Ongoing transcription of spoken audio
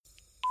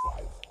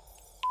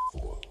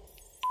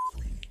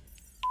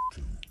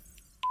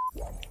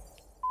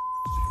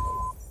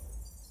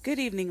Good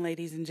evening,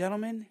 ladies and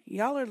gentlemen.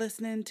 Y'all are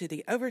listening to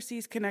the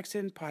Overseas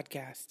Connection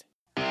podcast.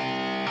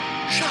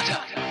 Shut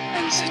up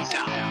and sit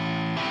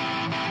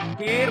down.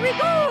 Here we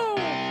go!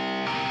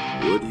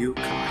 Would you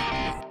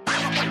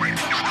kindly?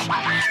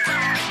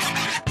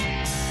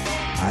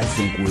 I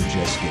think we're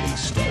just getting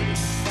started.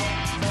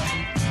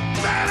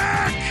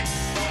 Medic!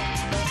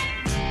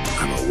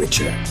 I'm a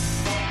witcher.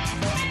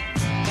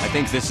 I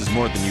think this is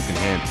more than you can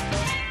handle.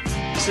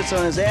 He sits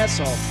on his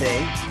ass all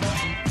day.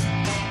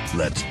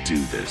 Let's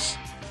do this.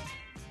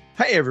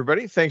 Hey,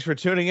 everybody. Thanks for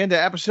tuning in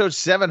to episode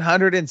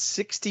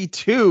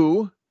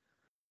 762.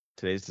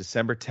 Today's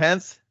December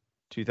 10th,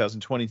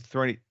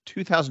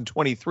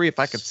 2023, if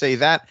I could say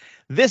that.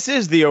 This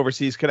is the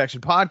Overseas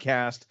Connection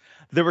podcast,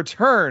 the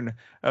return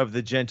of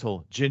the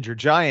gentle ginger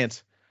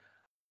giant.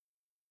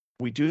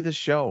 We do this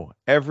show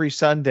every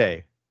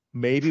Sunday.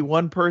 Maybe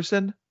one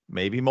person,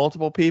 maybe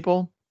multiple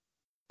people,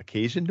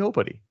 occasion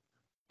nobody.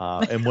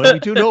 And when we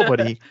do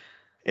nobody,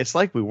 it's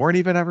like we weren't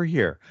even ever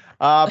here.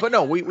 But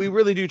no, we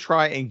really do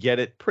try and get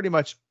it pretty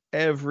much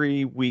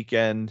every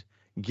weekend,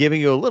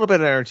 giving you a little bit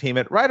of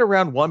entertainment right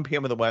around 1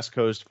 p.m. on the West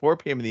Coast, 4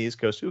 p.m. in the East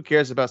Coast. Who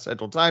cares about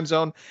Central Time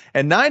Zone?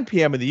 And 9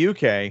 p.m. in the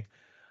UK.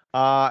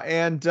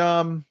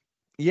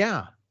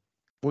 Yeah,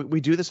 we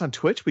do this on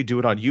Twitch. We do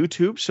it on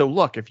YouTube. So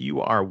look, if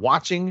you are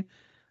watching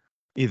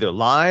either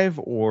live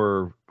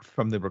or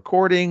from the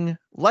recording,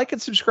 like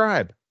and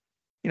subscribe.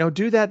 You know,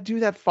 do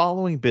that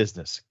following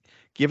business.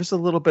 Give us a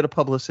little bit of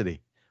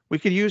publicity. We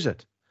could use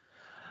it.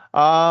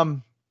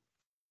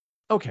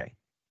 Okay.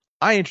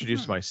 I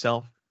introduced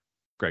myself,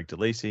 Greg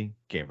DeLacy,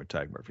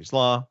 Gamertag Murphy's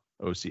Law,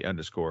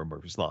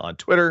 OC_Murphy's Law on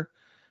Twitter,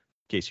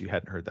 in case you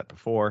hadn't heard that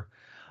before.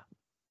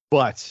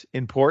 But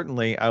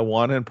importantly, I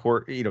want to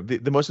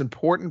the most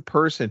important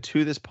person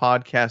to this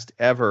podcast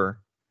ever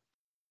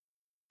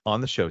on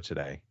the show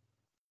today,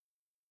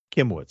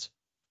 Kim Woods.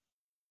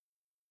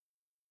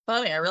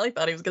 Funny, I really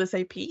thought he was going to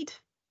say Pete.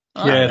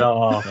 Get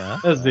off.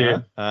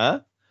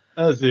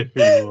 As if he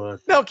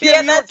was. No,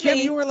 Kim, Yeah, Kim,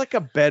 you are like a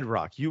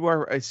bedrock. You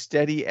are a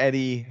steady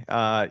Eddie,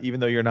 even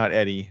though you're not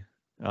Eddie.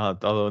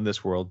 Although in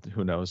this world,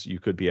 who knows? You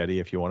could be Eddie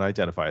if you want to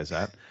identify as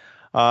that.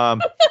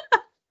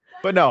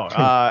 But no,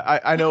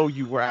 I know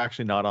you were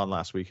actually not on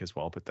last week as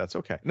well, but that's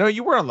okay. No,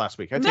 you were on last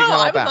week. I was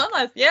on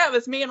last. Yeah, it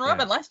was me and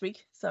Robin last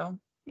week. So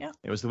yeah.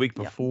 It was the week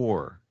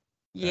before.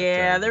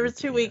 Yeah, there was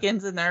 2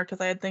 weekends in there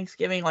because I had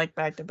Thanksgiving like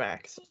back to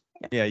back. So.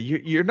 Yeah,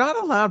 you're not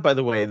allowed, by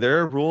the way. There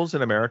are rules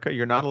in America.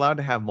 You're not allowed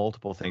to have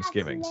multiple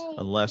Thanksgivings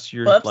unless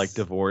you're like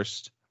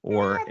divorced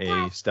or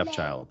a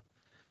stepchild.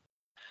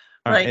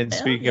 All right. And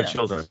speaking of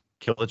children,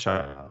 kill a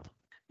child.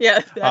 Yeah,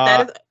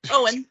 that is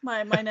Owen,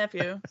 my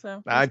nephew.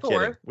 So I'm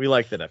kidding. We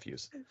like the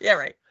nephews. Yeah,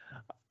 right.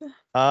 So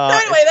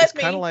anyway, that's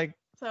kind of like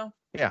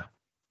yeah.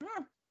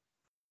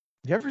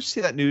 You ever see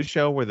that news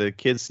show where the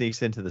kid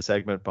sneaks into the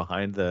segment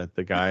behind the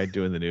guy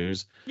doing the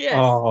news? Yes.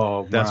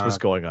 Oh, that's what's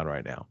going on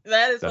right now.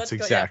 That's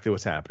exactly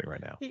what's happening right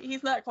now.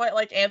 He's not quite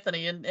like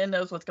Anthony and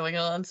knows what's going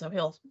on, so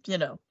he'll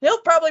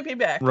probably be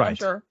back. Right. I'm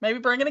sure. Maybe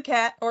bringing a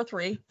cat or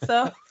 3.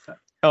 So.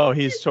 Oh,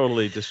 he's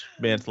totally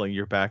dismantling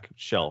your back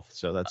shelf,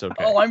 so that's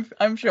okay. Oh,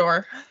 I'm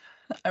sure.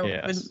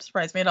 Wouldn't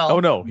surprise me at all. Oh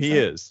no, he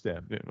is.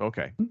 Yeah,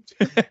 okay.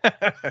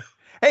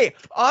 Hey,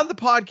 on the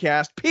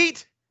podcast,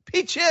 Pete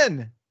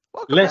Chin.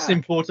 Welcome Less back.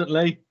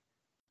 Importantly,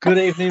 good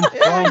evening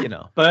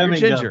from Birmingham.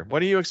 Ginger, what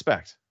do you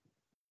expect?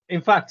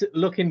 In fact,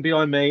 looking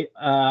behind me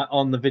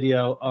on the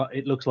video,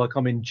 it looks like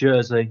I'm in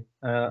Jersey.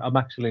 I'm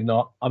actually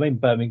not. I'm in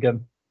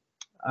Birmingham.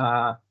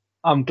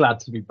 I'm glad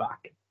to be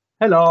back.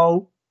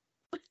 Hello.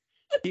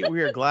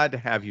 We are glad to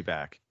have you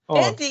back.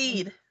 Oh,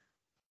 indeed.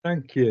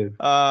 Thank you.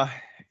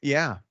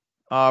 Yeah.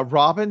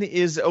 Robin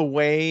is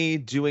away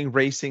doing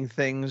racing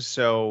things,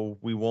 so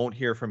we won't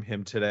hear from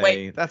him today.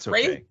 Wait, that's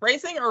okay.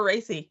 Racing or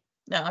racy?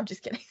 No, I'm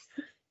just kidding.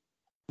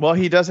 Well,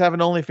 he does have an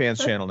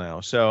OnlyFans channel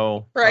now,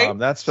 so right?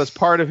 That's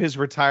part of his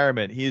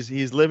retirement.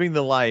 He's living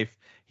the life.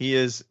 He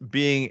is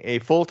being a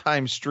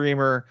full-time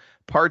streamer,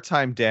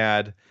 part-time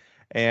dad,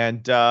 and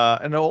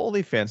an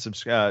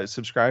OnlyFans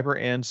subscriber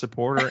and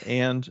supporter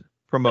and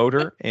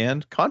promoter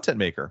and content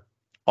maker.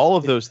 All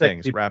of those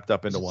things wrapped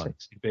up into one.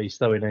 Sexy beast,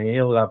 though,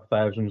 he'll have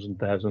thousands and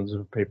thousands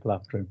of people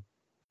after him.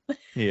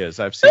 He is.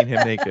 I've seen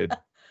him naked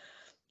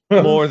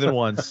more than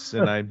once,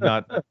 and I'm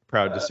not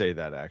proud to say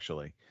that,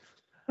 actually.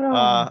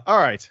 All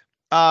right.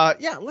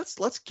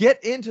 Let's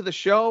get into the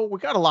show. We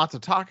got a lot to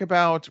talk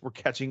about. We're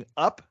catching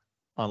up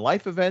on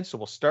life events, so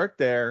we'll start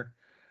there.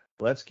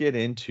 Let's get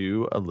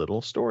into a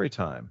little story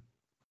time.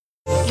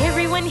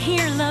 Everyone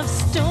here loves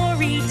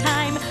story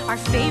time, our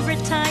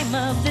favorite time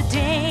of the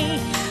day.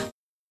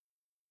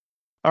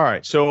 All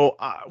right, so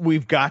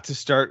we've got to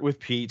start with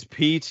Pete.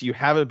 Pete, you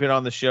haven't been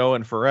on the show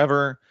in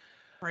forever.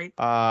 Right.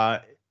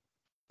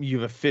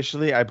 You've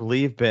officially, I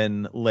believe,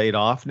 been laid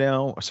off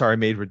now. Sorry,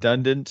 made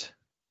redundant.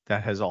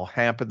 That has all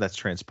happened. That's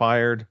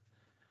transpired.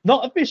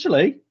 Not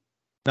officially.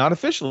 Not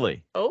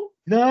officially. Oh?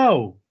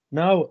 No.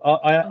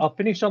 I'll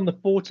finish on the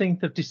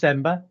 14th of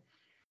December.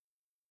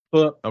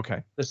 But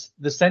okay,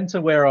 the centre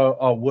where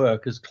I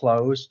work has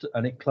closed,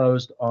 and it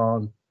closed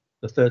on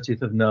the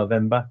 30th of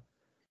November.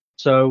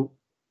 So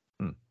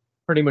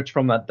pretty much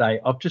from that day,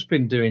 I've just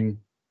been doing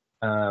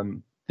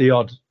the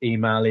odd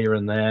email here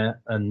and there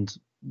and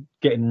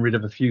getting rid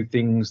of a few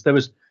things. There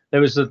was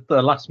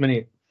a last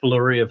minute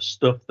flurry of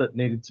stuff that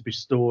needed to be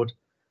stored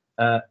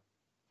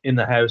in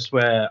the house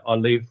where I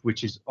live,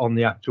 which is on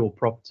the actual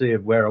property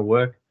of where I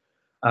work.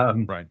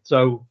 Right.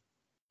 So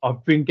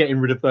I've been getting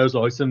rid of those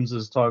items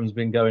as time's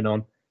been going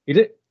on.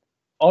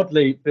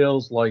 Oddly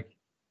feels like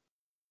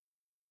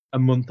a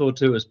month or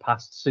two has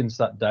passed since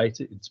that date.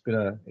 It's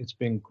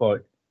been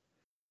quite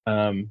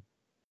I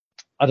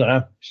don't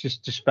know. It's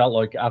just felt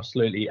like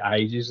absolutely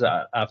ages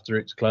after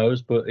it's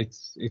closed, but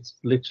it's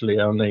literally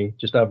only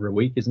just over a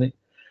week, isn't it?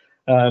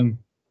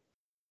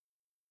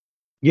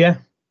 Yeah.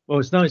 Well,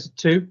 it's nice.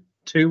 2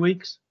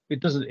 weeks. It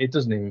doesn't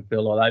even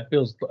feel like that. It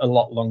feels a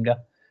lot longer.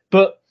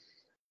 But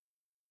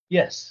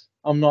yes,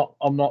 I'm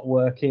not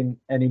working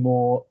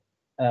anymore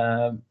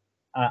at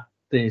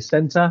the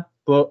centre,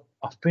 but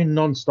I've been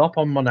non-stop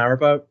on my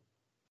narrowboat.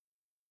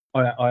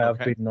 I have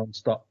been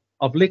non-stop.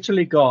 I've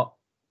literally got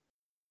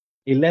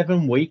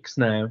 11 weeks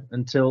now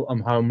until I'm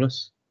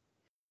homeless.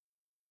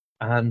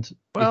 And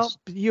well,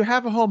 you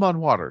have a home on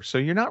water, so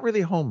you're not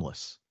really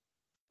homeless.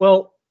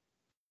 Well,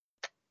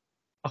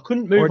 I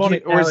couldn't move on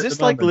it. Or is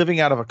this like living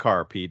out of a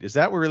car, Pete? Is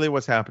that really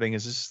what's happening?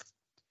 Is this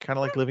kind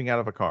of like living out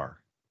of a car?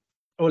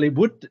 Well, it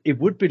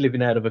would be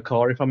living out of a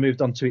car if I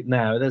moved onto it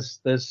now.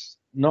 There's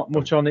not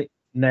much on it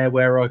now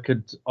where I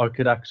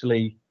could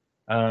actually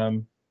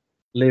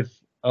live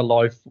a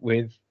life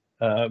with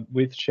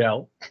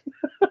Shell.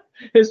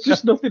 There's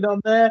just nothing on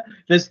there.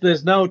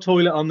 There's no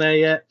toilet on there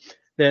yet.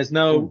 There's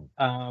no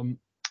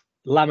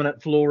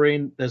laminate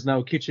flooring. There's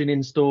no kitchen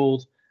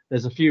installed.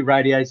 There's a few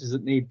radiators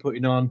that need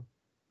putting on.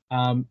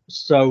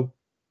 So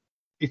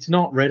it's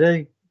not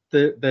ready.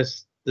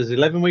 There's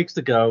 11 weeks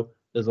to go.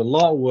 There's a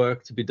lot of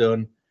work to be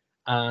done,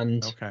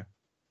 and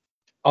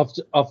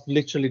I've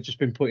literally just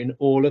been putting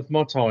all of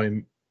my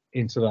time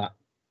into that.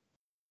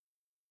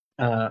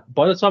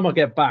 By the time I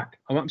get back,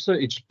 I'm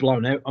absolutely just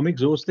blown out. I'm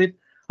exhausted.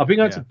 I've been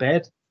going to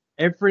bed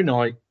every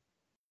night,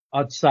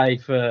 I'd say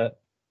for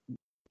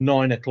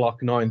 9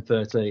 o'clock,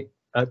 9:30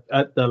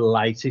 at the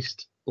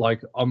latest.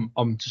 Like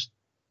I'm just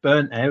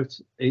burnt out.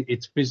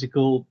 It's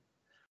physical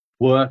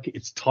work.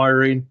 It's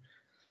tiring.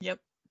 Yep.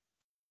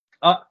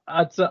 I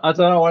don't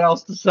know what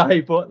else to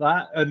say but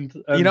that. And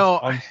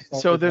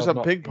so there's a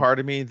big part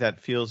of me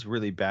that feels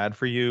really bad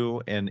for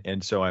you,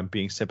 and so I'm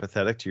being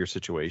sympathetic to your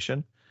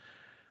situation.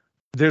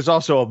 There's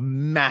also a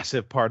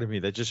massive part of me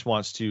that just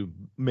wants to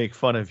make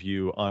fun of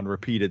you on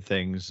repeated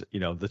things.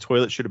 The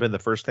toilet should have been the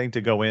first thing to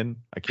go in.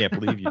 I can't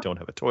believe you don't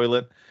have a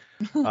toilet.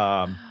 There's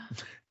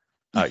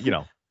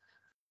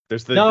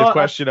the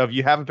question of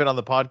you haven't been on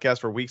the podcast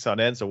for weeks on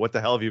end. So what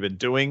the hell have you been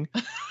doing?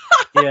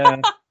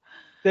 Yeah,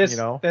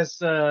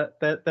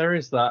 there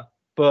is that,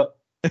 but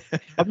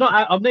I'm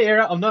not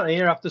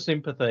here after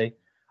sympathy.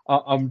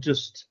 I'm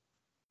just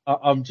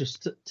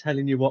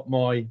telling you what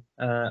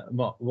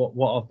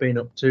what I've been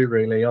up to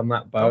really on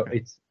that boat.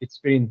 Okay.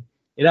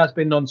 It has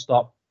been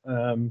non-stop,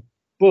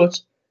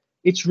 but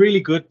it's really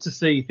good to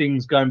see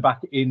things going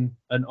back in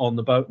and on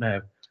the boat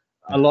now.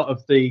 A lot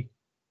of the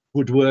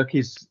woodwork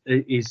is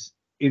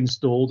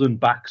installed and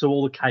back, so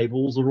all the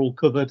cables are all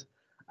covered,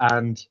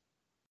 and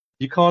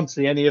you can't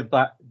see any of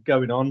that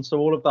going on. So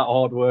all of that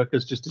hard work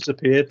has just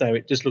disappeared now.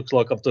 It just looks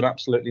like I've done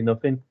absolutely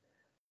nothing.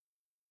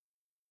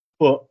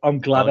 But I'm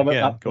glad I'm at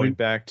that point. Going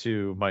back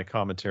to my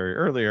commentary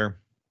earlier.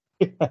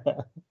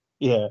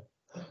 Yeah.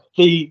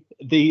 The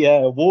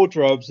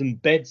wardrobes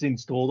and beds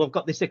installed. I've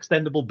got this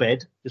extendable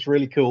bed. It's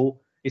really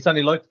cool. It's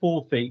only like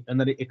 4 feet, and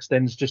then it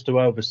extends just to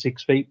over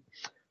 6 feet.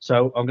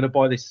 So I'm going to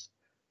buy this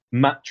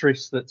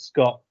mattress that's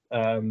got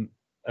a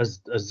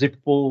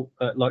zippable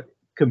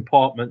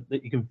compartment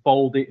that you can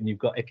fold it, and you've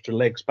got extra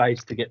leg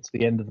space to get to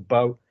the end of the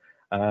boat.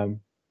 Oh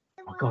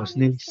God, it's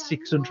nearly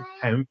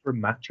 £600 for a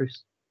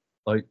mattress.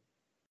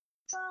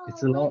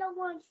 It's a lot.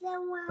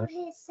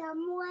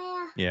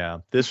 Yeah,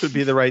 this would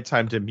be the right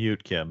time to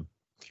mute Kim.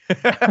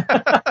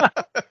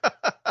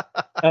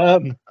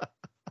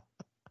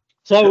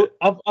 So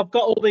I've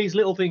got all these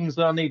little things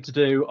that I need to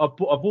do. I've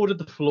ordered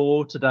the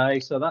floor today,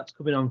 so that's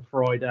coming on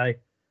Friday.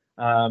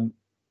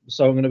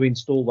 So I'm going to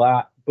install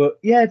that. But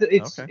yeah,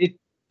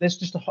 there's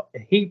just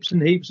heaps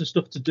and heaps of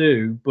stuff to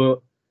do.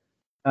 But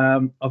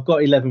I've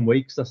got 11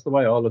 weeks. That's the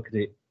way I look at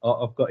it.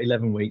 I've got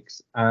 11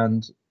 weeks,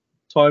 and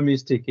time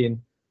is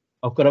ticking.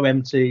 I've got to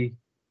empty.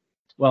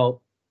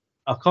 Well,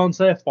 I can't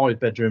say a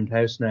 5-bedroomed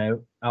house now.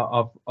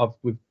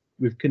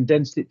 We've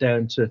condensed it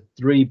down to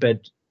 3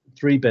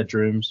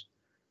 bedrooms.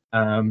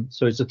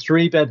 So it's a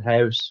 3-bed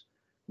house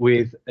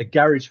with a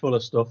garage full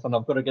of stuff, and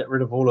I've got to get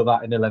rid of all of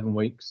that in 11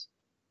 weeks.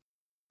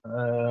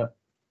 I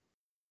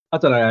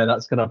don't know how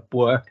that's going to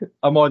work.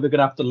 I'm either going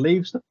to have to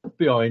leave stuff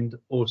behind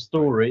or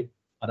store it.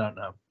 I don't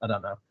know.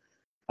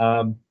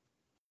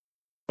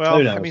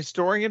 Well, I mean,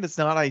 storing it is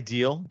not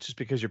ideal just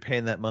because you're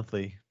paying that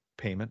monthly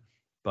payment,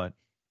 but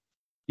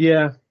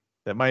yeah,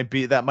 that might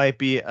be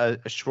a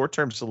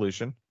short-term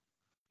solution.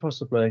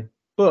 Possibly.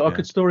 But I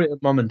could store it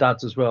at mum and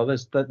dad's as well.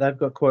 They've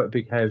got quite a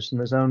big house, and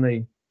there's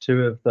only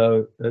two of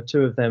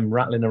them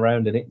rattling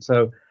around in it.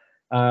 So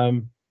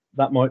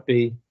that might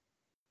be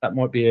an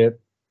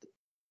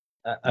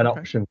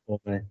option for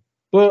me.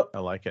 But I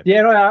like it.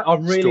 Yeah,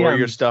 I'm really store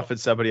your stuff at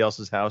somebody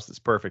else's house. That's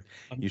perfect.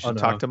 You should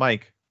talk to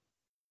Mike.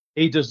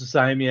 He does the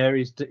same. Yeah,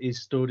 he's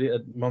stored it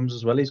at mum's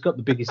as well. He's got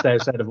the biggest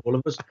house out of all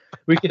of us.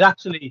 We could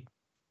actually,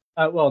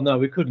 no,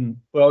 we couldn't.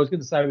 But I was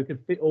going to say we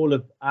could fit all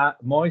of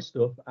my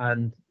stuff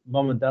and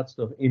mum and dad's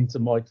stuff into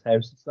Mike's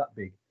house. It's that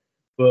big.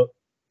 But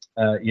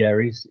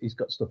he's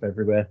got stuff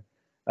everywhere.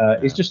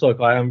 It's just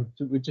like I am.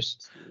 We're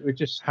just.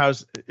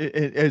 How's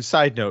a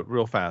side note,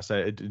 real fast?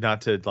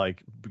 Not to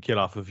like get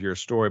off of your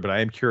story, but I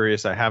am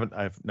curious.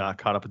 I've not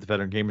caught up with the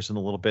veteran gamers in a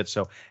little bit.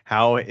 So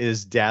how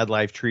is dad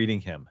life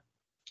treating him?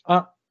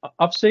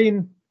 I've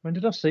seen. When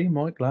did I see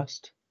Mike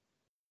last?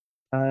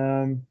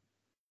 You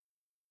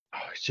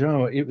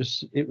know, it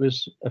was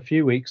a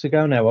few weeks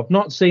ago now. I've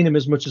not seen him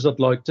as much as I'd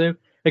like to.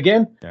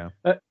 Again,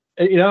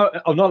 you know,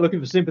 I'm not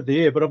looking for sympathy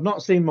here, but I've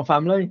not seen my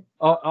family.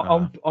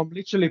 I'm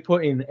literally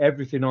putting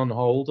everything on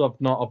hold.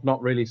 I've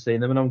not really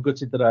seen them, and I'm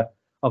gutted that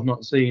I've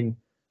not seen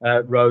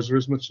Rosa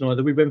as much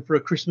neither. We went for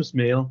a Christmas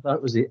meal.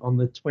 That was it on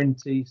the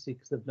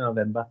 26th of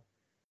November.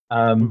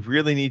 We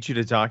really need you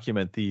to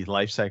document the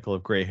life cycle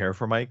of gray hair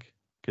for Mike,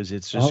 because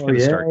it's just going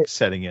to start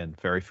setting in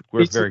very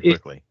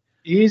quickly.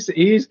 He's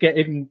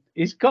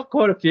got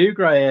quite a few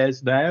grey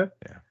hairs now.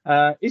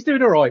 Yeah. He's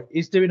doing all right.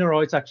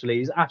 Actually.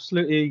 He's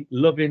absolutely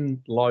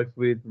loving life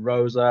with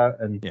Rosa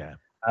and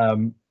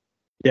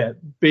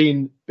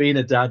being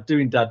a dad,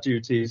 doing dad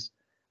duties.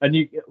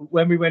 And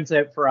when we went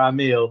out for our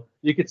meal,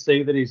 you could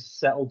see that he's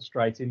settled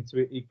straight into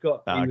it. He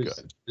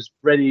was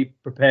ready,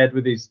 prepared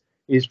with his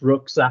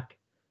rucksack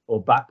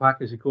or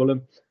backpack, as you call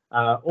them,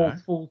 all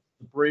full to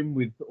the brim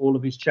with all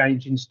of his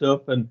changing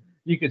stuff. And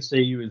you could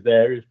see he was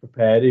there. He was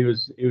prepared. He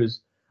was.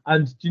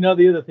 And do you know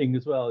the other thing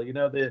as well? You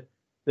know the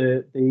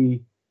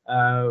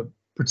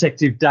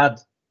protective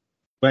dad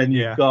when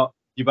you've got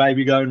your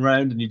baby going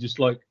round and you just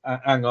like,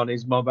 hang on,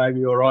 is my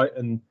baby all right?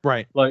 And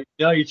like,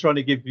 you know, you're trying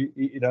to give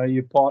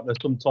your partner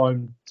some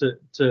time to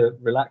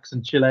relax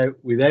and chill out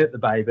without the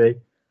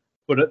baby,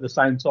 but at the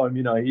same time,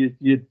 you know,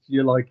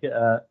 you're like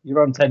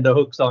you're on tender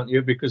hooks, aren't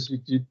you? Because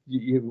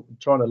you're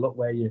trying to look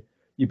where your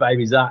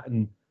baby's at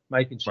and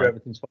making sure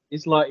everything's fine. He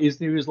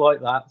was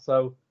like that.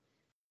 So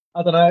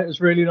I don't know. It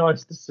was really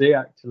nice to see.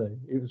 Actually,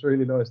 it was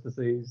really nice to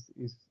see.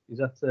 He's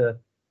had to.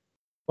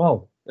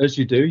 Well, as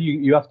you do,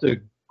 you have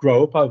to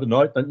grow up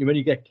overnight, don't you? When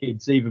you get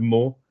kids, even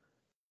more.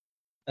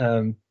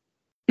 Yeah,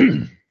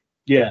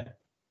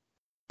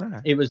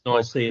 it was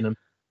nice seeing him.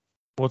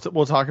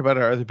 We'll talk about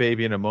our other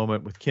baby in a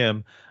moment with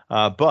Kim,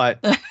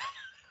 but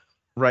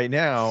right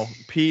now,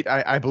 Pete,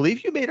 I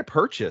believe you made a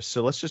purchase,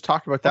 so let's just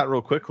talk about that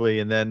real quickly,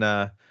 and then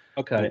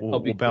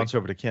we'll bounce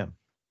over to Kim.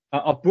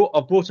 I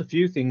brought a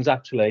few things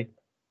actually.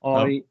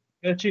 I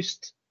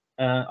purchased.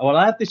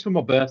 I had this for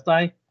my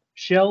birthday.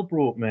 Shell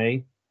brought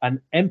me an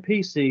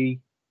MP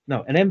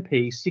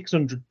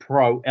 600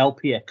 Pro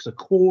LPX, a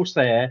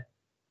Corsair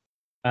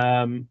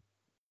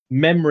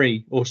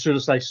memory, or should I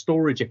say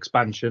storage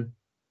expansion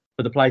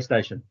for the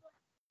PlayStation.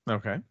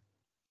 Okay.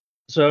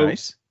 So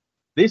nice.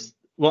 This,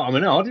 well, I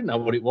mean, I didn't know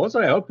what it was.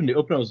 I opened it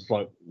up and I was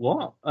like,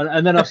 what?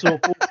 And then I saw 4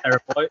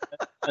 terabyte,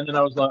 and then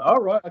I was like, oh,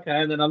 right,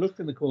 okay. And then I looked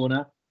in the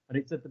corner and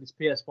it said that it's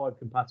PS5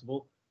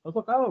 compatible. I was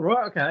like, oh,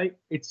 right, okay.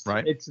 It's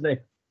an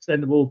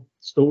extendable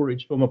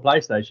storage for my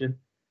PlayStation.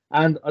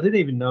 And I didn't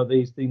even know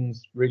these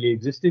things really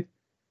existed.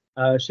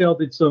 Shell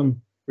did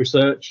some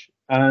research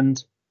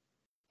and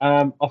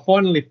I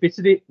finally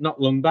fitted it not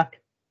long back.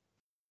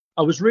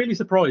 I was really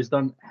surprised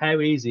on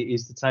how easy it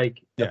is to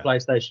take the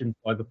PlayStation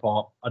 5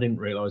 apart. I didn't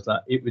realise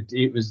that.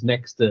 It was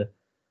next to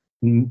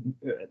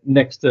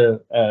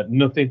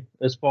nothing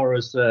as far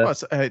as...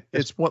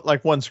 it's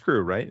like one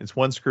screw, right? It's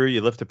one screw,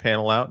 you lift a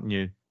panel out and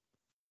you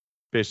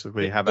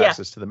basically have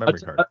access to the memory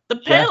card. The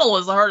panel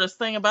was the hardest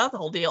thing about the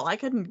whole deal. I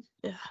couldn't...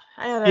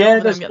 I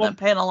had to get that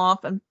panel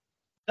off. And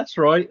that's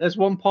right. There's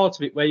one part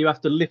of it where you have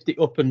to lift it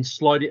up and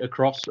slide it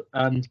across,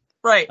 and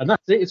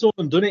that's it. It's all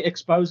done. It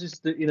exposes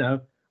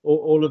the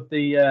all of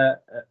the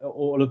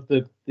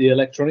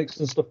electronics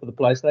and stuff for the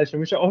PlayStation,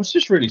 which I was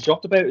just really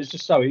shocked about. It's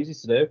just so easy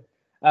to do.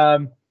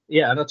 And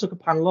I took a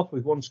panel off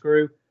with one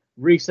screw,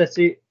 reset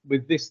it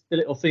with this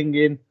little thing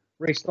in,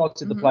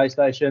 restarted the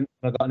PlayStation, and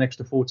I got an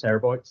extra 4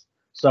 terabytes.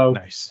 So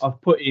nice.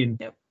 I've put in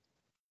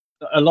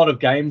a lot of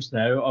games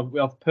now.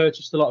 I've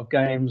purchased a lot of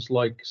games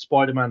like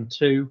Spider-Man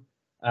 2.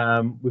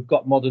 We've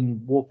got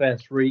Modern Warfare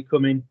 3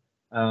 coming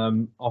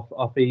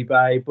off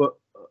eBay, but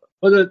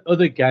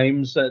other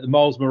games, the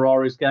Miles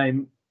Morales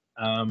game,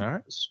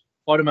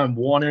 Spider-Man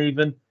 1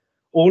 even,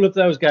 all of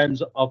those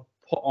games I've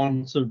put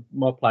onto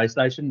my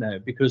PlayStation now,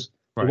 because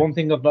the one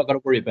thing I've not got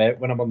to worry about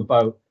when I'm on the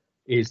boat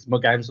is my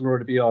games will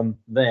already be on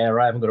there.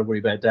 I haven't got to worry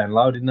about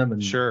downloading them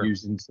and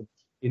using some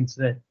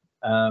internet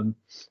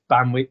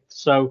bandwidth,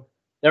 so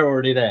they're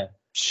already there.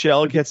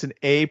 Shell gets an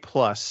A+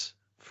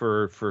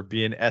 for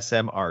being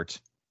SM art.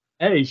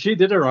 Hey, she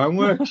did her own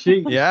work.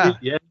 She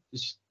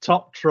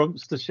top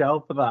trumps the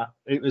shell for that.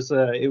 It was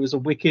a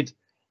wicked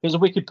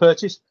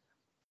purchase.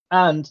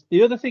 And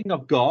the other thing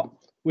I've got,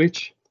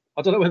 which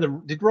I don't know whether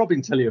did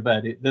Robin tell you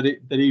about it, that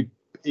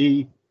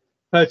he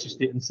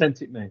purchased it and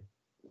sent it me.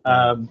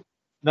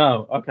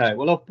 No, okay.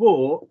 Well, I've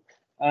bought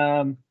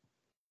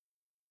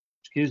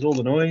excuse all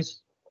the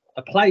noise,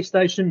 a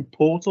PlayStation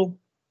Portal.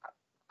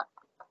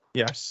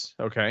 Yes.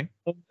 Okay.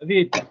 Have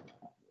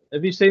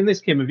you seen this,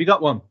 Kim? Have you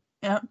got one?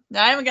 Yeah,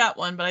 I haven't got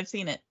one, but I've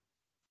seen it.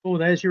 Oh,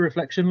 there's your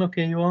reflection. Look,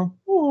 here you are.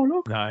 Oh,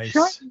 look. Nice.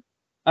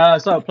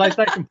 So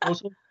PlayStation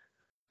Portal.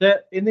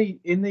 In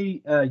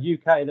the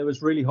UK, that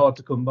was really hard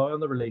to come by on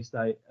the release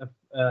date.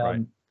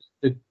 Right.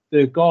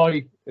 The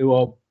guy who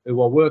I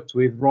worked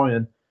with,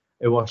 Ryan,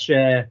 who I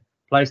share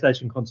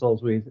PlayStation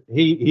consoles with,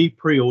 he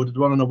pre-ordered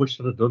one, and I wish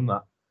I'd have done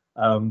that.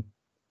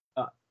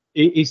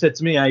 He said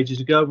to me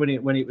ages ago when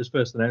it was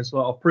first announced,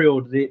 like, I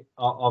pre-ordered it,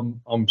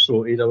 I'm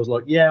sorted. I was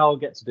like, yeah, I'll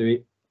get to do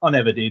it. I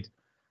never did.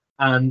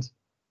 And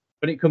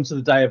when it comes to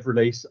the day of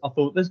release, I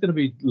thought there's going to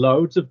be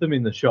loads of them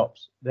in the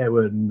shops. There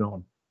were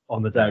none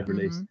on the day of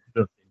release.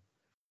 Nothing.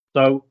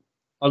 So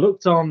I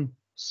looked on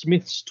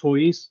Smith's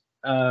Toys,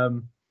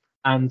 and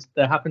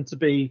there happened to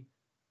be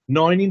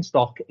 9 in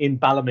stock in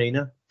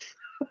Ballymena,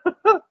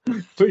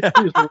 which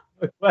is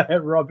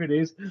where Robin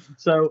is.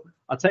 So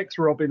I text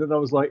Robin and I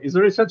was like, is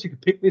there any chance you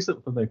could pick this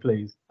up for me,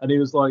 please? And he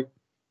was like,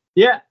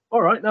 yeah,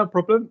 all right, no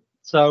problem.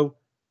 So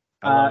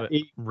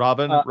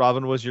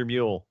Robin was your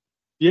mule.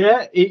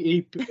 Yeah,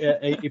 he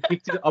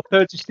picked it up. I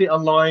purchased it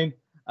online,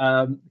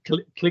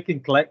 click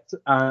and collect,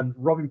 and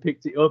Robin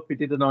picked it up. He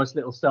did a nice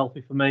little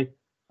selfie for me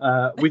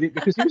with it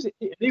because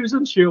he was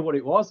unsure what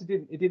it was.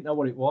 He didn't know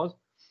what it was.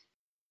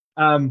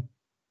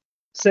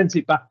 Sent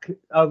it back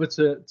over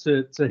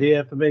to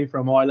here for me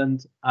from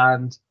Ireland,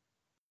 and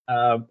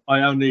I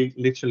only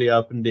literally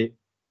opened it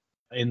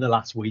in the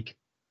last week.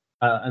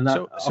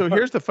 So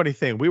here's the funny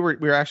thing: we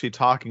were actually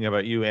talking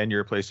about you and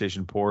your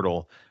PlayStation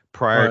Portal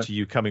prior to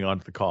you coming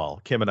onto the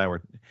call. Kim and I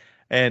were,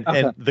 and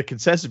the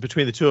consensus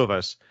between the two of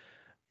us,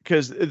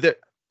 because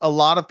a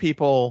lot of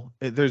people,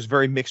 there's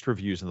very mixed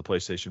reviews on the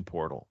PlayStation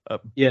Portal,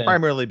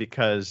 primarily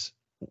because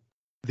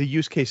the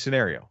use case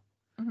scenario.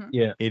 Mm-hmm.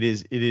 Yeah, it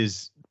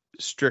is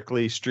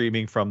strictly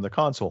streaming from the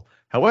console.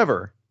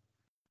 However,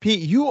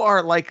 Pete, you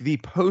are like the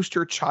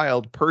poster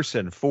child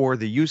person for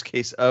the use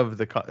case of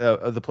the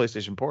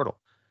PlayStation Portal.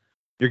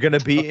 You're going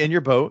to be in your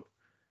boat,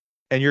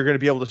 and you're going to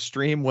be able to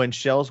stream when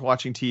Shell's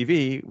watching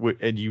TV,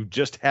 and you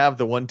just have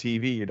the one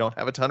TV. You don't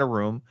have a ton of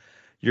room.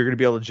 You're going to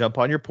be able to jump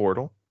on your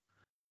Portal,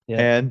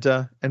 and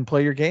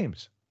play your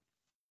games.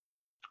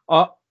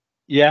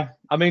 Yeah.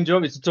 I mean, do you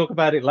want me to talk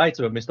about it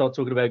later when we start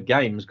talking about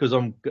games? Because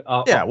we'll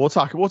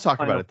talk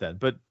about it then.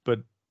 But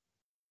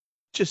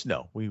just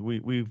know we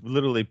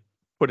literally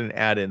put an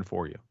ad in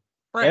for you.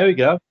 Right. There we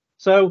go.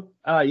 So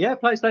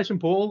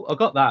PlayStation Portal, I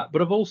got that,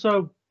 but I've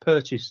also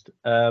purchased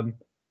a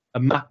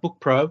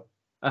MacBook Pro,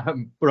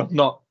 but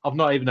I've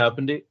not even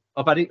opened it.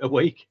 I've had it a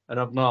week and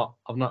I've not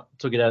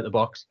took it out of the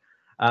box.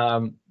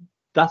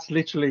 That's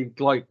literally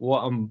like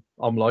what I'm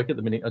like at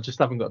the minute. I just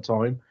haven't got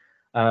time.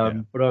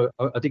 But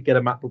I did get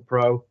a MacBook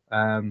Pro.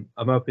 I'm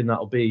hoping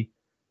that'll be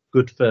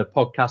good for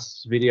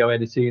podcasts, video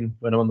editing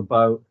when I'm on the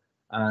boat,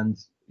 and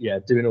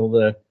doing all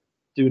the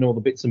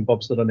bits and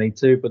bobs that I need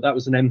to. But that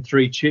was an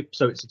M3 chip,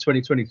 so it's a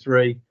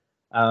 2023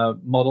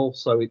 model,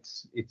 so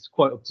it's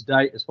quite up to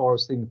date as far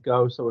as things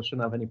go. So I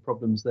shouldn't have any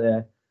problems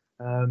there.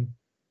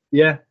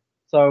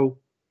 So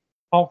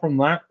apart from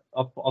that,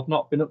 I've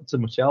not been up to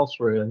much else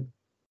really.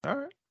 All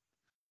right.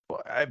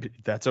 Well,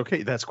 that's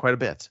okay. That's quite a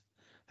bit.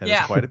 That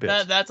is quite a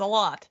bit. That's a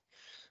lot.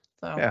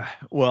 So. Yeah.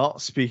 Well,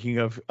 speaking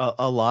of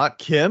a lot,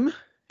 Kim,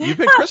 you've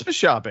been Christmas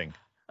shopping.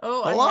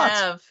 I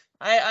have.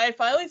 I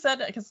finally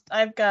said it because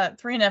I've got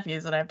 3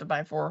 nephews that I have to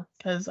buy for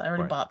because I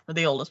already bought for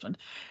the oldest one.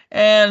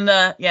 And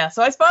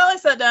so I finally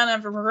sat down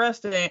after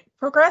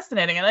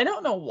procrastinating, and I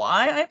don't know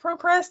why I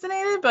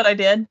procrastinated, but I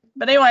did.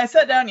 But anyway, I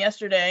sat down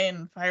yesterday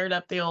and fired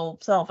up the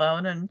old cell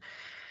phone, and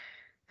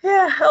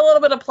a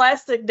little bit of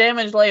plastic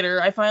damage later,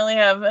 I finally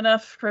have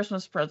enough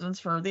Christmas presents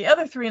for the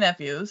other 3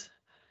 nephews.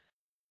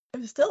 It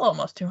was still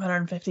almost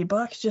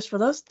 $250 just for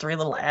those 3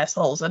 little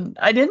assholes, and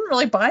I didn't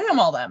really buy them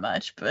all that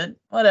much, but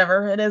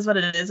whatever. It is what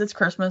it is. It's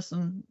Christmas,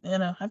 and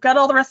I've got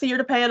all the rest of the year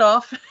to pay it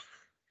off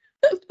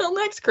until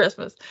next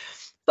Christmas.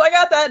 So I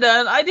got that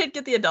done. I did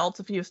get the adults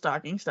a few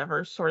stocking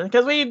stuffers, sort of,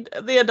 because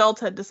the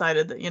adults had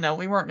decided that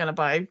we weren't going to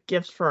buy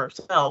gifts for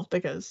ourselves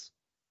because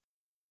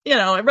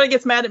everybody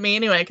gets mad at me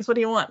anyway, because what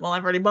do you want? Well,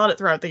 I've already bought it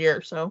throughout the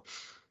year, so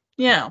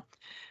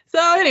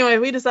So anyway,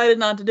 we decided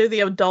not to do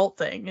the adult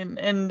thing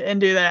and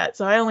do that.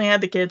 So I only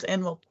had the kids,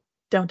 and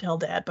don't tell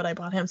Dad, but I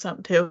bought him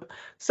something too.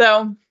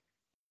 So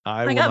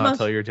I will not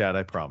tell your dad,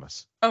 I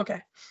promise.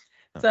 Okay.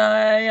 So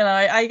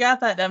I got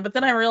that done, but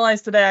then I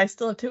realized today I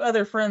still have 2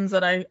 other friends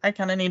that I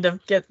kind of need to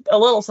get a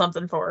little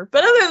something for.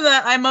 But other than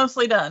that, I'm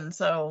mostly done.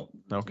 So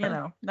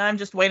now I'm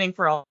just waiting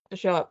for all to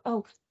show up.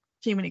 Oh,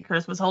 Jiminy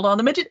Christmas! Hold on,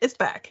 the midget is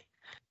back.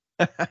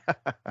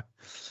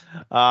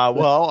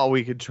 Well,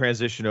 we could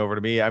transition over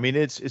to me. I mean,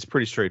 it's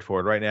pretty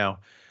straightforward right now.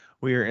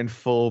 we are in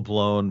full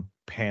blown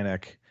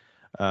panic.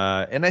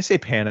 And I say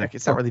panic,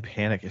 it's not really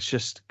panic. It's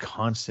just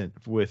constant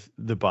with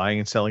the buying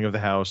and selling of the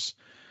house.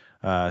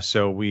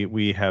 So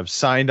we have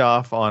signed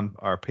off on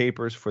our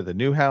papers for the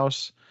new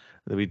house.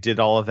 We did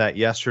all of that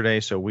yesterday.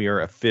 So we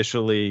are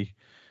officially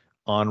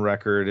on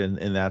record,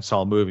 and that's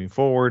all moving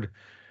forward.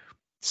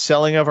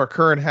 Selling of our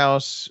current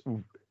house,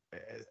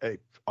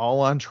 all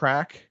on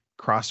track.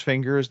 Cross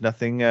fingers,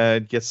 nothing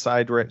gets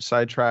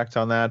sidetracked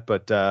on that,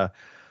 but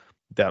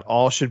that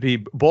all should be,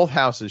 both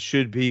houses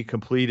should be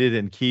completed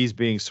and keys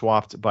being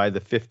swapped by the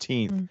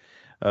 15th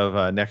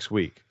of next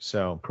week.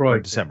 So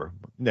December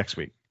next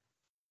week.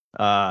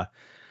 On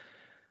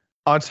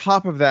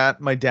top of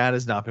that, my dad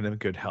has not been in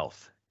good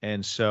health.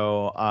 And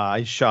so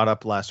I shot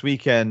up last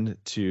weekend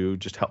to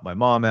just help my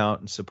mom out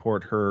and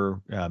support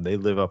her. They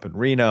live up in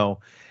Reno,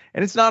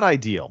 and it's not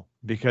ideal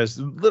because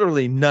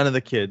literally none of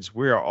the kids,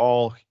 we are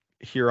all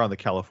here on the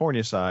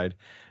California side.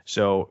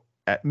 So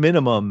at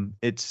minimum,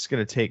 it's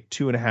going to take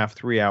 2.5,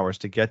 3 hours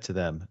to get to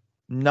them,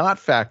 not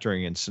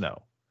factoring in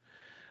snow.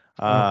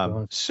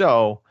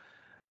 So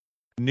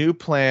new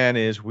plan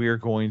is we're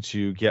going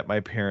to get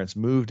my parents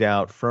moved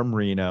out from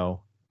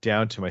Reno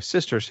down to my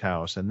sister's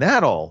house, and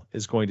that all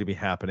is going to be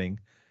happening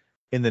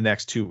in the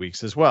next 2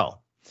 weeks as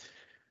well.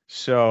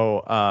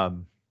 So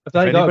if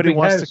anybody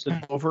wants to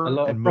come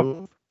over and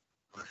move.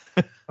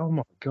 Oh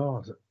my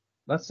God.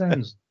 That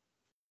sounds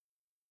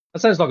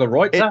like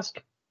a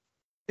task.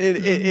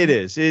 It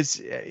is. It's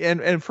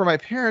and for my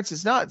parents,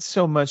 it's not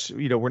so much,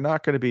 we're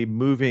not going to be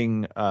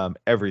moving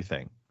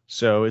everything.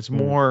 So it's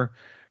more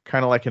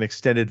kind of like an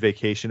extended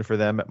vacation for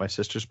them at my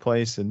sister's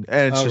place. And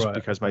it's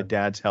because my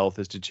dad's health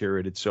has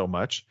deteriorated so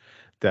much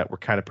that we're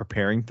kind of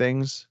preparing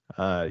things,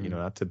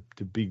 not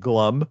to be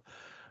glum.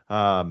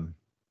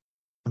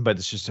 But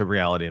it's just a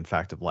reality and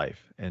fact of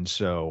life. And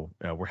so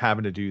we're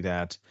having to do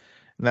that.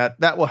 And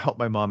that will help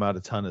my mom out a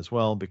ton as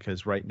well,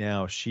 because right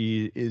now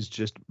she is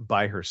just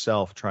by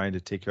herself trying to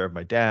take care of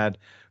my dad,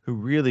 who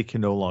really can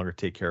no longer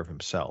take care of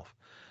himself.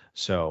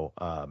 So,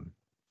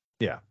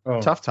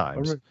 tough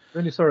times. I'm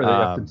really sorry that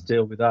you have to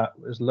deal with that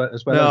as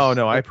well.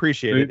 No, I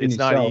appreciate it. It's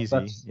not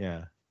easy.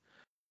 Yeah.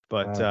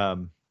 But,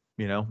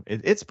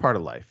 it's part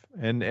of life.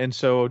 And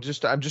so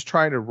I'm just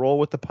trying to roll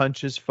with the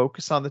punches,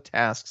 focus on the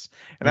tasks.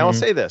 And I will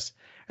say this.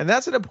 And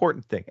that's an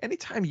important thing.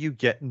 Anytime you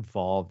get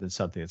involved in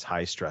something that's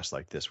high stress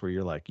like this, where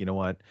you're like, you know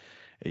what,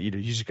 you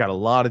just got a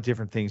lot of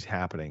different things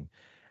happening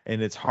and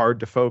it's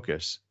hard to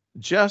focus,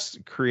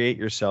 just create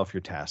yourself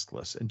your task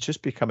list and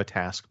just become a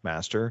task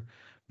master,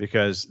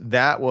 because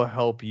that will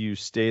help you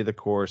stay the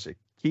course. It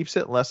keeps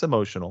it less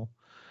emotional.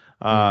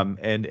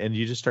 And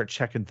you just start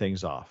checking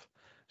things off.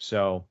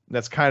 So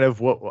that's kind of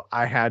what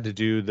I had to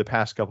do the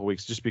past couple of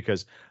weeks, just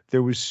because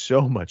there was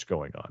so much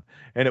going on.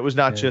 And it was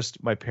not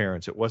just my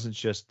parents. It wasn't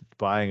just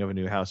buying of a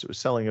new house. It was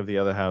selling of the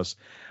other house,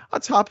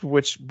 on top of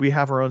which we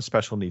have our own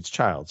special needs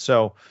child.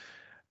 So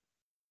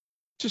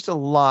just a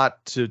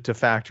lot to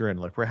factor in.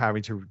 Like we're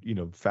having to,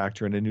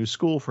 factor in a new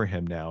school for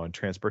him now, and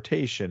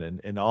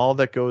transportation and all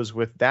that goes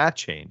with that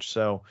change.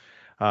 So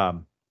a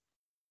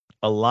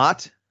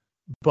lot,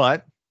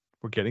 but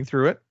we're getting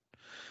through it.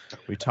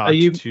 We talked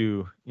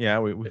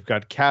we've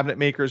got cabinet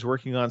makers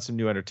working on some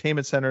new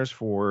entertainment centers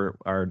for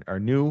our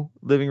new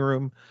living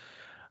room.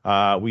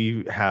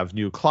 We have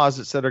new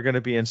closets that are going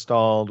to be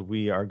installed.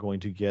 We are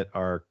going to get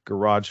our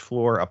garage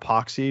floor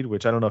epoxied,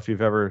 which I don't know if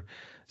you've ever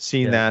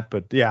seen that,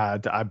 but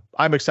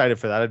I'm excited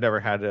for that. I've never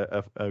had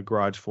a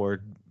garage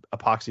floor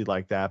epoxied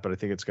like that, but I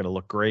think it's going to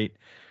look great.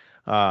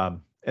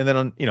 And then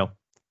on, the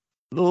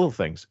little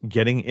things,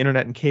 getting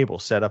internet and cable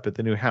set up at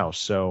the new house.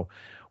 So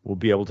we'll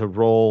be able to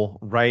roll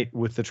right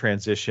with the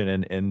transition,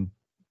 and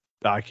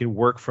I can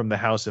work from the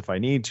house if I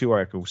need to, or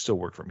I can still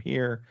work from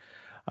here.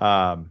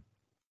 So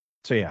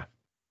yeah.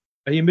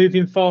 Are you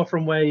moving far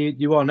from where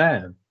you are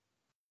now?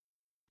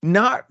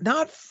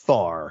 Not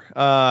far.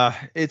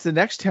 It's the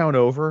next town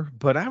over,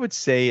 but I would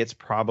say it's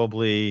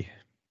probably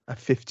a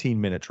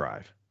 15-minute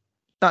drive.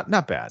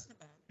 Not bad.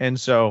 And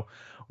so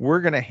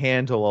we're going to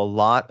handle a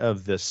lot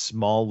of the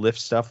small lift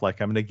stuff.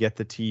 Like I'm going to get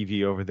the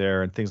TV over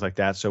there and things like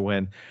that. So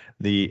when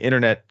the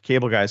internet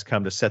cable guys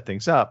come to set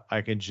things up,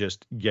 I can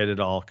just get it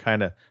all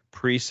kind of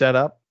pre-set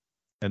up.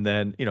 And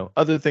then,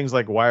 other things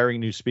like wiring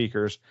new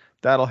speakers,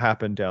 that'll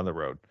happen down the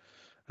road.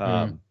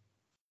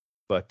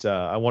 But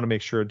I want to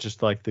make sure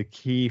just like the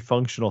key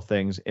functional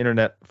things,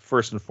 internet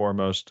first and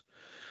foremost,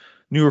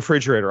 new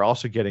refrigerator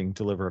also getting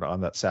delivered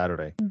on that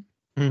Saturday,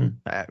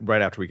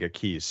 right after we get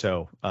keys.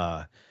 So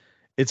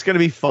it's going to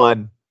be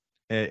fun.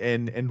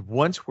 And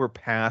once we're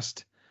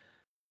past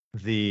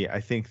the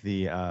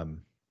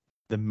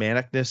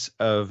manicness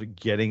of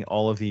getting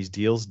all of these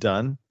deals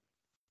done,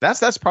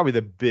 that's probably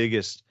the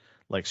biggest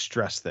like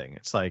stress thing.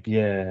 It's like,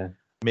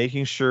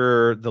 making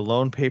sure the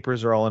loan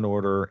papers are all in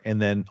order,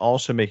 and then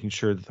also making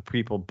sure that the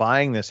people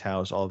buying this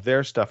house, all of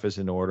their stuff is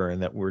in order,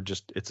 and that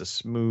it's a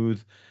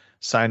smooth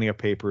signing of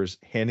papers,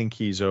 handing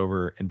keys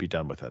over, and be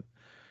done with it.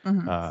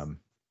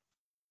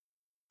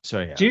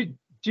 So yeah. Do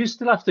you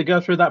still have to go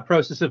through that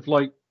process of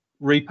like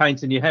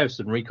repainting your house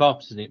and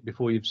recarpeting it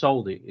before you've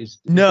sold it?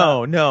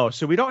 No.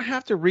 So we don't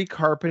have to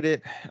recarpet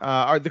it.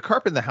 The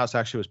carpet in the house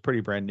actually was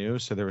pretty brand new,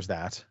 so there was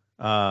that.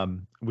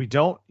 You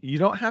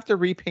don't have to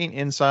repaint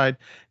inside,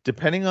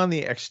 depending on the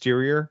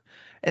exterior.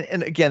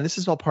 And again, this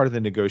is all part of the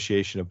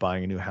negotiation of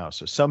buying a new house.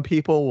 So some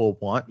people will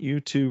want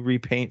you to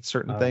repaint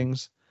certain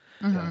things.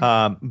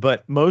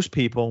 But most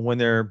people, when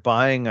they're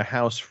buying a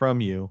house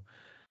from you,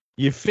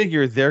 you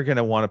figure they're going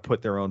to want to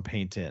put their own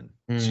paint in.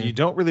 So you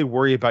don't really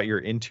worry about your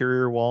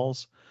interior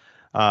walls.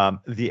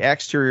 The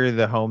exterior of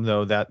the home,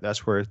 though,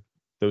 that's where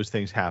those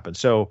things happen.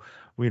 So,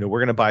 we're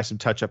going to buy some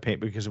touch-up paint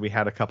because we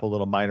had a couple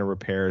little minor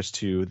repairs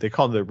to, they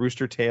call them the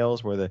rooster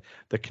tails, where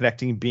the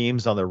connecting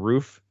beams on the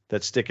roof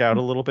that stick out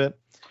a little bit.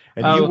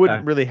 And you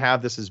wouldn't really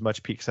have this as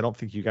much peak, because I don't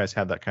think you guys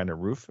have that kind of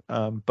roof.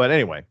 But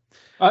anyway.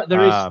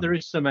 There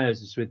is some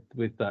houses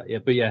with that. Yeah,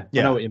 but I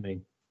know what you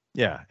mean.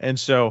 Yeah. And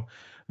so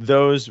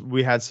those,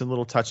 we had some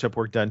little touch-up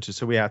work done to,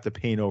 so we have to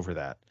paint over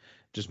that.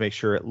 Just make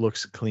sure it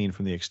looks clean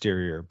from the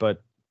exterior.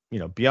 But,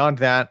 beyond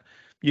that,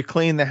 you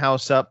clean the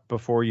house up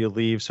before you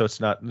leave, so it's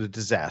not a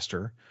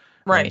disaster.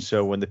 Right. And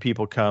so when the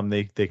people come,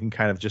 they can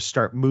kind of just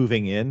start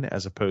moving in,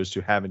 as opposed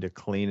to having to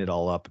clean it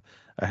all up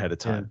ahead of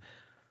time.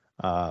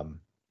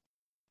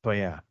 But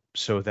yeah,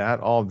 so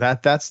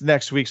that's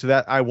next week. So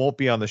that I won't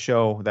be on the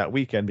show that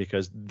weekend,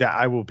 because that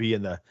I will be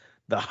in the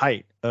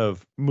height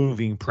of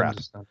moving prep.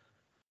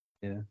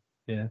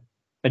 Yeah.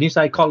 And you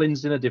say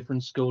Colin's in a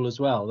different school as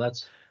well.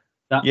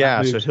 So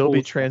he'll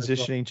be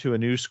transitioning to a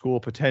new school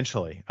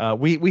potentially.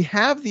 We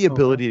have the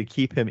ability to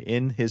keep him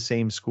in his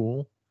same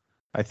school,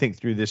 I think,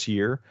 through this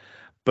year,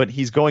 but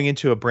he's going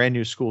into a brand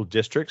new school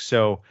district.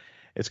 So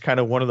it's kind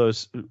of one of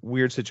those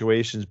weird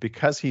situations,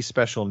 because he's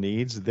special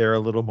needs. They're a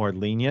little more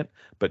lenient,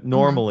 but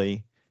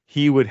normally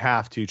he would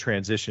have to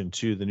transition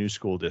to the new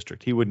school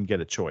district. He wouldn't get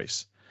a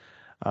choice.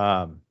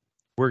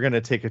 We're going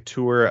to take a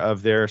tour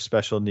of their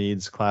special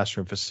needs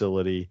classroom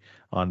facility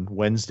on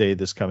Wednesday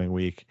this coming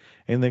week,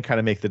 and then kind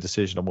of make the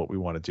decision on what we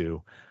want to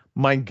do.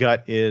 My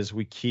gut is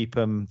we keep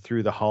him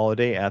through the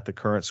holiday at the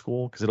current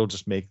school, because it'll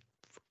just make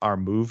our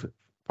move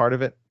part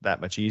of it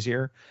that much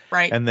easier.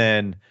 Right. And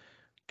then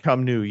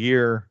come New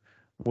Year,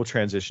 we'll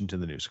transition to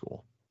the new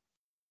school.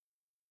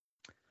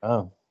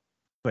 Oh.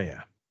 But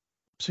yeah.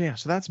 So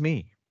that's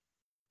me.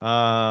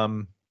 I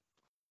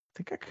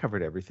think I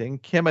covered everything.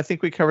 Kim, I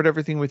think we covered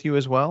everything with you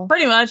as well.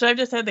 Pretty much. I've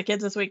just had the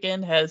kids this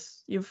weekend,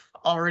 as you've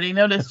already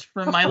noticed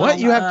from my What?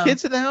 You have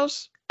kids in the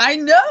house? I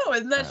know.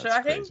 Isn't that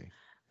shocking? Crazy.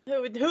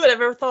 Who would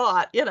have ever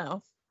thought,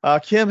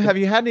 Kim, have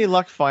you had any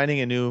luck finding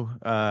a new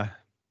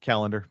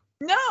calendar?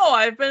 No,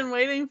 I've been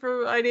waiting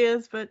for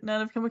ideas, but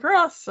none have come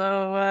across.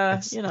 So,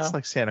 It's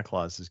like Santa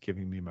Claus is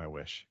giving me my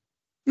wish.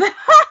 No,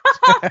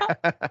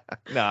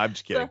 I'm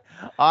just kidding.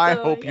 I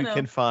hope you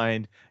can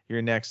find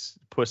your next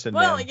Puss in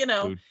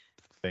food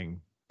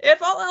thing.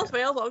 If all else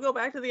fails, I'll go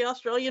back to the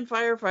Australian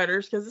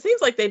firefighters, because it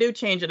seems like they do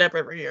change it up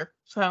every year.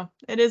 So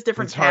it is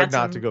different. It's hard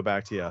not to go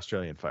back to the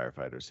Australian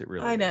firefighters. It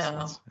really I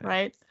know,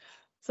 right?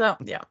 So,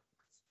 yeah.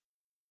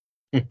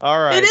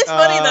 All right. It is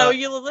funny,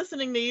 though,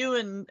 listening to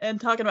you and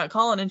talking about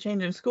Colin and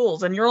changing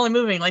schools, and you're only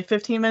moving like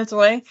 15 minutes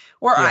away.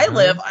 Where I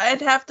live,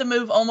 I'd have to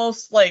move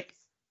almost like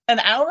an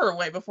hour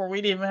away before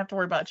we'd even have to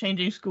worry about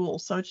changing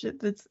schools. So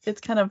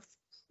it's kind of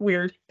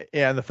weird.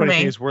 Yeah, and the funny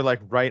thing is we're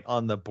like right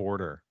on the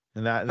border.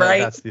 And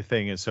that's the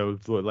thing. And so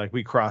like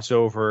we cross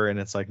over, and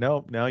it's like,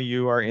 no, now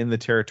you are in the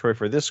territory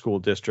for this school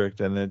district.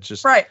 And it's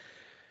just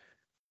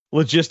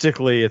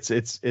logistically,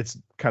 it's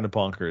kind of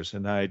bonkers.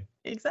 And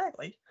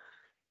exactly.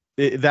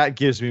 That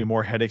gives me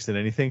more headaches than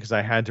anything, because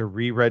I had to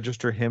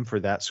re-register him for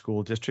that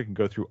school district and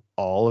go through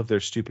all of their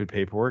stupid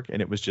paperwork.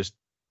 And it was just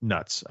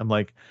nuts. I'm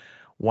like,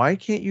 why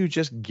can't you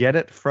just get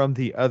it from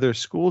the other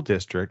school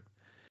district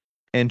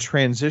and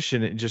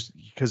transition it? Just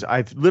because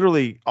I've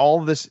literally,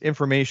 all this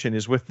information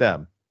is with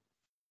them.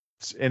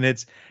 And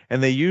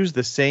they use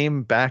the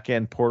same back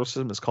end portal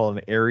system. It's called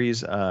an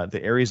Aries, the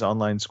Aries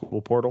online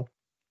school portal,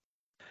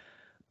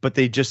 but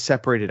they just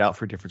separate it out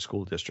for different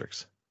school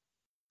districts.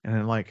 And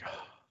I'm like,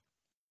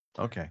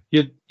 okay.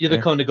 You're the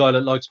kind of guy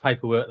that likes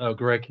paperwork, though,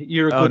 Greg.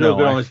 You're a good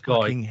organized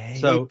guy. I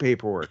hate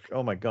paperwork.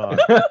 Oh my god.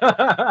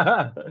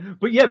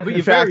 but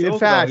in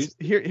fact,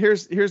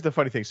 here's the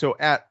funny thing. So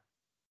at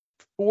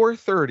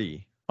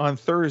 4:30 on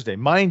Thursday,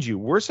 mind you,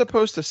 we're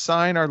supposed to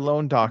sign our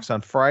loan docs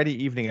on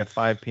Friday evening at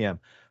 5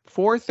 p.m.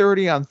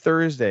 4:30 on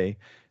Thursday,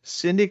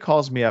 Cindy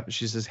calls me up and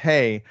she says,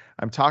 "Hey,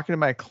 I'm talking to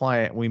my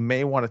client. We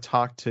may want to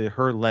talk to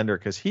her lender,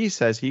 because he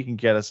says he can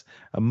get us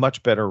a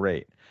much better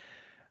rate."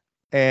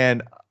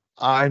 And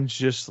I'm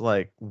just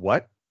like,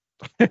 what?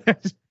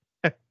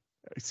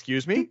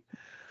 Excuse me?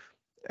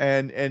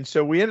 And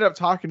so we ended up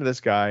talking to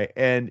this guy,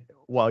 and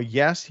while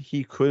yes,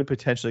 he could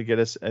potentially get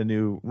us a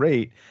new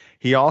rate,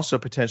 he also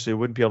potentially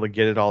wouldn't be able to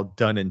get it all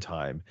done in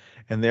time,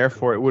 and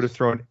therefore it would have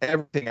thrown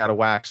everything out of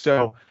whack.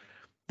 So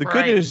the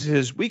good news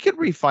is we could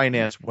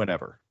refinance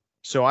whenever.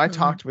 So I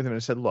talked with him and I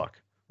said, look,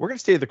 we're going to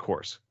stay the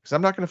course, because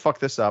I'm not going to fuck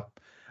this up.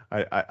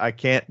 I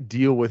can't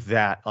deal with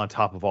that on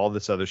top of all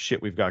this other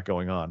shit we've got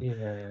going on.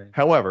 Yeah.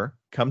 However,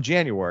 come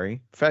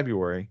January,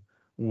 February,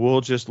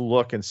 we'll just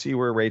look and see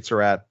where rates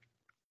are at.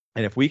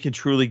 And if we can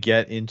truly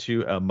get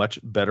into a much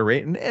better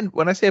rate, and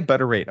when I say a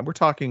better rate, we're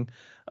talking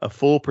a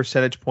full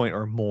percentage point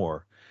or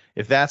more.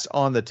 If that's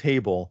on the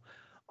table,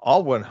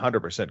 I'll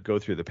 100% go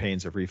through the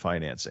pains of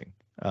refinancing,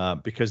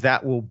 because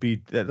that's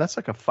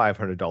like a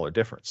 $500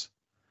 difference.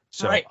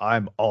 So right.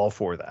 I'm all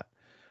for that.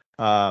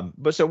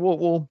 But so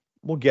we'll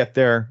get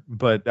there.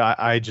 But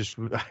I'm just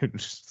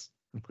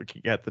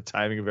looking at the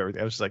timing of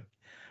everything. I was just like,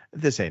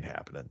 this ain't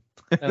happening.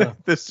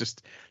 This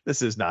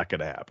is not going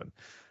to happen.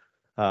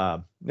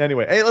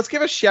 Anyway, hey, let's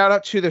give a shout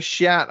out to the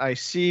chat. I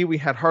see we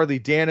had Harley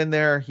Dan in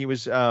there. He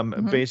was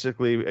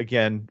basically,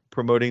 again,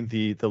 promoting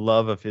the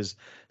love of his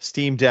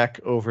Steam Deck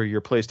over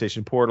your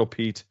PlayStation Portal,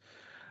 Pete.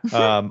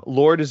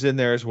 Lord is in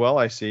there as well,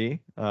 I see.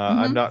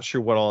 I'm not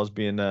sure what all is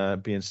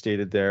being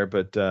stated there,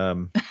 but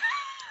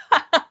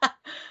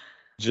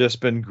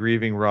just been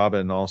grieving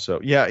Robin also.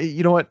 Yeah,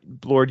 you know what,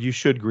 Lord, you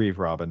should grieve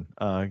Robin.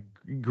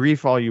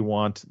 Grief all you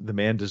want. The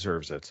man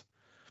deserves it.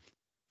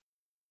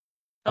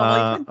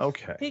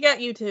 Okay. He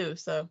got you too,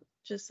 so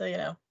just so you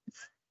know.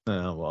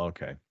 Oh, well,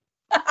 okay.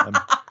 And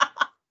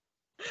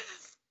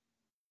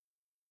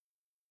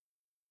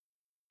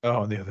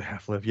the other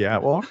half live. Yeah.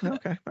 Well,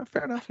 okay.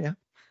 Fair enough. Yeah.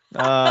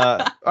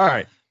 All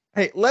right.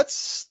 Hey,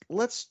 let's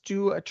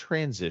do a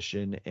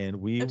transition,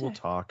 and we will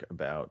talk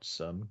about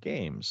some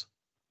games.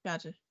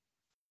 Gotcha.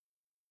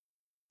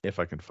 If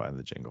I can find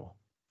the jingle.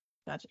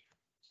 Gotcha.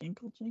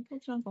 Jingle, jingle,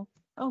 jungle.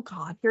 Oh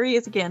God, here he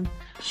is again.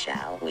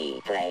 Shall we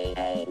play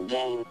a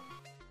game?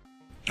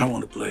 I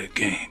want to play a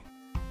game.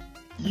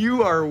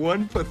 You are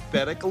one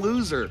pathetic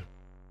loser.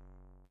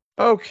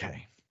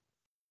 Okay.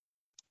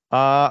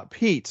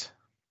 Pete.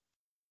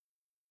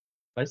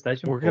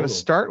 PlayStation. We're going to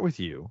start with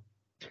you.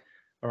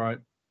 All right.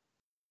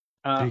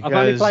 I've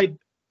only played.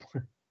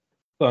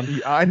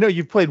 I know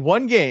you've played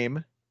one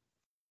game.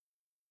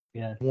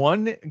 Yeah.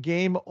 One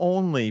game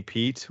only,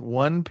 Pete.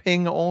 One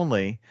ping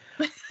only.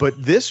 But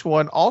this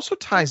one also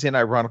ties in,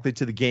 ironically,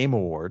 to the Game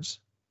Awards.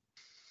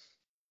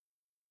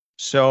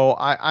 So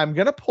I'm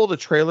going to pull the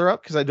trailer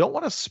up because I don't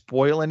want to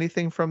spoil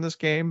anything from this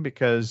game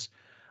because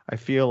I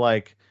feel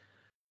like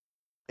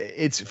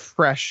it's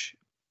fresh.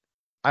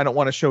 I don't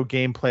want to show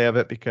gameplay of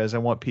it because I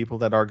want people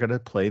that are going to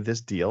play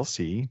this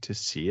DLC to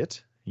see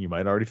it. You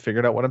might already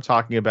figured out what I'm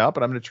talking about,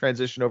 but I'm going to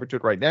transition over to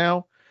it right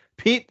now.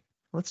 Pete,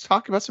 let's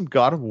talk about some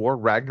God of War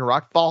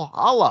Ragnarok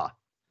Valhalla.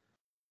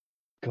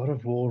 God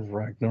of War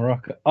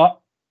Ragnarok. I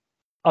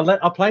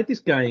played this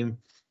game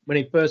when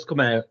it first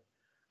came out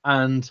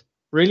and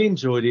really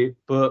enjoyed it,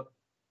 but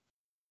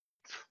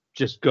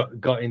just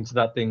got into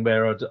that thing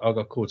where I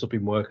got caught up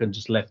in work and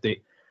just left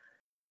it.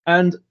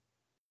 And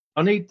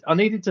I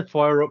needed to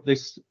fire up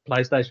this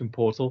PlayStation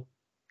Portal,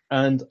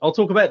 and I'll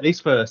talk about this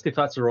first, if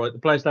that's all right. The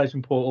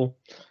PlayStation Portal.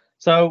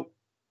 So,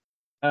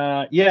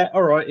 yeah,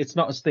 all right, it's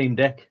not a Steam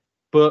Deck,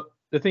 but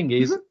the thing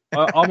is,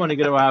 I'm only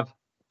going to have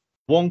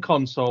one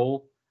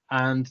console,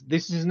 and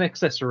this is an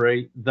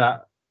accessory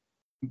that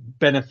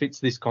benefits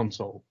this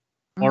console.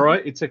 All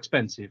right, it's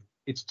expensive.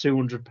 It's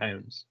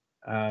 £200.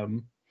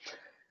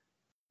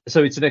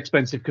 So it's an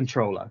expensive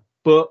controller.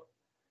 But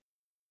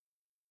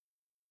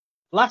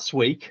last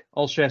week,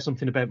 I'll share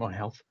something about my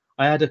health.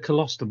 I had a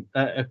colostomy.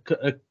 Not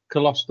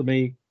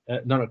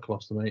a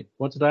colostomy.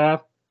 What did I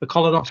have? A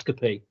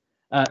colonoscopy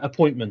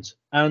appointment,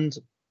 and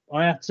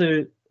I had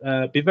to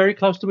be very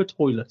close to a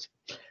toilet.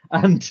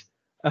 And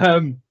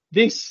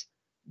this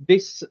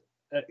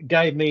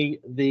gave me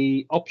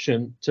the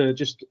option to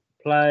just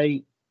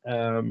play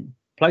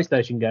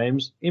PlayStation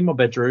games in my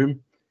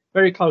bedroom,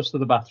 very close to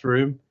the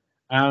bathroom,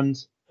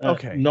 and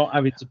not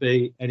having to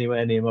be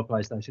anywhere near my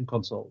PlayStation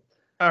console.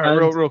 All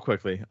right, real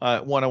quickly. I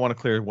want to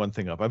clear one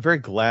thing up. I'm very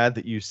glad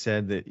that you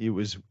said that it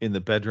was in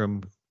the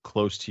bedroom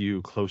close to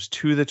you, close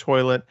to the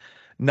toilet,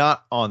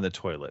 not on the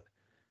toilet.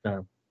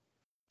 No.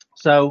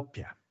 So,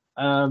 yeah.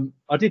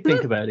 I did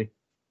think about it.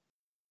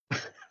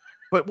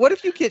 But what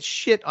if you get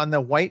shit on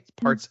the white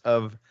parts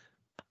of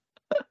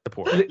the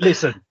portal?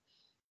 Listen,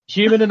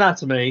 human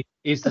anatomy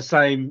is the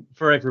same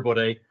for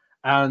everybody,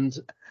 and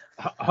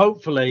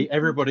hopefully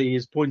everybody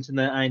is pointing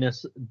their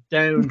anus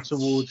down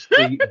towards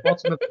the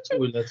bottom of the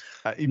toilet.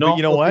 But you know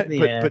what?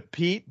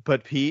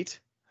 But Pete,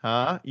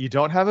 you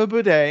don't have a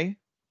bidet,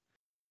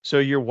 so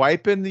you're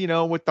wiping,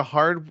 with the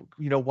hard,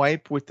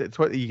 wipe with the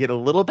toilet. You get a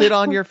little bit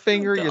on your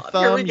finger, your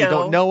thumb. You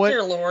don't know it,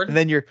 and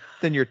then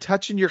you're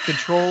touching your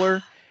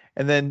controller.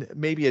 And then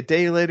maybe a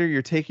day later,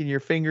 you're taking your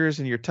fingers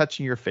and you're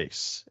touching your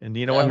face. And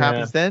you know what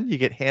happens then? You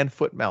get hand,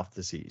 foot, mouth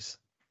disease.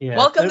 Yeah.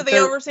 Welcome to the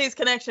Overseas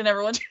Connection,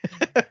 everyone.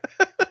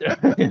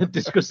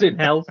 Discussing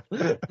health.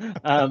 There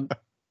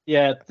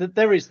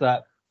is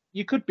that.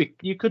 You could be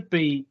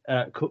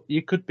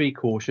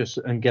cautious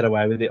and get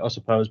away with it, I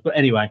suppose. But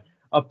anyway,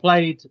 I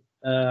played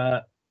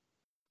God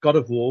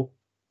of War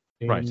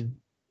in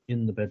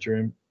the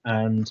bedroom,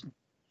 and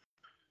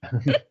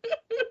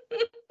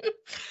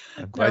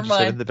I'm glad you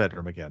said in the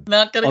bedroom again.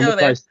 Not gonna go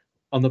there.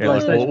 On the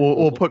PlayStation.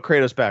 We'll put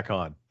Kratos back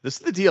on. This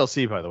is the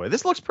DLC, by the way.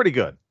 This looks pretty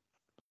good.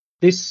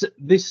 This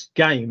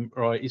game,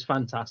 right, is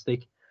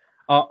fantastic.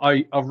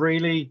 I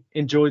really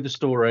enjoyed the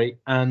story,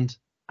 and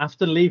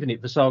after leaving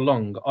it for so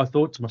long, I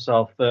thought to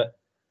myself that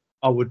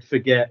I would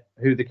forget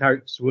who the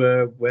characters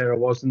were, where I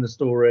was in the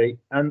story,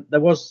 and there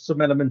was some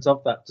element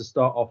of that to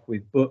start off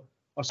with, but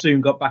I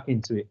soon got back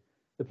into it.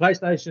 The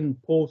PlayStation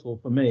Portal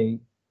for me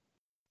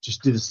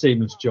just did a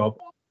seamless job.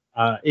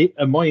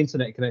 And my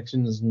internet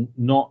connection is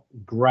not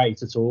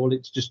great at all.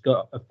 It's just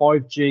got a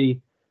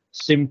 5G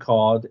SIM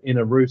card in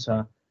a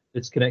router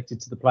that's connected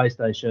to the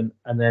PlayStation,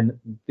 and then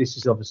this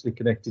is obviously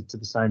connected to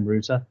the same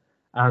router,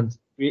 and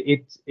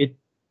it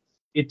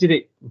did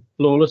it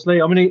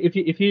flawlessly. I mean,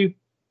 if you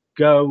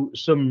go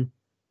some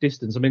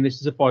distance, I mean,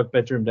 this is a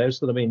 5-bedroom house,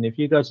 so I mean, if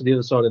you go to the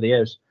other side of the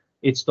house,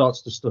 it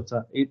starts to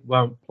stutter. It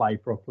won't play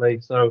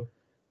properly, so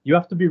you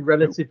have to be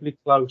relatively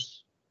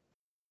close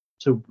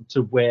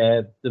to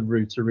where the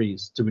router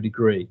is to a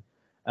degree.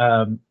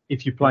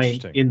 If you're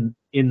playing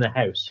in the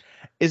house,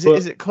 is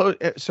it close?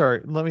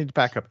 Sorry, let me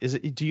back up.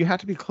 Do you have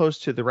to be close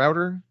to the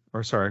router,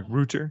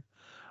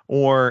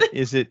 or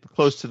is it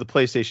close to the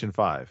PlayStation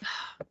 5?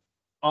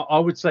 I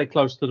would say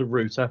close to the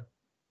router.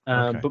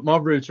 Okay. But my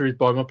router is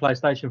by my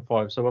PlayStation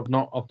 5, so I've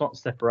not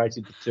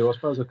separated the two. I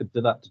suppose I could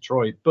do that to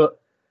try it, but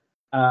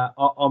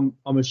I'm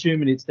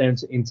assuming it's down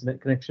to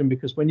internet connection,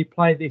 because when you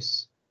play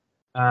this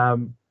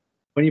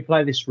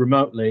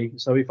remotely,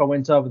 so if I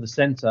went over the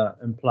center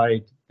and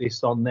played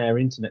this on their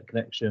internet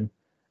connection,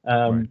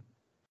 right.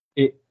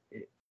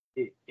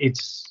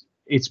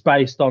 it's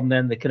based on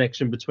then the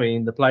connection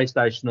between the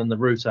PlayStation and the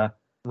router,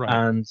 right.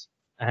 And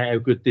how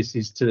good this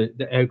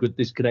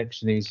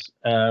connection is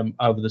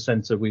over the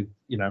center with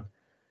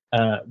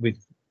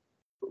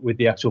with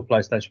the actual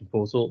PlayStation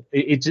Portal.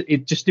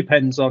 It just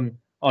depends on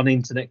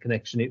internet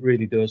connection. It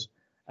really does.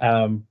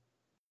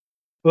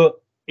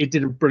 But it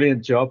did a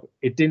brilliant job.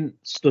 It didn't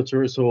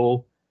stutter at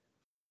all.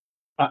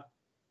 I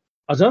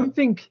don't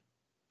think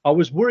I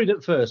was worried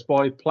at first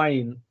by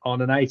playing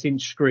on an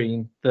 8-inch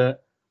screen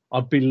that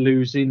I'd be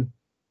losing.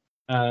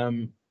 I'd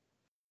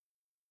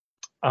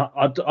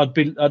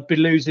be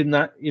losing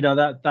that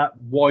that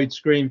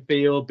widescreen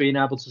feel, being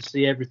able to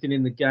see everything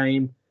in the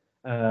game,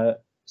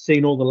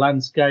 seeing all the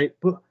landscape.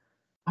 But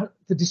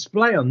the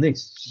display on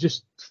this is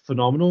just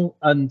phenomenal.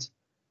 And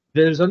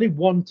there's only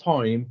one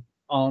time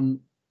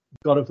on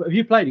have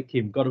you played it,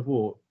 Kim? God of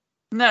War?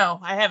 No,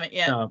 I haven't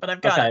yet, but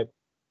I've got it.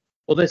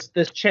 Well,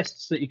 there's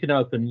chests that you can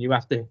open. You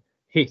have to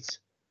hit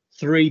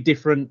 3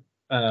 different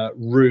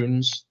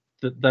runes.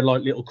 They're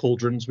like little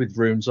cauldrons with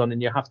runes on,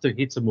 and you have to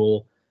hit them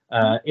all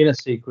in a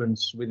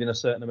sequence within a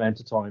certain amount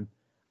of time,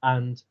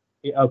 and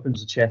it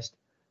opens a chest.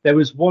 There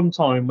was one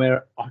time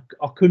where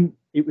I couldn't.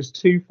 It was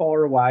too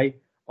far away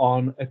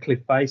on a cliff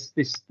face.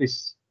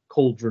 This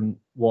cauldron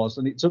was,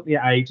 and it took me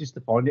ages to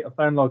find it. I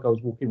found like I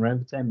was walking around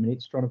for 10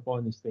 minutes trying to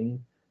find this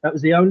thing. That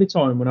was the only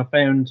time when I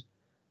found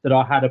that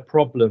I had a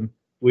problem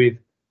with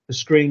the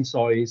screen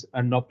size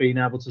and not being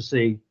able to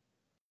see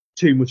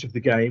too much of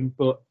the game.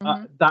 But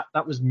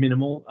that was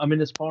minimal. I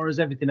mean, as far as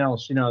everything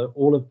else,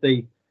 all of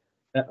the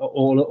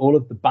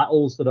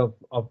battles that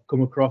I've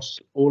come across,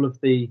 all of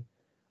the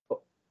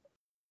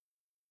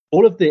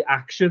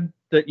action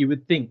that you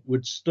would think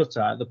would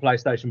stutter at the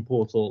PlayStation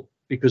Portal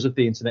because of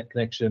the internet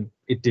connection,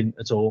 it didn't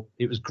at all.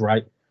 It was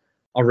great.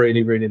 I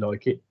really, really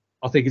like it.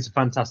 I think it's a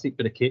fantastic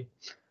bit of kit.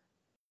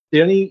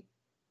 The only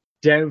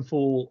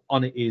downfall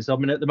on it is, I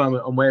mean, at the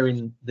moment I'm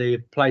wearing the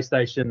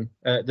PlayStation,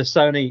 the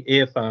Sony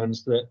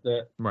earphones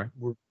that right.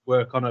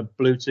 work on a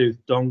Bluetooth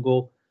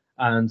dongle,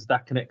 and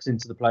that connects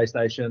into the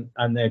PlayStation,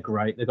 and they're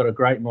great. They've got a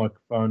great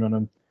microphone on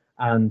them,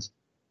 and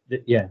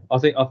I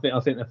think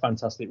they're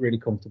fantastic, really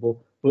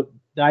comfortable. But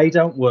they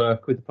don't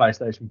work with the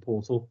PlayStation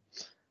Portal.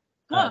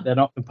 They're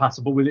not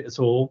compatible with it at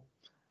all.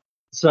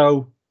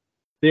 So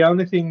the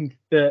only thing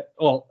that,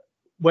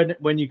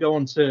 when you go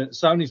onto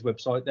Sony's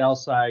website, they'll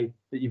say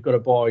that you've got to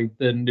buy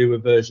the newer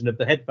version of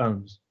the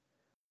headphones.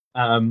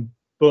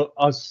 But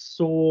I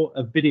saw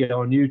a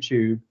video on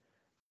YouTube,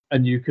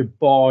 and you could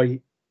buy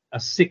a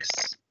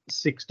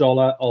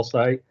 $6, I'll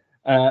say,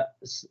 a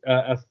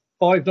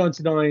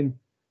 $5.99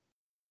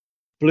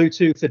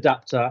 Bluetooth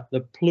adapter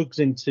that plugs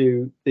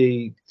into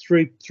the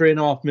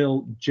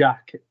 3.5mm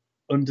jack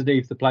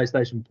underneath the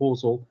PlayStation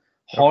Portal.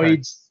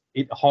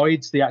 It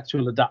hides the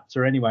actual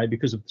adapter anyway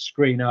because of the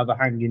screen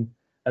overhanging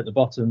at the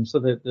bottom. So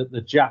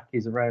the jack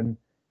is around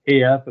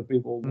here for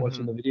people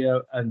watching the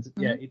video, and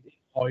it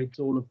hides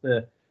all of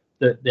the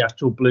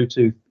actual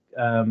Bluetooth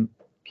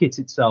kit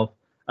itself,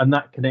 and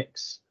that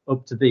connects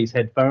up to these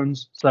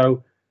headphones.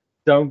 So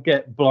don't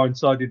get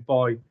blindsided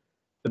by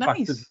the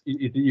fact that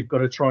you've got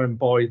to try and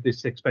buy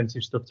this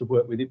expensive stuff to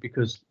work with it,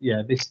 because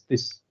this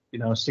 $6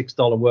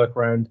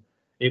 workaround,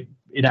 it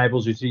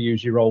enables you to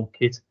use your old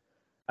kit.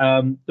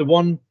 The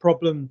one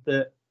problem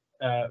that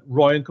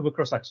Ryan come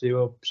across, actually,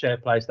 who I share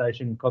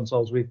PlayStation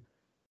consoles with,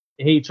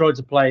 he tried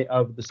to play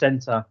over the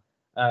center,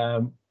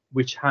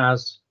 which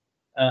has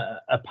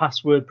a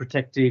password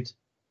protected.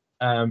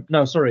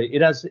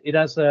 It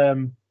has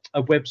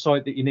a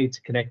website that you need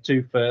to connect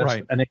to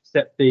first and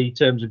accept the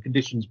terms and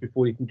conditions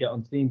before you can get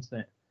onto the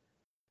internet.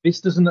 This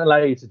doesn't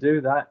allow you to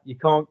do that. You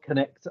can't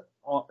connect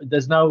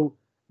there's no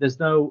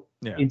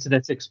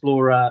Internet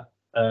Explorer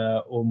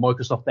or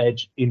Microsoft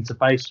Edge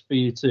interface for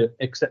you to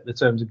accept the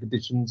terms and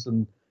conditions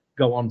and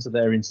go onto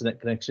their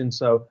internet connection.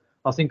 So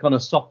I think on a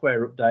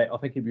software update, I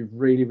think it'd be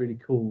really, really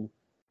cool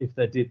if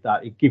they did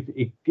that.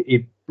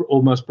 It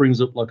almost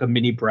brings up like a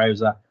mini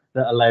browser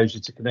that allows you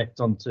to connect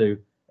onto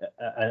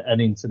an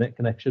internet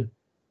connection.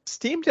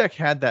 Steam Deck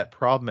had that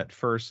problem at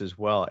first as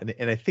well,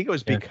 and I think it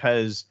was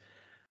because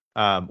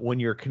when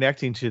you're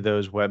connecting to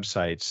those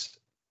websites,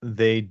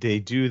 they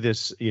do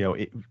this.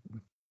 You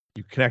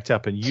connect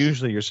up, and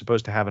usually you're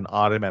supposed to have an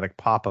automatic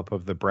pop-up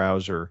of the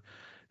browser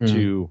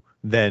to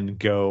then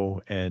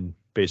go and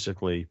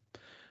basically,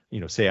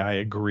 say I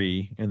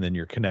agree, and then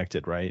you're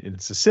connected, right? And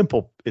it's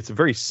a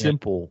very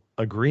simple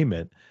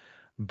agreement,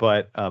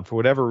 but for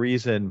whatever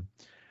reason,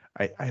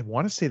 I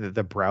want to say that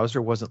the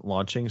browser wasn't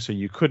launching, so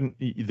you couldn't.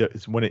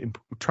 When it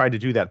tried to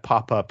do that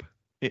pop-up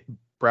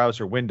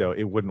browser window,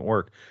 it wouldn't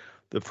work.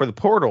 For the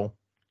portal,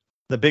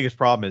 the biggest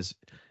problem is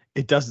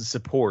it doesn't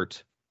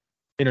support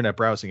internet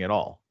browsing at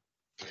all.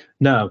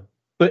 No,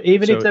 but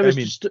even if there was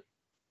just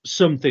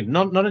something,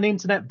 not an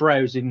internet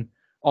browsing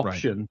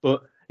option,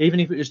 but even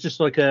if it was just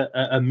like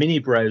a mini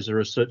browser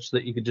as such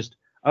that you could just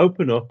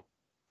open up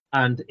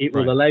and it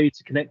will allow you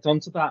to connect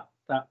onto that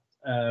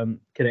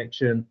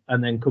connection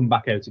and then come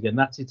back out again.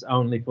 That's its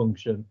only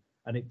function,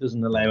 and it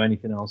doesn't allow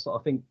anything else. So I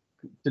think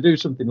to do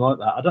something like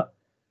that, I don't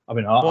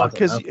know.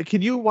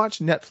 Can you watch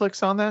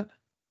Netflix on that?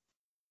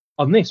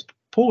 On this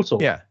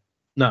portal? Yeah.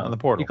 No, on the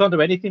portal. You can't do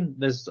anything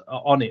there's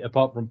on it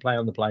apart from play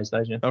on the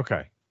PlayStation.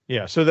 Okay.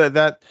 Yeah. So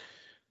that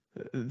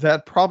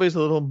probably is a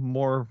little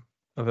more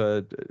of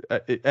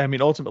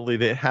ultimately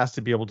it has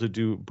to be able to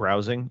do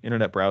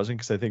internet browsing,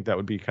 because I think that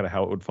would be kind of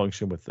how it would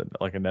function with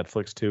like a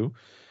Netflix too.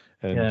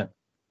 And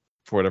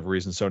for whatever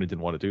reason, Sony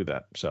didn't want to do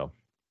that. So.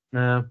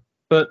 No,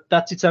 but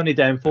that's its only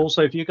downfall.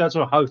 So if you go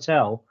to a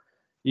hotel,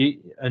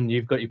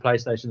 you've got your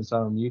PlayStation and so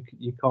on, you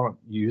can't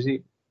use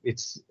it.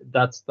 That's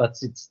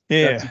its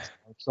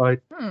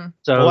side.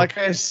 So, like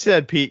I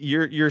said, Pete,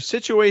 your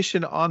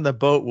situation on the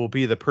boat will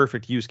be the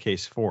perfect use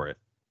case for it.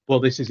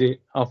 Well, this is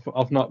it.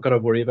 I've not got to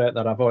worry about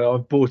that.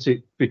 I've bought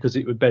it because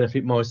it would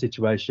benefit my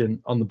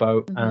situation on the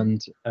boat,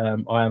 and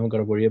I haven't got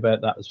to worry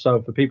about that.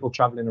 So for people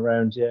traveling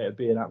around, it'd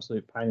be an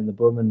absolute pain in the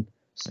bum, and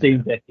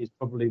Steam Deck is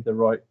probably the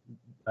right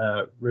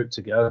route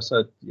to go.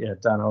 So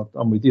Dan,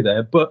 I'm with you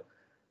there. But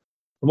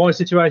for my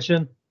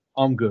situation,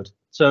 I'm good.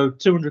 So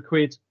 200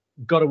 quid.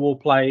 God of War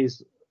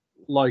plays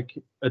like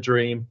a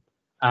dream,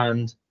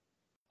 and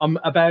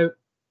I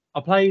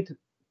probably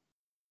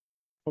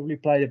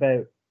played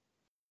about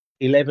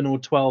 11 or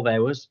 12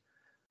 hours,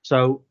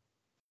 so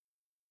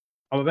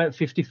I'm about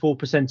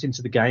 54%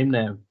 into the game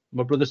now.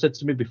 My brother said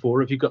to me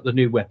before, have you got the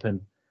new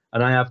weapon?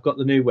 And I have got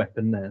the new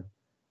weapon now.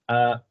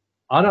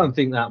 I don't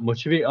think that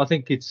much of it. I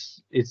think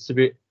it's a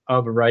bit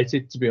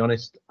overrated, to be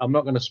honest. I'm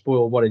not going to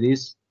spoil what it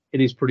is.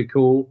 It is pretty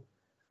cool.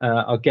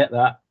 I get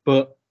that,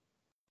 but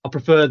I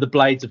prefer the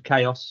Blades of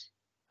Chaos.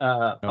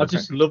 I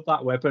just love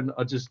that weapon.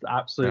 I just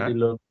absolutely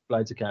love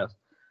Blades of Chaos.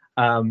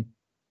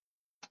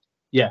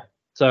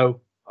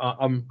 So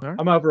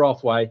I'm over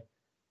halfway.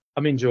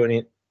 I'm enjoying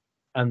it,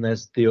 and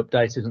there's the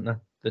update, isn't there,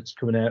 that's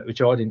coming out,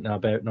 which I didn't know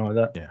about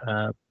neither.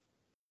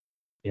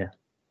 It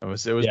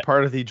was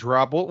part of the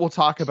drop. We'll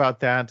talk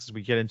about that as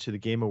we get into the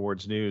Game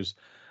Awards news.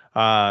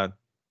 Side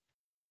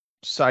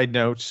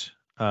note.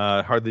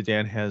 Hardly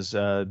Dan has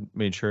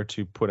made sure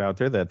to put out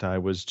there that I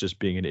was just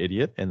being an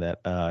idiot, and that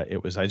I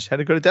just had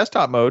to go to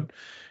desktop mode,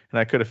 and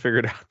I could have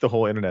figured out the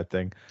whole internet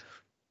thing.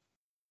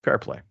 Fair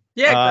play.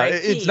 Yeah,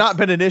 it's not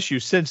been an issue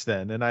since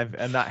then, and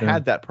I've not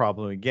had that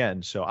problem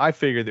again. So I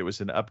figured it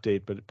was an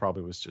update, but it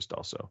probably was just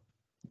also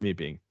me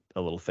being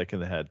a little thick in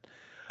the head.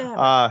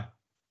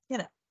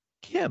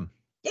 Kim.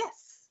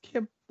 Yes.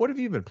 Kim, what have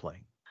you been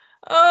playing?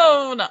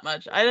 Oh, not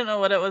much. I don't know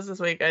what it was this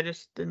week. I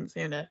just didn't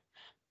seem to.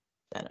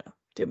 I don't know.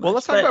 Well,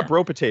 let's talk about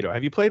Brotato.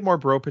 Have you played more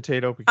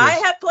Brotato? Because I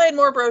have played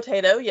more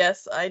Brotato.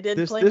 Yes, I did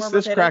play more Brotato.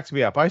 This cracked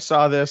me up. I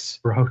saw this.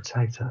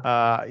 Brotato.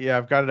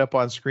 I've got it up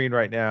on screen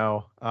right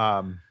now.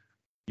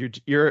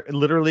 You're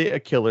literally a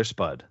killer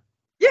spud.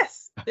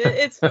 Yes,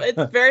 it's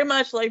very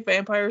much like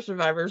Vampire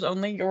Survivors,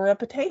 only you're a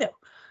potato.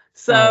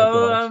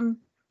 So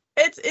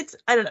it's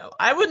I don't know.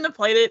 I wouldn't have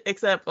played it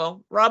except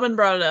Robin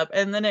brought it up,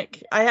 and then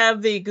I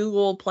have the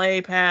Google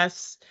Play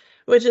Pass,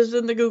 which is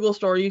in the Google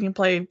store. You can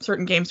play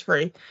certain games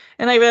free.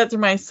 And I got it through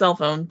my cell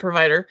phone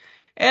provider.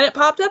 And it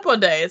popped up one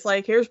day. It's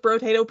like, here's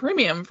Brotato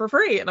Premium for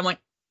free. And I'm like,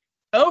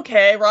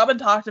 okay, Robin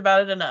talked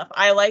about it enough.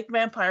 I like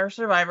Vampire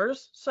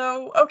Survivors,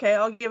 so okay,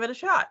 I'll give it a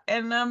shot.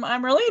 And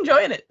I'm really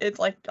enjoying it. It's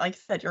like I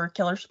said, you're a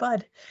killer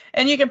spud.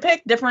 And you can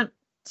pick different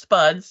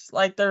spuds.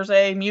 Like there's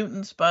a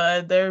mutant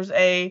spud. There's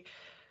a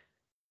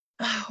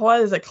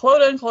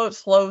quote unquote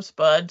slow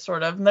spud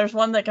sort of, and there's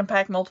one that can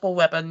pack multiple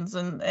weapons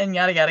and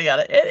yada yada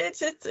yada.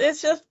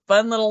 It's just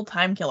fun little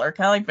time killer,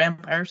 kind of like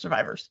Vampire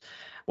Survivors.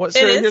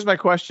 So here's my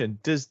question: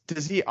 Does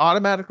he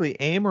automatically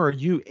aim, or are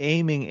you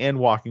aiming and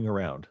walking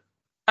around?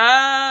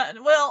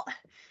 Well,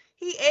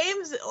 He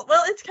aims.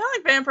 Well, it's kind of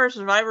like Vampire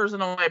Survivors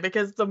in a way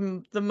because the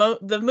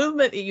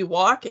movement that you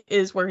walk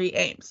is where he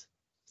aims.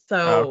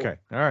 So okay,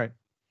 all right.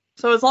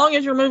 So as long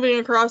as you're moving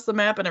across the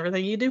map and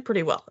everything, you do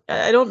pretty well.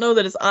 I don't know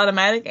that it's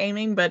automatic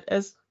aiming, but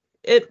as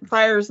it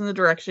fires in the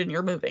direction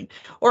you're moving,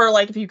 or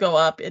like if you go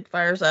up, it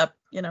fires up,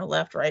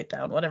 left, right,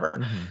 down, whatever.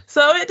 Mm-hmm.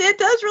 So it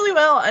does really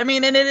well. I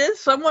mean, and it is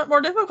somewhat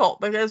more difficult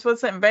because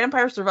with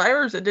Vampire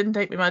Survivors, it didn't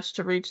take me much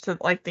to reach to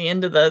like the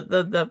end of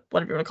the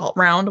whatever you want to call it,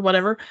 round,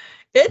 whatever.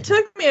 It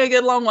took me a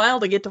good long while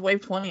to get to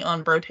wave 20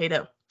 on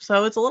Brotato.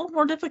 So it's a little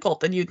more difficult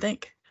than you'd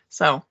think.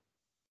 So,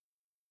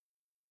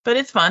 but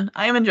it's fun.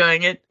 I am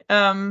enjoying it.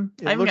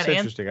 It looks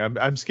interesting.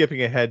 I'm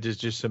skipping ahead to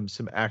just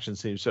some action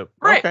scenes. So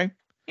right. Okay.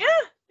 Yeah,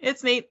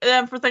 it's neat.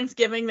 For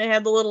Thanksgiving, they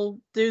had the little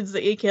dudes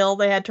that you kill.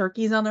 They had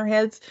turkeys on their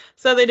heads,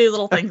 so they do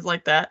little things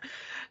like that.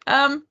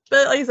 But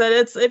like I said,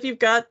 it's if you've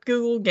got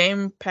Google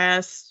Game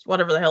Pass,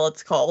 whatever the hell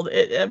it's called,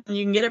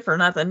 you can get it for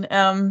nothing.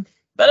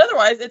 But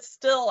otherwise,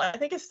 I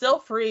think it's still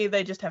free.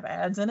 They just have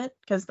ads in it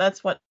because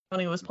that's what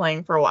Tony was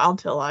playing for a while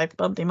until I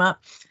bumped him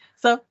up.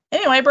 So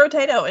anyway,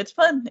 Brotato, it's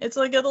fun. It's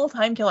a good little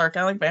time killer,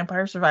 kind of like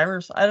Vampire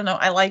Survivors. I don't know.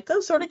 I like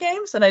those sort of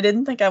games, and I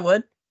didn't think I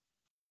would.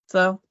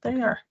 So there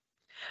you are.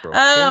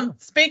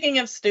 Speaking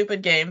of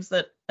stupid games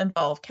that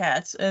involve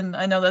cats, and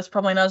I know that's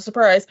probably not a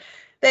surprise,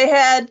 they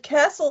had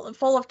Castle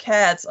Full of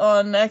Cats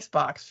on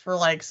Xbox for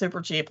like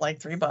super cheap, like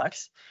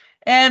 $3.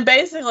 And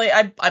basically,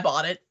 I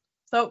bought it.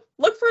 So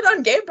look for it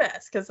on Game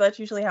Pass because that's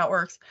usually how it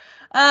works.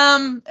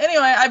 Anyway,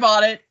 I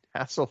bought it.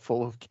 Castle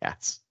Full of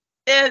Cats.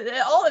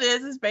 All it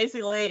is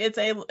basically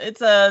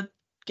it's a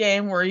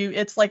game where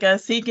it's like a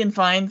seek and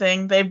find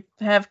thing. They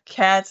have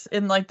cats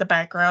in like the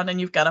background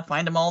and you've got to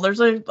find them all. There's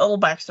a little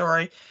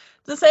backstory.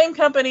 The same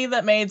company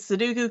that made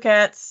Sudoku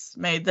Cats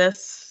made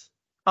this,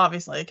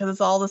 obviously, because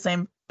it's all the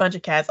same bunch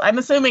of cats. I'm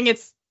assuming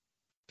it's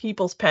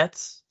people's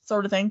pets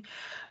sort of thing.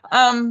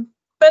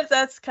 But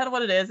that's kind of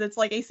what it is. It's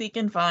like a seek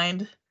and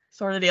find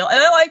sort of deal. And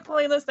I like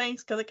playing those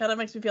things because it kind of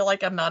makes me feel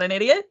like I'm not an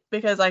idiot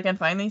because I can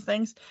find these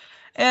things.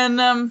 And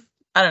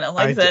I don't know.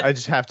 Like I said, I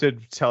just have to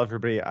tell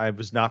everybody I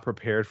was not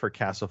prepared for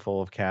Castle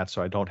Full of Cats,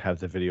 so I don't have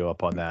the video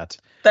up on that.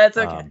 That's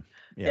okay.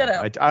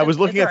 Yeah, I was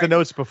looking at the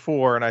notes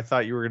before, and I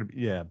thought you were gonna.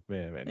 Yeah.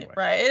 Anyway.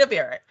 Right. It'll be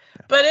all right.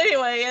 But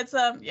anyway, it's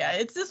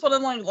it's just one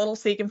of the like little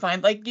seek and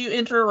find. Like you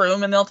enter a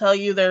room, and they'll tell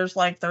you there's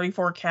like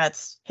 34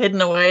 cats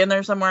hidden away in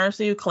there somewhere.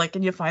 So you click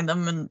and you find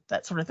them, and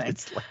that sort of thing.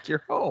 It's like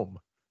your home.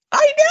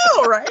 I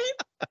know, right?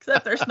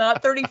 Except there's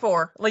not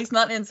 34, at least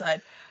not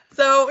inside.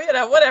 So,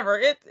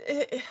 whatever.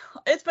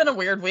 It's been a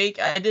weird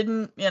week. I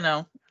didn't,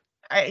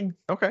 I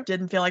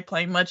didn't feel like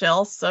playing much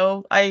else.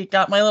 So I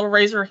got my little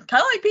Razer,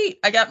 kind of like Pete.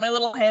 I got my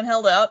little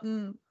handheld out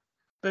and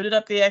booted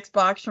up the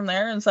Xbox from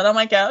there and sat on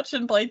my couch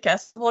and played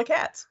Castle of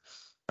Cats.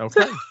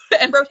 Okay.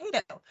 And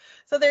Brotato.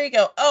 So there you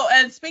go. Oh,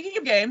 and speaking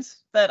of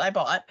games that I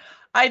bought,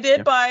 I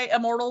did buy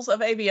Immortals of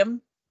Avium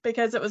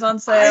because it was on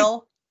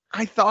sale.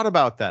 I thought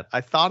about that.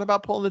 I thought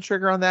about pulling the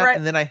trigger on that,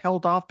 and then I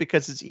held off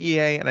because it's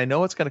EA, and I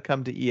know it's going to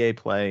come to EA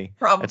Play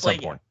probably at some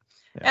point.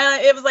 Yeah.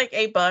 And it was like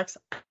 $8. I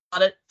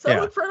bought it, so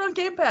look for it on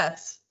Game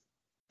Pass.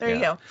 There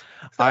you go.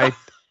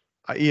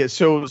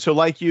 So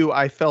like you,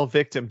 I fell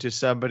victim to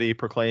somebody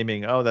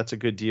proclaiming, "Oh, that's a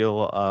good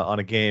deal on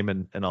a game,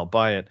 and I'll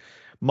buy it."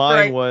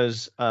 Mine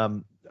was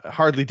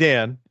Hardly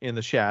Dan in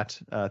the chat.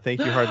 Thank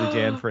you, Hardly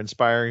Dan, for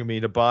inspiring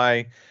me to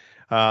buy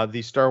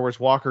the Star Wars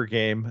Walker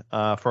game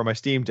for my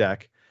Steam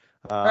Deck.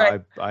 I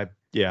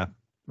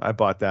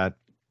bought that.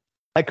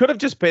 I could have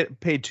just paid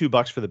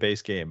 $2 for the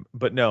base game,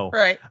 but no.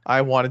 Right.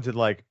 I wanted to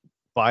like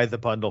buy the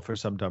bundle for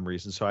some dumb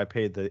reason, so I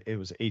paid it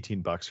was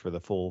 $18 for the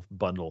full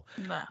bundle.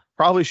 Nah.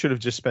 Probably should have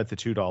just spent the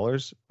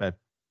 $2, at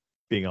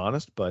being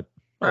honest, but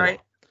right.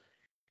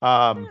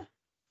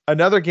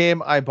 Another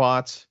game I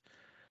bought.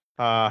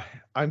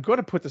 I'm going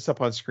to put this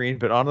up on screen,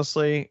 but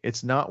honestly,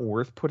 it's not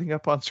worth putting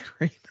up on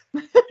screen.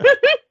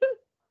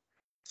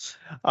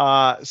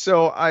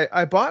 So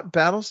I bought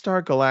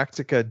Battlestar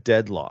Galactica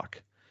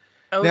Deadlock.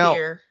 Oh, now,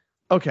 dear.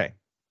 Okay.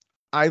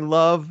 I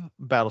love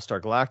Battlestar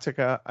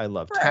Galactica. I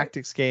love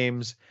tactics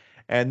games.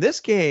 And this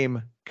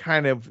game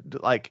kind of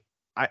like,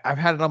 I've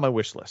had it on my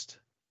wish list.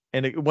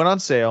 And it went on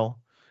sale.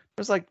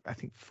 It was like, I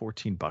think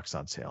 $14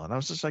 on sale. And I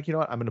was just like, you know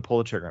what? I'm going to pull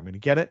the trigger. I'm going to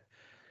get it.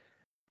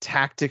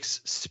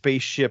 Tactics,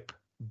 spaceship,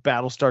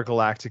 Battlestar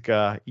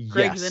Galactica.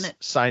 Greg's yes. in it.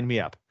 Sign me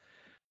up.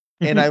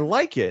 And I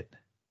like it.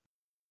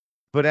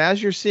 But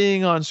as you're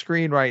seeing on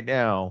screen right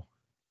now,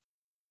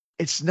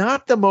 it's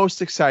not the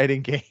most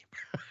exciting game.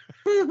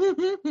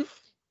 You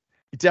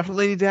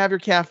definitely need to have your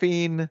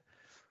caffeine.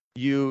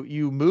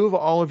 You move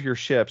all of your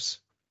ships,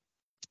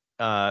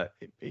 in a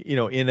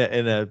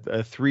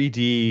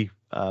 3D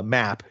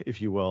map,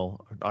 if you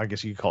will. I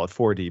guess you could call it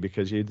 4D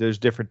because there's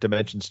different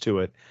dimensions to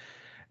it.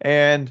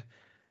 And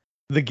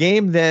the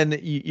game then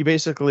you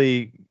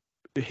basically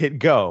hit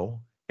go,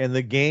 and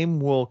the game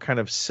will kind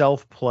of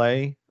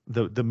self-play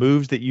the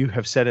moves that you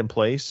have set in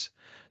place.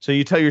 So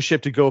you tell your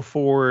ship to go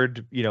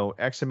forward,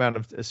 X amount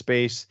of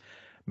space,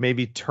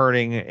 maybe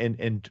turning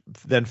and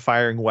then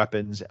firing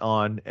weapons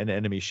on an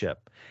enemy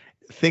ship.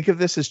 think of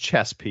this as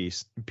chess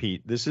piece,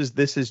 Pete. This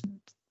is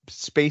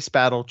space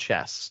battle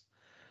chess.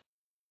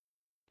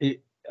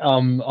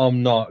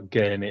 I'm not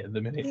getting it at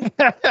the minute.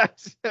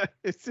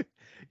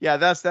 Yeah,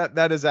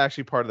 that is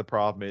actually part of the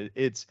problem.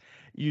 It's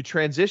you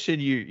transition,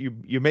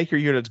 you make your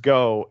units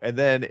go, and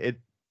then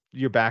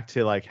you're back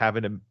to like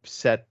having to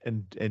set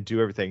and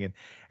do everything, and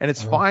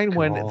it's fine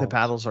when the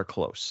battles are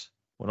close.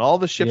 When all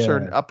the ships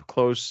are up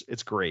close,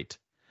 it's great.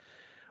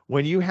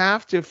 When you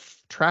have to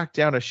track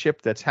down a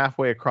ship that's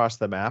halfway across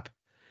the map,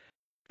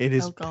 it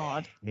is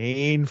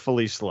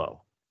painfully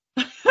slow.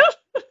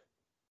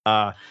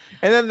 And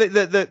then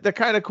the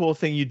kind of cool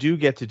thing you do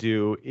get to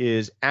do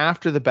is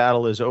after the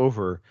battle is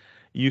over,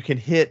 you can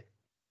hit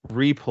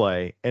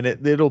replay and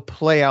it'll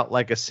play out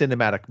like a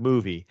cinematic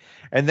movie.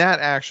 And that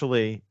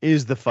actually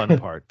is the fun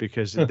part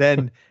because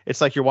then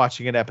it's like you're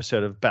watching an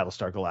episode of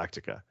Battlestar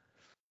Galactica.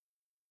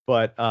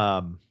 But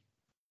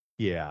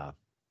yeah,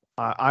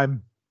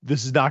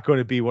 this is not going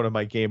to be one of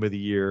my game of the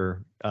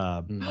year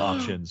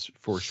options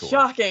for sure.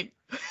 Shocking.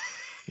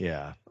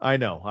 Yeah, I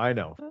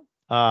know.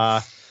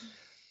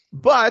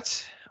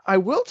 But I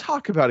will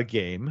talk about a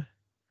game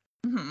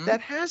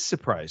that has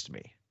surprised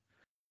me.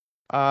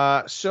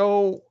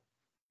 So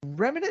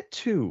Remnant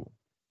 2.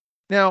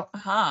 Now,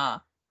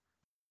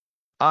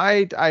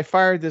 I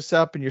fired this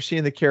up, and you're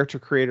seeing the character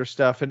creator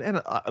stuff.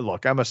 And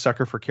look, I'm a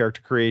sucker for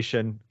character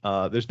creation.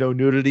 There's no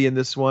nudity in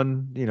this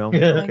one. You know,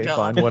 okay,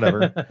 fine,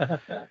 whatever.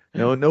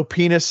 No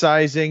penis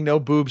sizing, no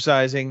boob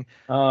sizing.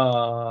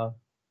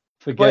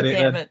 Forget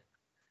it.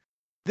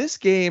 This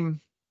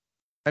game,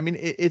 I mean,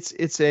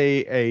 it's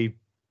a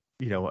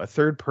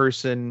third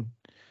person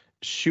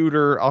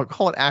shooter. I'll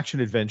call it action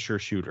adventure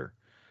shooter.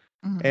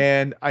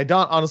 And I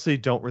honestly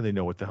don't really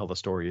know what the hell the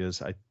story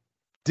is. I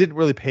didn't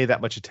really pay that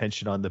much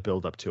attention on the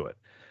build up to it.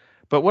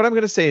 But what I'm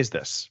going to say is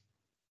this.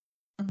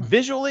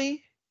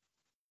 Visually,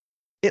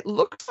 it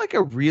looks like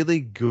a really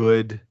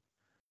good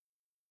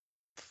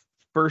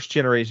first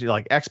generation,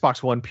 like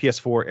Xbox One,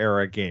 PS4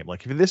 era game.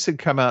 Like if this had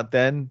come out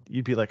then,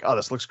 you'd be like, oh,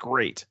 this looks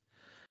great.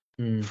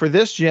 For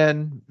this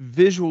gen,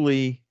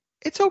 visually,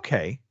 it's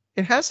okay.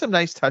 It has some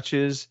nice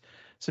touches,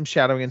 some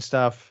shadowing and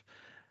stuff.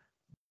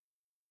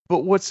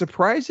 But what's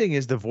surprising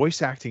is the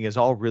voice acting is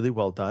all really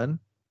well done.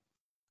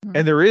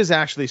 And there is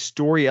actually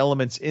story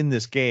elements in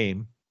this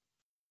game.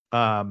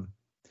 And,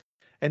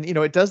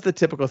 it does the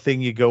typical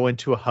thing. You go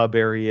into a hub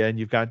area and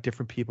you've got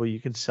different people you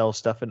can sell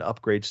stuff and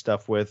upgrade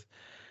stuff with.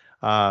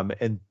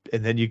 And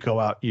then you go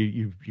out,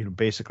 you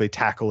basically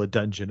tackle a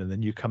dungeon, and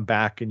then you come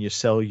back and you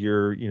sell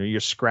your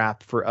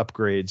scrap for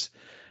upgrades.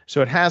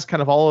 So it has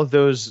kind of all of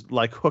those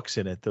like hooks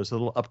in it, those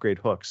little upgrade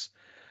hooks.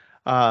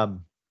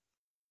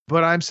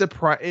 But I'm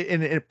surprised,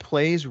 and it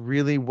plays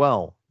really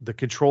well. The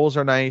controls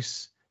are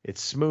nice.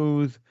 It's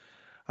smooth.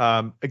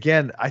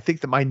 Again, I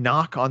think that my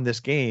knock on this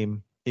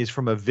game is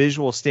from a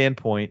visual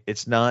standpoint.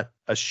 It's not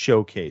a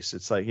showcase.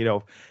 It's like,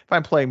 if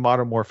I'm playing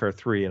Modern Warfare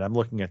 3 and I'm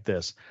looking at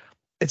this,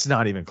 it's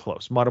not even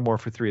close. Modern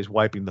Warfare 3 is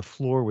wiping the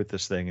floor with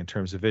this thing in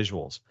terms of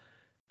visuals.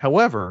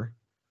 However,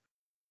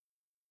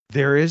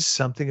 there is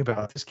something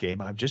about this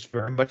game I'm just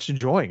very much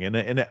enjoying,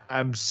 and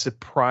I'm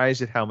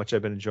surprised at how much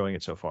I've been enjoying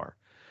it so far.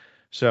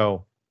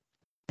 So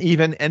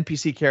even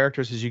NPC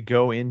characters, as you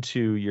go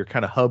into your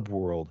kind of hub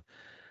world,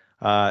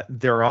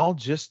 they're all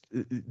just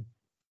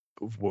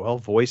well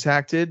voice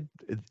acted.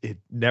 It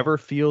never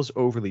feels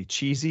overly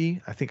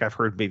cheesy. I think I've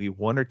heard maybe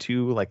one or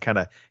two like kind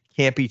of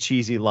campy,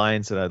 cheesy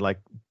lines that I'd like,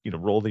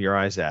 roll your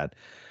eyes at.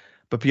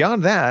 But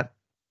beyond that,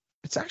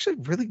 it's actually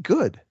really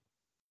good.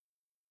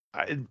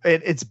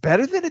 It's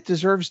better than it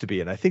deserves to be.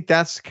 And I think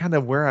that's kind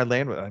of where I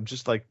land with it. I'm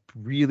just like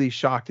really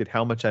shocked at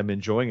how much I'm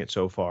enjoying it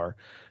so far.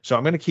 So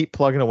I'm going to keep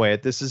plugging away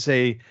at this. Is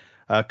a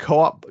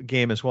co-op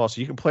game as well.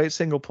 So you can play it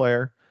single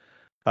player.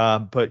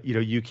 But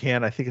you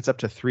can, I think it's up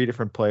to 3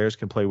 different players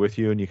can play with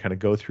you, and you kind of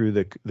go through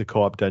the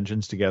co-op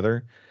dungeons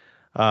together.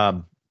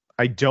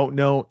 I don't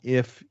know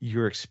if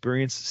your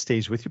experience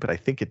stays with you, but I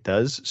think it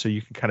does. So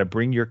you can kind of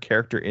bring your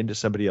character into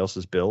somebody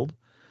else's build.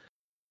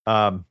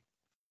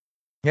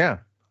 Yeah,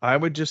 I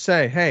would just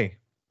say, hey,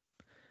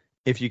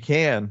 if you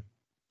can,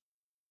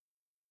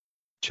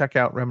 check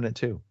out Remnant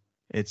 2.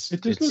 It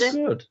does look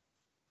good.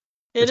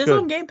 It is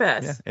on Game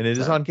Pass. Yeah, and it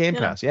is on Game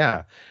Pass. Yeah,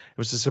 it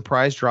was a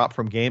surprise drop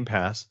from Game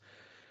Pass.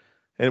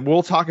 And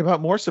we'll talk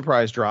about more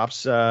surprise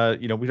drops. We'd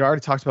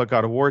already talked about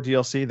God of War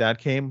DLC that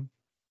came.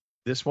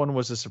 This one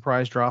was a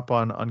surprise drop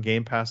on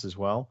Game Pass as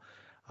well.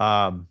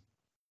 Again,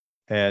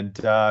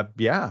 if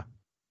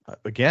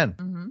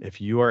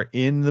you are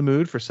in the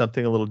mood for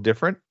something a little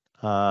different,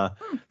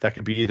 that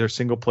could be either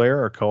single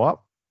player or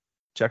co-op,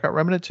 check out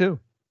Remnant 2.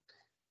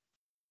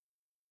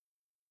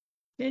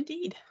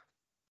 Indeed.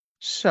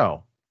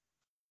 So,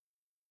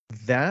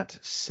 that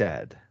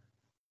said,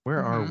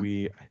 where are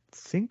we? I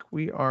think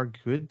we are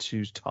good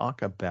to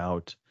talk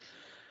about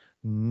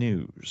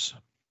news.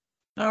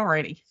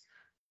 Alrighty.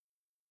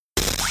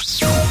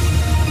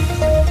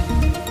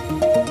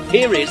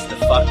 Here is the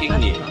fucking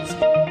news.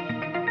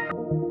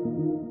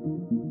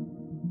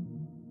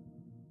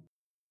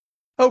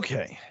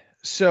 Okay,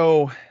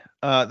 so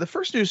the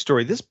first news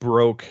story, this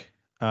broke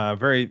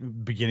very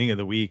beginning of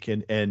the week,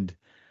 and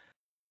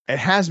it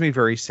has me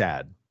very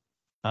sad.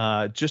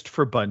 Just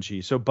for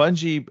Bungie. So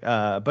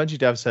Bungie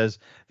Dev says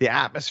the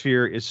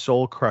atmosphere is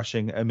soul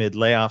crushing amid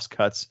layoffs,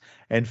 cuts,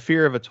 and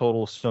fear of a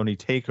total Sony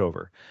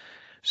takeover.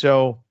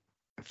 So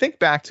think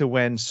back to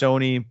when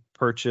Sony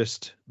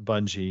purchased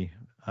Bungie.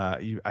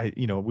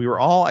 We were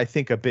all, I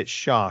think, a bit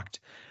shocked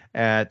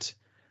at,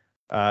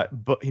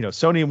 but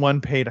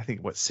Sony paid, I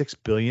think, $6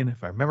 billion,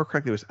 if I remember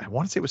correctly. I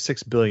want to say it was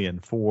 $6 billion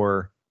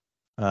for,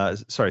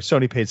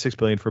 Sony paid $6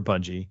 billion for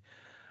Bungie.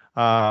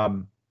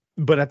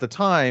 But at the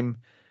time,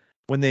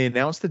 when they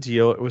announced the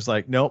deal, it was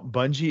like, no,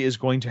 Bungie is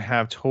going to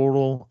have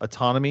total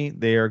autonomy.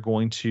 They are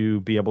going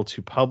to be able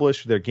to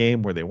publish their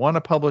game where they want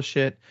to publish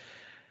it.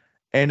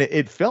 And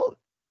it felt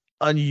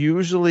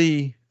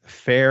unusually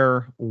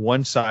fair,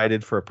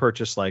 one-sided for a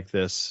purchase like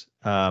this,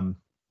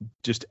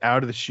 just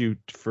out of the chute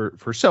for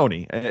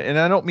Sony. And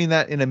I don't mean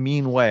that in a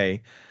mean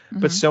way,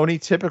 but Sony,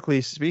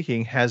 typically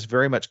speaking, has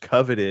very much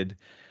coveted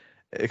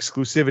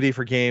exclusivity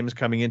for games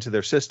coming into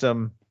their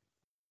system.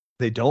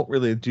 They don't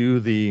really do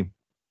the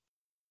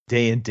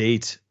day and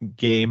date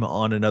game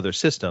on another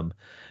system,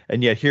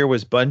 and yet here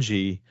was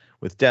Bungie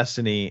with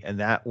Destiny, and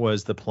that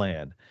was the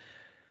plan.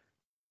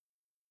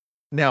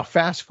 Now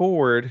fast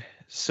forward,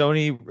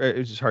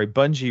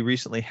 Bungie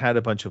recently had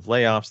a bunch of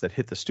layoffs that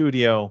hit the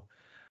studio,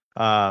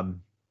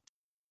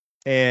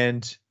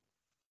 and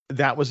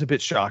that was a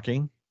bit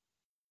shocking.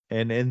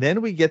 And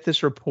then we get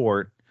this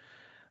report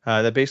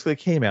that basically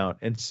came out,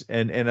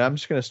 and I'm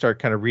just going to start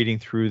kind of reading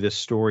through this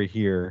story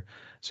here.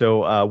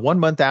 So 1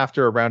 month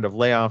after a round of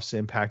layoffs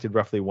impacted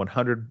roughly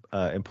 100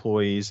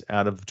 employees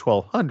out of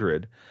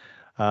 1,200,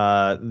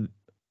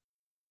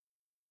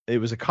 it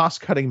was a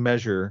cost-cutting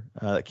measure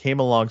that came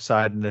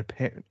alongside an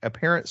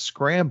apparent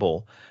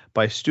scramble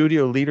by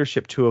studio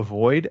leadership to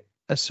avoid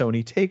a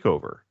Sony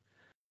takeover.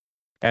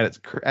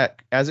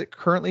 As it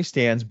currently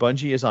stands,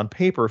 Bungie is on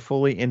paper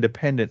fully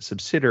independent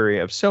subsidiary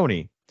of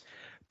Sony,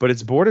 but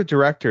its board of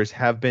directors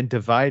have been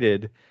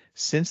divided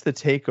since the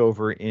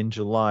takeover in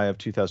July of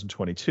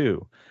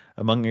 2022.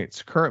 Among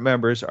its current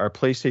members are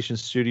PlayStation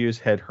Studios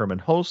head Herman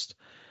Holst,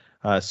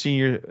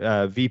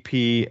 senior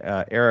VP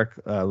Eric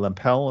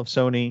Lempel of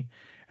Sony,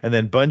 and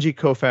then Bungie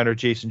co-founder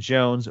Jason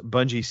Jones,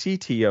 Bungie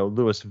CTO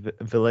Luis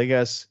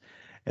Villegas,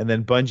 and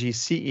then Bungie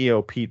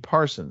CEO Pete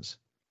Parsons.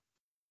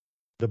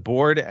 The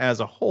board as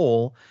a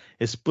whole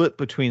is split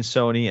between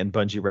Sony and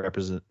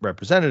Bungie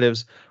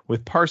representatives,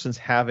 with Parsons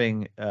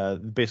having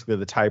basically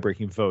the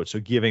tie-breaking vote, so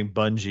giving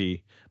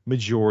Bungie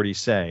majority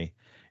say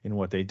in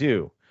what they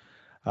do.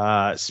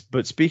 But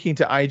speaking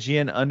to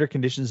IGN under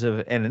conditions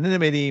of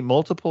anonymity,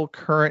 multiple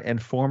current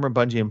and former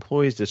Bungie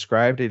employees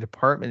described a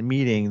department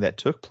meeting that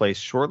took place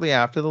shortly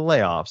after the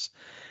layoffs,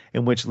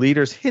 in which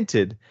leaders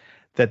hinted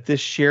that this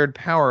shared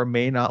power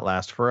may not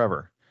last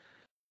forever.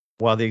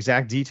 While the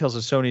exact details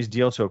of Sony's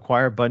deal to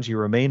acquire Bungie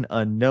remain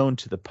unknown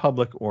to the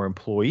public or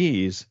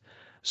employees,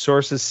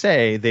 sources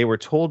say they were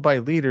told by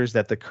leaders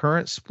that the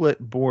current split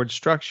board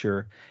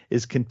structure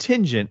is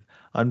contingent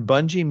on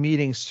Bungie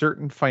meeting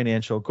certain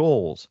financial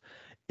goals.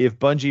 If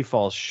Bungie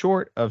falls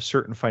short of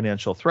certain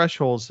financial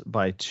thresholds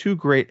by too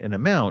great an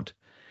amount,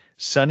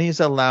 Sony is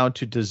allowed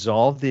to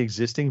dissolve the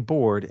existing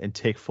board and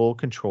take full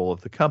control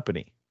of the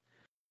company.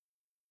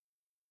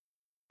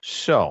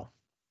 So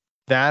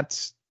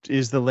that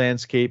is the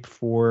landscape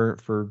for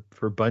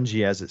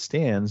Bungie as it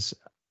stands.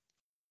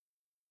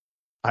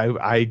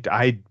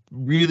 I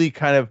really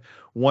kind of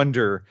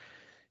wonder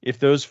if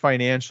those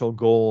financial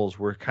goals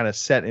were kind of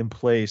set in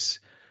place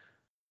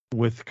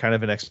with kind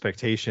of an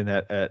expectation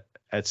at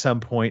some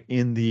point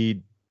in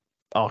the,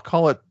 I'll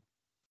call it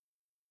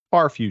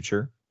far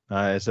future,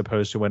 as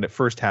opposed to when it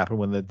first happened,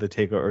 when the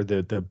takeover or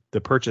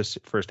the purchase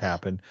first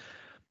happened.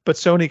 But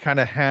Sony kind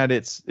of had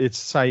its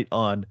sight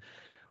on,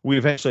 we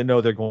eventually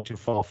know they're going to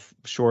fall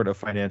short of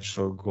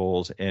financial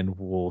goals and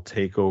will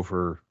take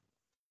over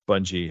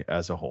Bungie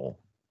as a whole.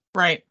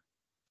 Right.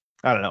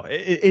 I don't know.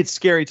 It's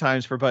scary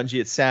times for Bungie.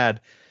 It's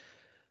sad.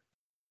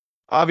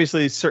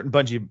 Obviously, certain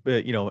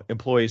Bungie,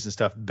 employees and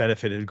stuff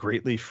benefited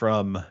greatly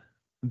from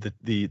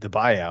the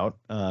buyout,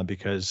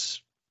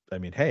 because I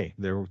mean, hey,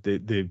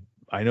 they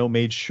I know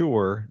made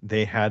sure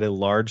they had a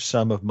large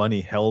sum of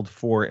money held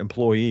for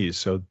employees.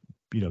 So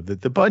the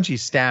Bungie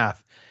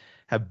staff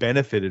have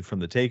benefited from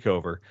the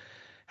takeover.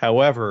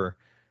 However,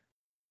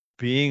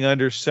 being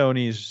under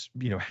Sony's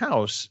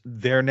house,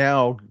 they're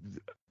now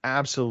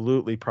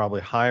absolutely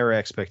probably higher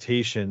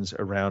expectations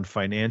around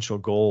financial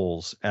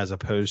goals as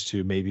opposed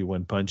to maybe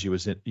when Bungie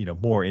was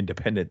more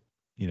independent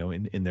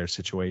in their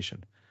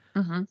situation.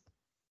 Mm-hmm.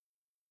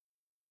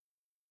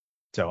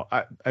 So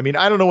I mean,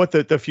 I don't know what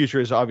the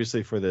future is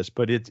obviously for this,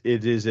 but it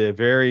is a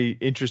very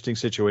interesting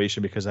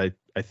situation because I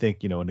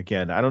think, and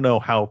again, I don't know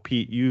how,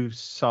 Pete, you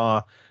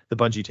saw the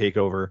Bungie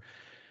takeover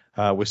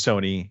with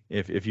Sony.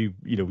 If you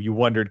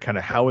wondered kind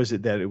of how is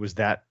it that it was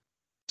that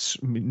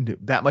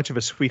much of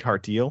a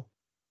sweetheart deal,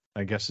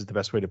 I guess is the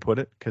best way to put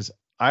it. Because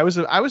I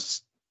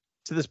was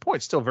to this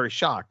point still very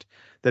shocked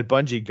that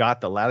Bungie got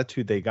the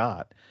latitude they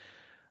got.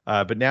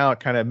 But now it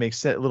kind of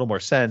makes a little more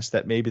sense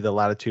that maybe the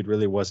latitude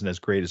really wasn't as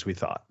great as we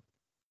thought.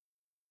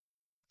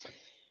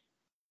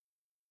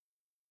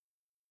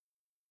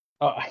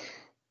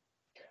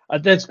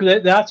 There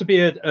has to be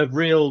a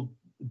real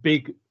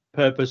big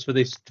purpose for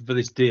this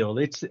deal.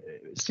 It's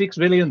 $6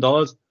 million.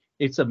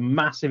 It's a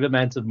massive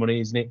amount of money,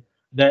 isn't it?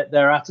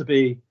 There had to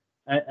be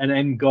an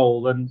end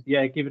goal, and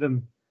yeah, giving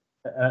them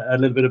a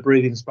little bit of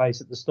breathing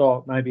space at the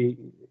start. Maybe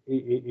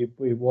it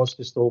was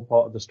just all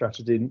part of the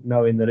strategy,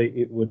 knowing that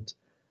it would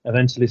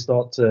eventually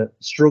start to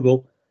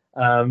struggle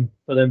for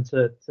them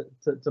to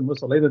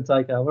muscle in and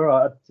take over.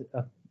 I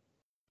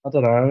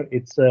don't know.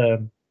 It's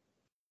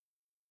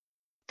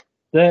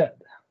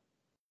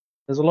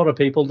there's a lot of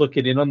people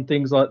looking in on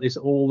things like this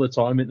all the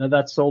time, and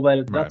that's all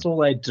they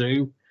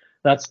do.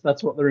 That's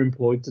what they're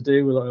employed to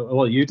do.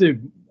 Well, you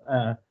do.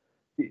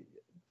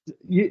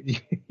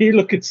 You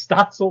look at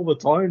stats all the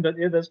time, don't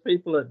you? There's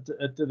people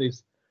that do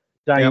this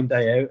day in,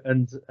 day out,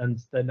 and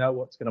they know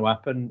what's going to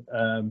happen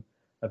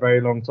a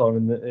very long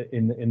time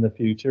in the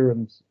future.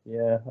 And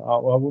yeah, I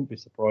wouldn't be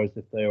surprised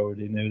if they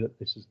already knew that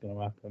this is going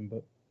to happen.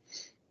 But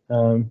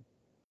I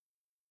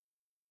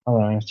don't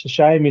know. It's a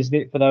shame, isn't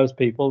it, for those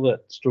people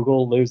that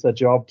struggle, lose their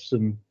jobs,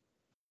 and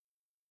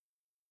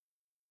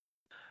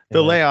the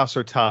layoffs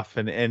are tough,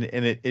 and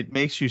it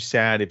makes you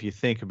sad if you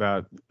think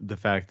about the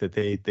fact that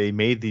they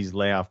made these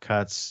layoff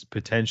cuts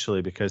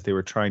potentially because they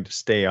were trying to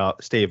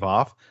stave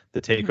off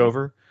the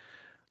takeover.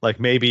 Like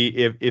maybe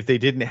if they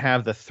didn't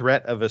have the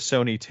threat of a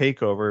Sony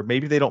takeover,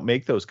 maybe they don't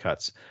make those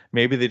cuts.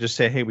 Maybe they just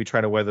say, hey, we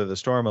try to weather the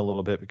storm a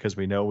little bit because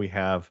we know we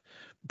have,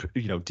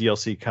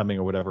 DLC coming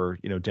or whatever,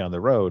 down the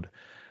road.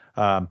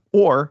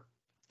 Or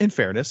in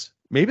fairness,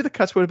 maybe the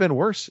cuts would have been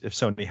worse if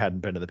Sony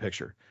hadn't been in the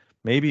picture.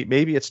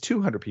 Maybe it's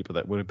 200 people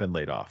that would have been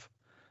laid off.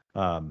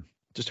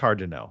 Just hard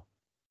to know.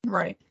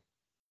 Right.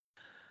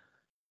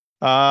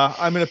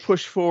 I'm going to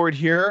push forward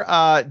here.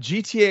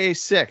 GTA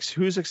 6.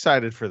 Who's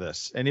excited for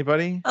this?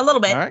 Anybody? A little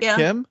bit. All right, yeah.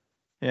 Kim?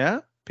 Yeah.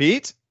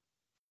 Pete?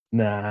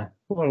 Nah.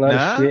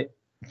 Shit.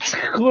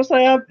 Of course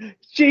I am.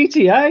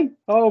 GTA.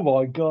 Oh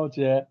my God.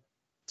 Yeah.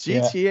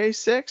 GTA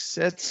 6.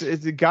 It's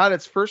got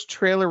its first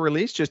trailer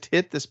release, just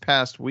hit this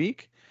past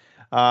week.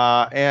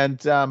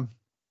 And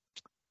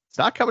it's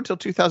not coming until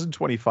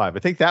 2025. I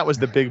think that was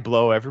the big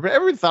blow.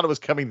 Everybody thought it was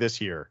coming this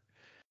year.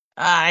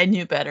 I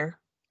knew better.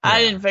 Yeah.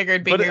 I didn't figure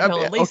it'd be here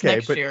until at least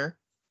next year.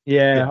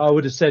 Yeah, I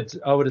would have said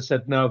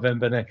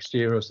November next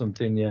year or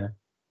something. Yeah.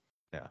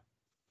 Yeah.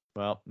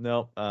 Well,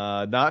 no,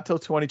 not till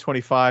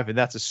 2025, and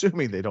that's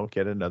assuming they don't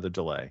get another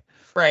delay.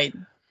 Right.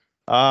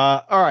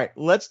 All right,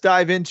 let's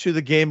dive into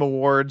the Game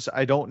Awards.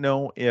 I don't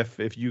know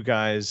if you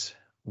guys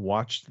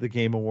watched the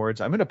Game Awards.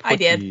 I'm going to put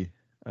the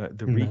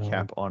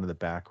recap on in the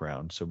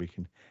background so we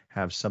can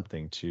have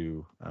something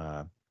to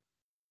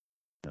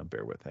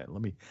bear with that.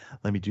 Let me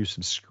do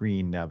some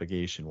screen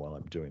navigation while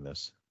I'm doing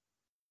this.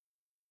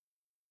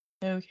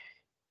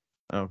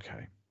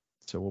 Okay.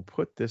 So we'll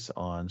put this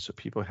on so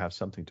people have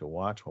something to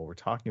watch while we're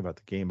talking about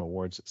the Game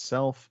Awards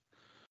itself.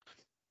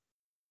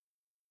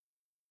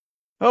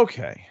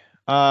 Okay.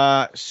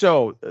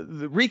 So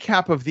the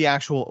recap of the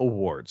actual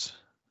awards.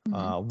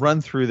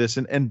 Run through this,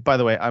 and by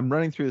the way, I'm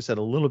running through this at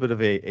a little bit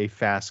of a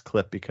fast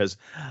clip because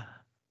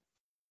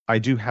I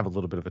do have a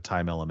little bit of a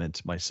time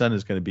element. My son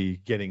is going to be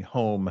getting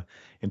home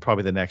in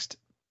probably the next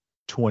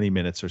 20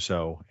 minutes or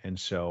so, and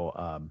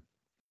so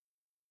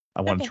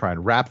I want to try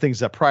and wrap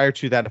things up prior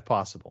to that if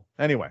possible.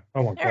 Anyway,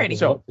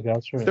 so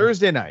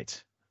Thursday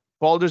night,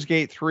 Baldur's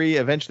Gate 3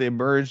 eventually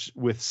emerged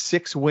with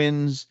 6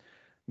 wins.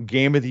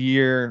 Game of the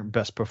Year,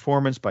 Best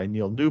Performance by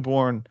Neil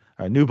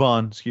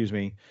Newbon, excuse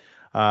me.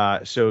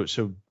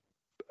 So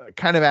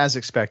kind of as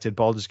expected,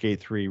 Baldur's Gate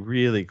 3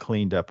 really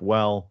cleaned up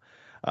well.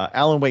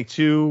 Alan Wake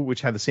 2,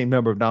 which had the same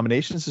number of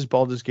nominations as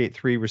Baldur's Gate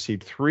 3,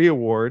 received 3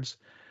 awards.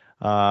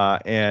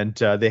 And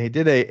they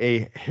did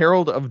a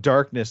Herald of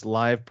Darkness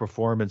live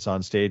performance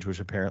on stage,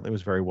 which apparently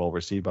was very well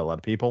received by a lot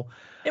of people.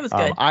 It was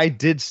good. I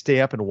did stay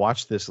up and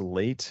watch this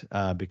late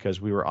because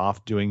we were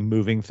off doing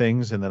moving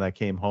things. And then I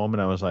came home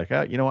and I was like,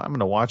 you know what? I'm going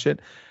to watch it.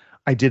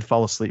 I did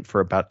fall asleep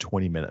for about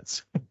 20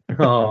 minutes.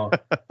 Oh.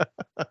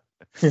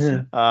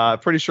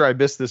 Pretty sure I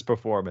missed this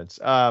performance.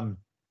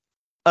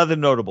 Other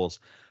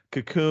notables,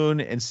 Cocoon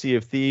and Sea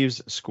of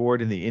Thieves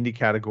scored in the indie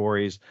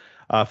categories.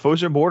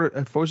 Forza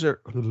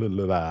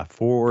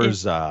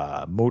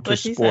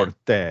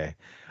Motorsport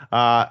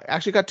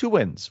actually got 2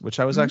 wins, which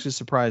I was actually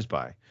surprised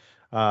by.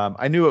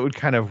 I knew it would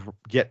kind of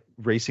get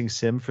racing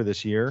sim for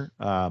this year,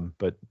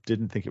 but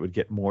didn't think it would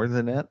get more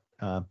than that.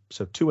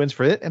 So 2 wins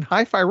for it. And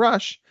Hi-Fi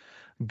Rush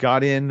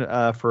got in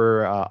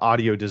for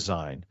audio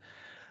design.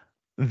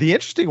 The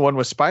interesting one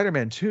was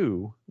Spider-Man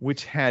 2,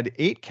 which had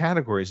 8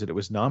 categories that it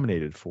was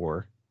nominated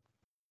for,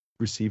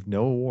 received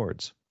no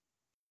awards.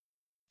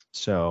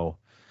 So,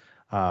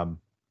 it's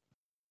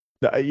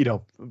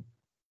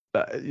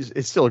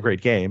still a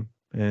great game,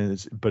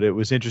 but it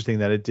was interesting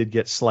that it did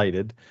get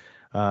slighted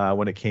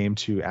when it came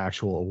to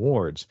actual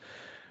awards.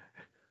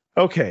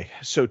 Okay,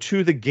 so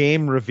to the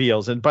game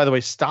reveals, and by the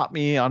way, stop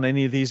me on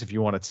any of these if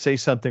you want to say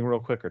something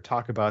real quick or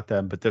talk about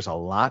them, but there's a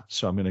lot,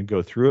 so I'm going to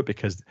go through it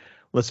because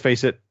let's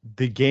face it,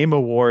 the Game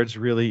Awards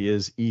really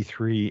is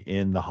E3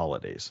 in the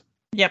holidays.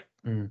 Yep.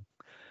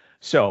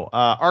 So,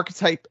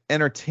 Archetype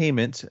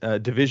Entertainment,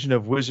 division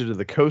of Wizard of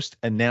the Coast,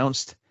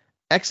 announced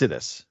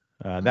Exodus.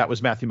 That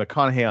was Matthew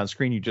McConaughey on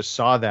screen. You just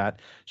saw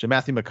that. So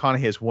Matthew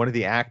McConaughey is one of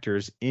the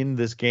actors in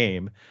this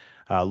game.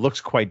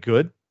 Looks quite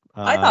good.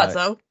 I thought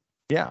so.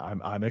 Yeah,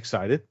 I'm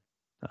excited.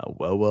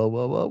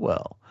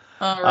 Well.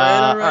 All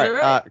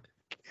right.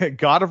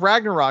 God of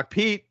Ragnarok,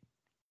 Pete.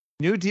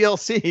 New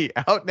DLC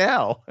out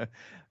now.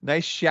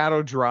 Nice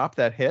shadow drop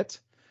that hit.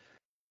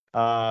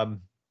 And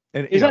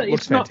is that,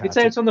 it's not? It's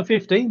out on the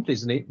 15th,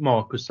 isn't it?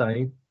 Mark was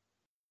saying.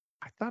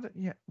 I thought it.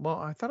 Yeah. Well,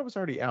 I thought it was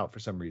already out for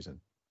some reason.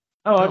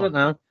 Oh, I don't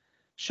know.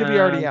 Should be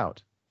already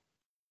out.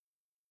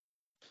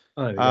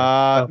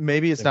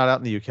 Maybe it's not out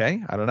in the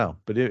UK. I don't know,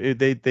 but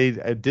they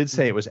did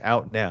say it was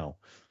out now.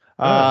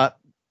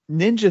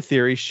 Ninja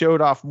Theory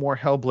showed off more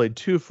Hellblade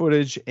 2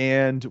 footage,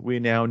 and we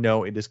now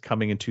know it is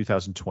coming in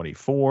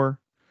 2024.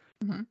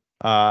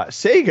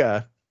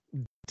 Sega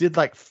did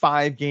like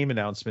 5 game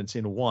announcements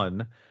in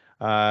one.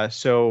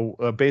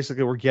 So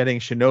basically, we're getting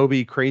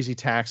Shinobi, Crazy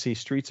Taxi,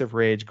 Streets of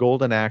Rage,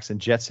 Golden Axe, and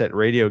Jet Set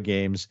Radio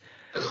games.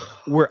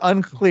 We're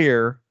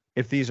unclear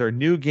if these are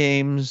new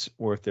games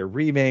or if they're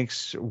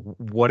remakes.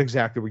 What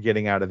exactly we're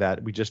getting out of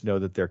that? We just know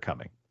that they're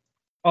coming.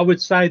 I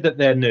would say that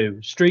they're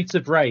new. Streets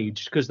of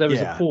Rage, because there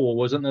was a 4,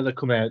 wasn't there, that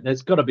come out?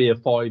 There's got to be a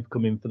 5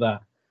 coming for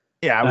that.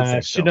 Yeah, I would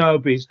think so.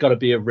 Shinobi's got to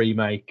be a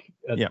remake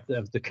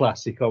of the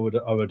classic. I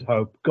would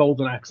hope.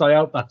 Golden Axe, I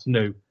hope that's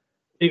new.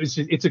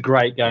 It's a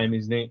great game,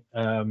 isn't it?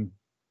 I don't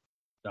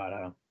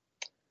know.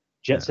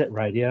 Jet Set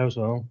Radio as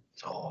well.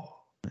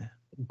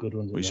 Good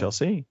ones. We shall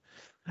see.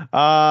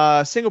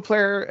 Single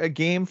player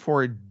game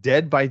for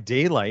Dead by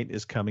Daylight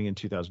is coming in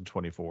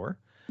 2024.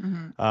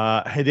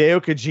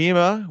 Hideo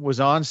Kojima was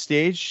on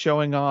stage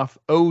showing off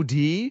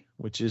OD,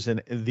 which is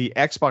the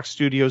Xbox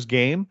Studios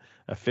game,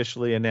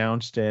 officially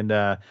announced,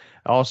 and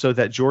also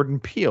that Jordan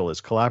Peele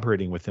is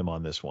collaborating with him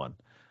on this one.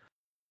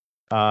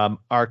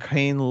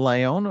 Arcane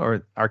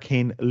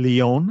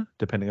Leon,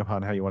 depending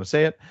upon how you want to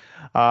say it,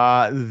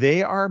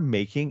 they are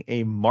making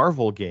a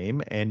Marvel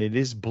game, and it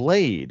is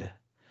Blade.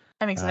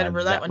 I'm excited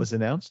for that one. That was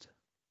announced.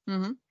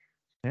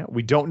 Yeah,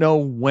 we don't know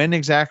when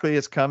exactly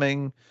it's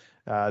coming.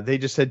 They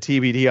just said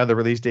TBD on the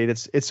release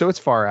date. It's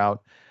far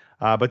out,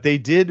 but they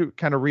did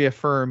kind of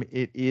reaffirm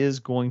it is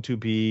going to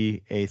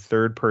be a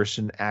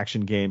third-person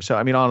action game. So,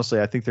 I mean, honestly,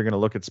 I think they're going to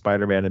look at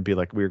Spider-Man and be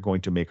like, "We're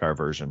going to make our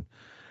version."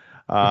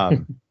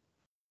 But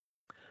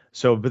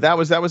that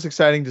was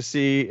exciting to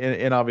see,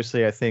 and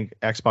obviously, I think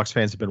Xbox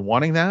fans have been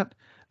wanting that.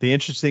 The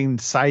interesting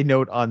side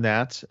note on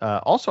that,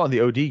 also on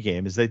the OD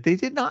game, is that they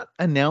did not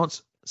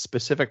announce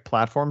specific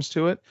platforms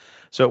to it.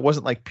 So it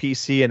wasn't like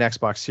PC and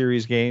Xbox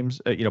Series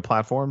games,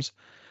 platforms.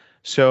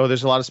 So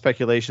there's a lot of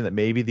speculation that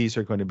maybe these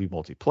are going to be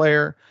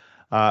multi-platform,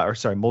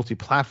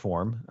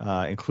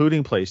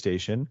 including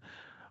PlayStation.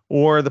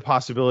 Or the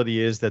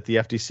possibility is that the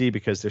FTC,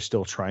 because they're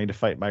still trying to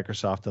fight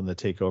Microsoft on the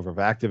takeover of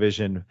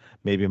Activision,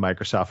 maybe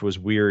Microsoft was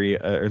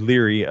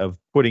leery of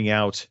putting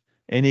out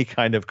any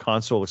kind of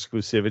console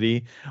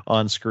exclusivity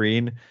on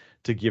screen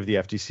to give the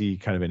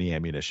FTC kind of any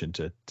ammunition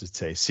to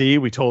say, see,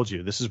 we told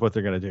you, this is what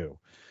they're going to do.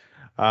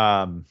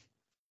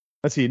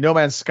 Let's see. No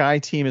Man's Sky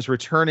team is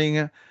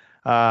returning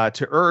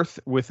to Earth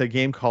with a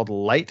game called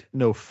Light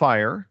No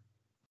Fire.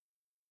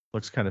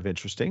 Looks kind of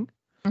interesting.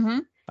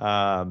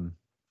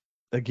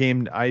 A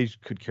game I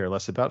could care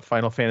less about.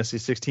 Final Fantasy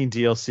 16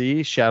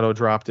 DLC shadow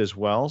dropped as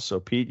well. So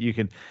Pete, you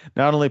can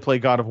not only play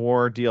God of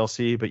War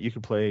DLC, but you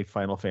can play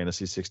Final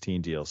Fantasy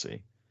 16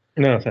 DLC.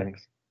 No,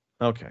 thanks.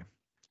 Okay.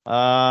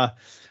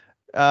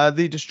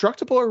 The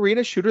Destructible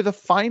Arena Shooter, The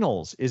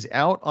Finals, is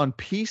out on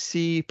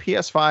PC,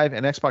 PS5,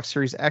 and Xbox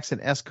Series X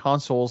and S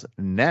consoles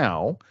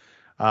now.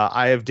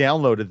 I have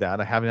downloaded that.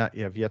 I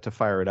have yet to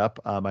fire it up.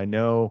 I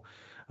know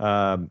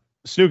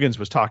Snoogans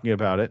was talking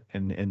about it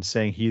and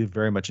saying he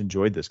very much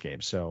enjoyed this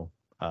game. So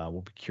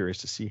we'll be curious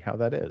to see how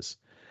that is.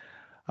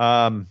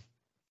 Let's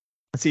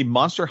see.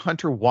 Monster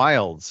Hunter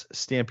Wilds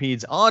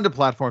stampedes onto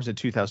platforms in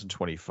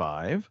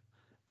 2025.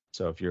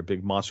 So if you're a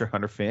big Monster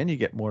Hunter fan, you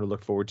get more to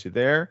look forward to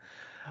there.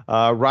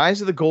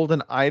 Rise of the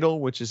Golden Idol,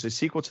 which is a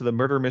sequel to the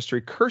murder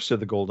mystery Curse of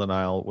the Golden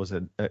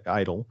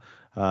Idol,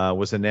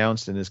 was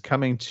announced and is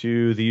coming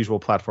to the usual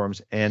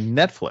platforms and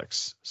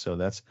Netflix. So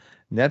that's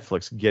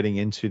Netflix getting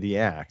into the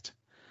act.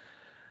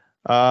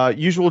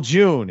 Usual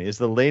June is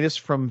the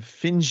latest from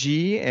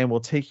Finji and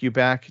will take you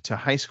back to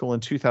high school in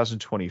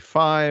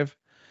 2025.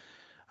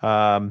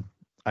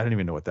 I don't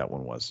even know what that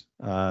one was.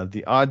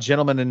 The Odd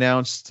Gentleman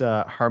announced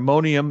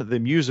Harmonium the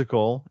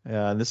Musical.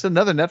 This is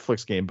another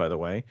Netflix game, by the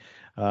way.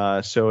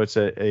 So it's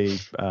a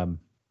kind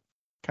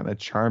of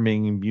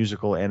charming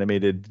musical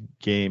animated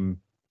game,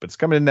 but it's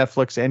coming to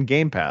Netflix and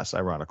Game Pass,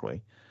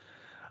 ironically.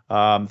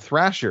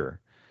 Thrasher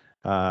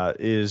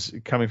is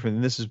coming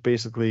from, this is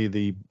basically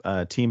the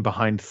team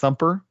behind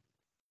Thumper.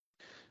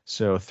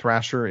 So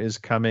Thrasher is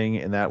coming,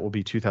 and that will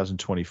be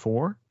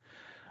 2024.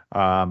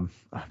 I'm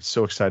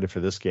so excited for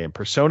this game.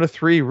 Persona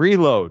 3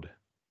 Reload.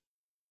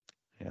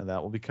 Yeah,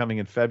 that will be coming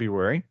in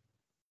February.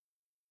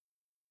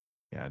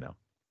 Yeah, I know.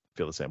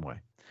 Feel the same way.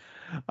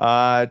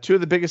 Two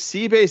of the biggest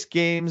sea-based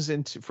games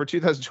for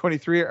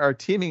 2023 are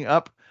teaming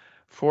up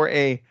for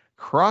a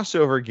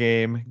crossover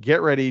game.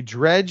 Get ready.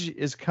 Dredge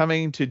is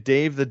coming to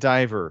Dave the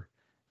Diver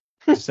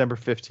December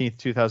 15th,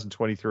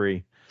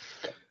 2023.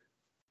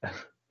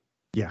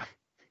 Yeah.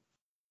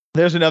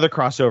 There's another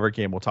crossover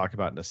game we'll talk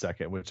about in a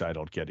second, which I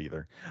don't get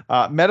either.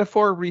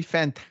 Metaphor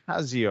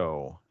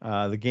Refantasio,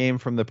 the game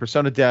from the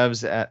Persona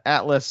devs at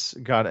Atlas,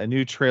 got a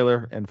new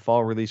trailer and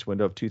fall release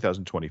window of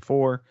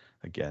 2024.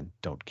 Again,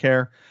 don't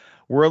care.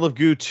 World of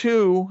Goo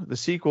 2, the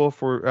sequel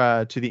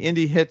to the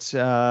indie hit,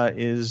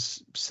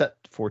 is set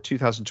for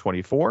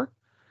 2024.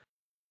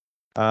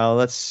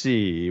 Let's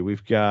see.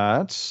 We've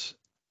got...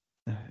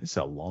 It's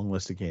a long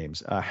list of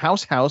games.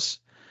 House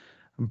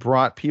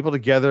brought people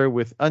together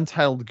with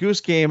Untitled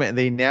Goose Game, and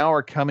they now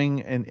are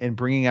coming and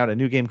bringing out a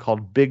new game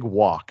called Big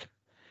Walk.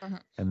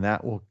 And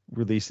that will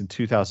release in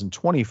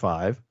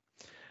 2025.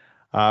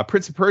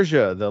 Prince of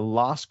Persia, The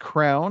Lost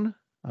Crown,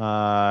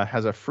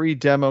 has a free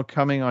demo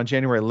coming on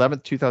January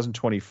 11th,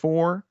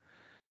 2024.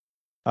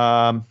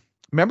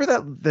 Remember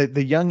that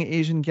the young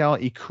Asian gal,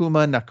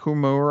 Ikuma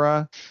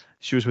Nakamura?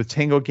 She was with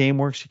Tango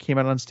Gameworks. She came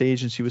out on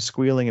stage and she was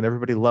squealing and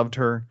everybody loved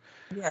her.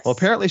 Yes. Well,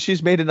 apparently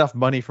she's made enough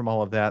money from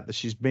all of that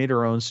she's made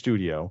her own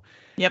studio.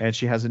 Yep. And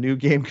she has a new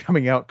game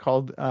coming out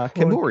called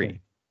Kenmuri.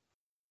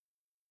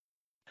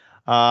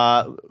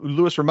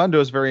 Luis Raimondo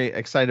is very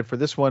excited for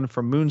this one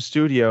from Moon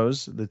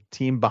Studios, the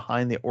team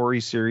behind the Ori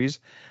series.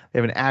 They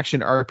have an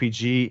action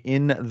RPG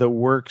in the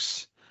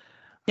works.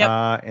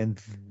 Yep.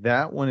 And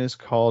that one is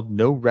called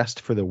No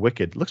Rest for the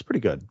Wicked. Looks pretty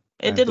good.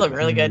 It did look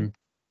really good.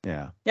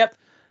 Yeah. Yep.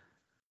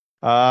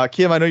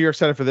 Kim, I know you're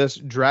excited for this.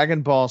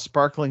 Dragon Ball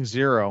Sparkling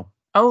Zero.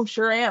 Oh,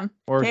 sure am.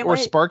 Or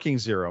Sparking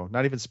Zero.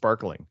 Not even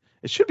sparkling.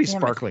 It should be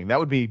sparkling. That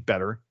would be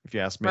better, if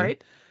you ask me.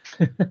 Right.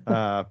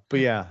 But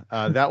yeah,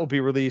 that will be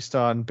released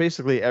on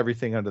basically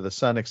everything under the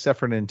sun except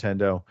for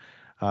Nintendo.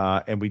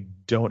 And we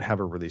don't have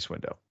a release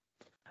window.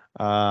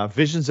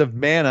 Visions of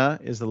Mana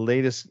is the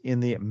latest in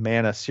the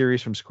Mana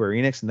series from Square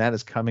Enix, and that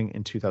is coming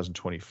in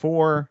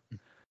 2024.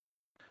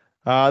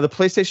 The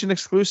PlayStation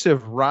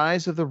exclusive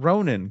Rise of the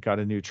Ronin got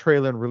a new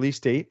trailer and release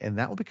date, and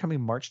that will be coming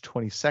March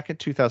 22nd,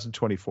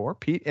 2024.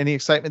 Pete, any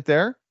excitement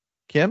there?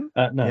 Kim?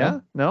 No. Yeah?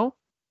 No?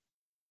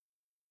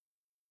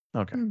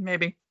 Okay.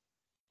 Maybe.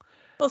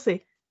 We'll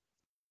see.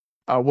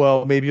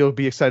 Well, maybe you'll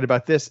be excited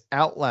about this.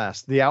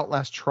 Outlast, the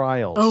Outlast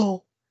Trials.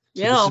 Oh,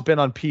 so yeah. This has been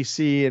on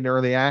PC in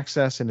early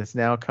access, and it's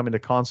now coming to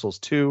consoles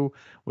too,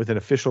 with an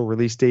official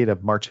release date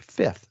of March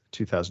 5th,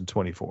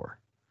 2024.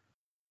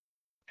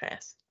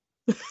 Pass.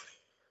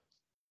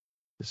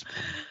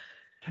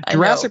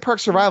 Jurassic Park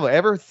Survival.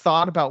 Ever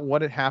thought about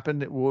what had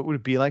happened? What would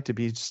it be like to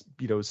be,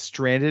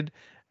 stranded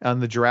on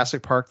the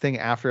Jurassic Park thing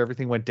after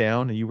everything went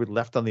down and you were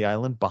left on the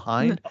island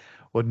behind?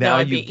 Well, now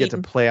you get to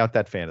play out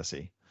that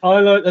fantasy. I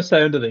like the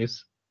sound of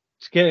this.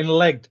 It's getting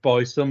legged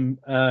by some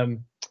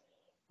the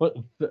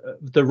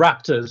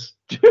raptors.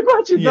 Do you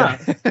imagine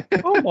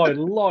that? Oh my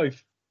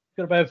life!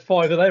 Got about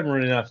 5 of them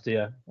running after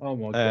you. Oh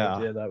my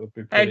god! Yeah, that would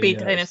be. I'd be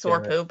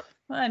dinosaur poop.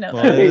 I know.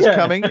 Well, it's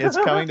coming. It's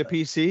coming to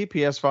PC,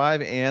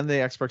 PS5, and the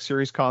Xbox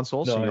Series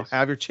console. So you'll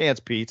have your chance,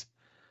 Pete.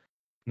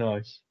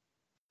 Nice.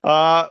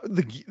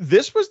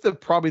 This was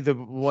probably the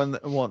one.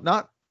 Well,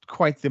 not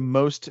quite the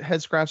most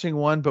head scratching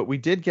one, but we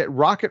did get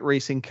Rocket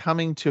Racing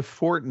coming to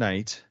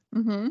Fortnite.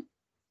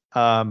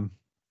 Mm-hmm.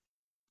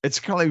 It's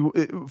kind of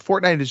like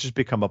Fortnite has just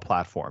become a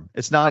platform.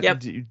 It's not.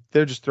 Yep.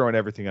 They're just throwing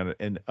everything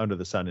under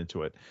the sun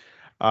into it.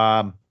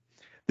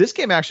 This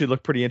game actually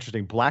looked pretty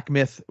interesting. Black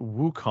Myth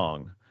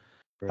Wukong.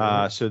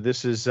 So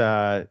this is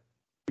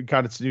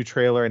got its new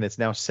trailer, and it's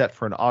now set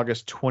for an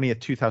August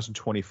 20th,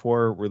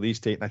 2024 release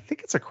date. And I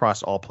think it's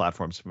across all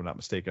platforms, if I'm not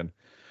mistaken.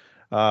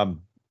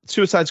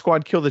 Suicide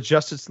Squad Kill the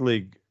Justice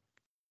League.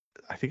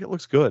 I think it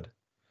looks good.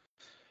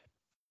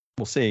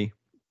 We'll see.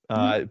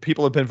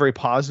 People have been very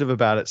positive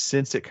about it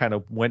since it kind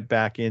of went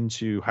back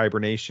into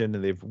hibernation,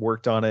 and they've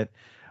worked on it.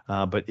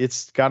 But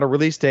it's got a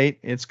release date.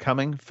 It's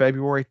coming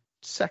February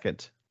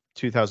 2nd,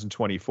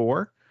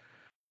 2024.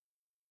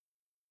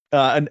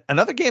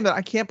 Another game that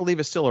I can't believe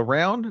is still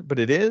around, but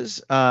it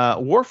is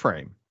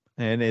Warframe.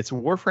 And it's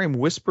Warframe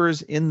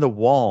Whispers in the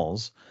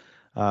Walls,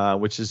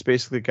 which has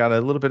basically got a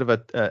little bit of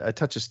a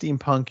touch of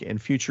steampunk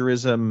and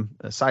futurism,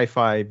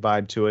 sci-fi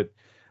vibe to it.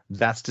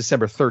 That's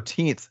December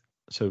 13th.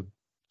 So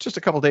just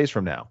a couple days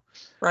from now.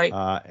 Right.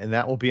 And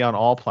that will be on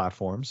all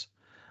platforms.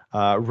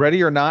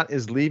 Ready or Not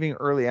is leaving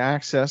early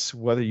access,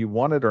 whether you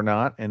want it or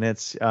not. And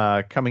it's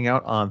coming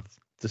out on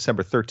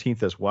December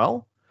 13th as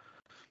well.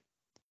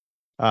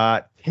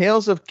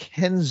 Tales of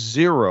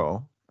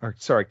Kenzura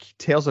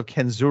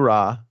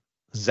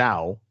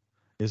Zhao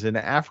is an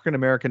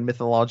African-American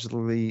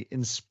mythologically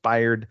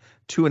inspired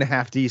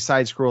 2.5D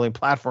side-scrolling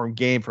platform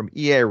game from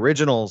EA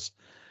Originals.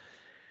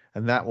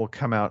 And that will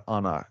come out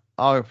on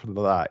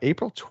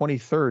April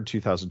 23rd,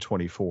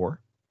 2024.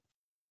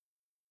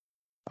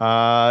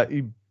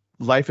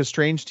 Life is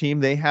Strange team,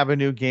 they have a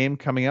new game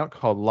coming out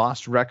called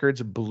Lost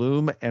Records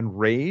Bloom and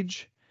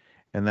Rage,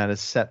 and that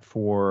is set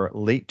for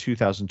late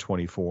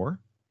 2024.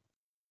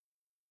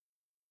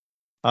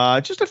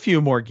 Just a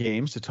few more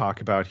games to talk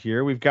about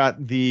here. We've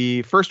got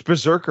the first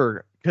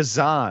Berserker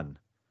Kazan.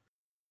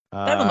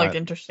 That one looked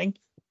interesting.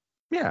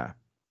 Yeah.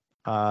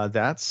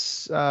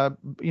 That's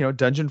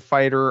dungeon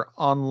fighter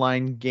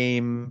online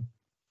game.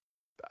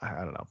 I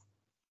don't know.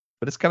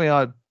 But it's coming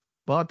out.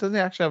 Well, it doesn't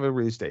actually have a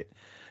release date.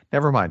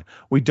 Never mind.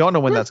 We don't know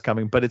when that's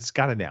coming, but it's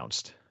got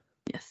announced.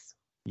 Yes.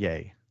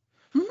 Yay.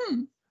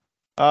 Mm-hmm.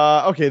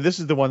 Okay, this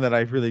is the one that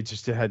I really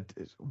just had.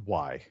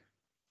 Why?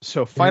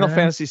 So Final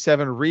Fantasy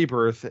VII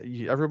Rebirth.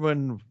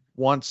 Everyone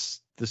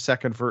wants the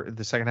second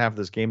half of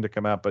this game to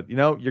come out, but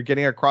you're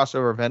getting a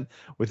crossover event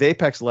with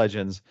Apex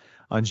Legends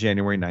on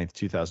January 9th,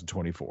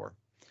 2024.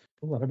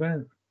 What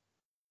about?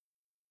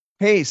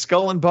 Hey,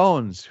 Skull and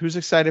Bones. Who's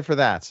excited for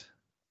that?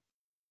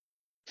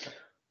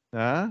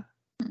 No,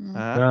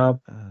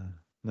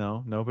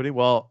 nobody.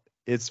 Well,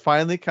 it's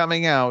finally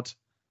coming out.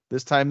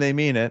 This time they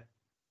mean it,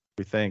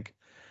 we think.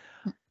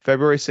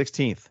 February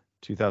 16th,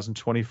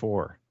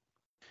 2024.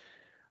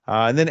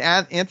 And then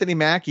Anthony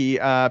Mackie.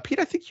 Pete,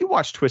 I think you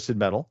watched Twisted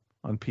Metal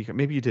on Peacock.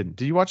 Maybe you didn't.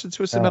 Did you watch the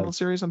Twisted Metal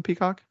series on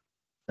Peacock?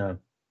 No.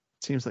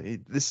 Seems like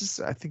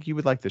I think you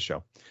would like this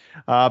show.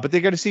 But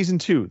they got a season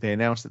 2. They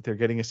announced that they're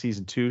getting a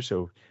season 2,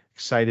 so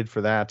excited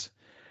for that.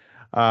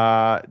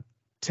 Tencent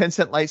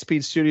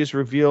Lightspeed Studios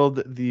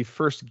revealed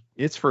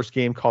its first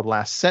game called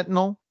Last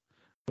Sentinel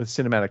with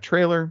cinematic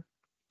trailer.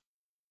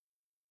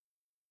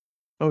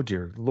 Oh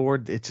dear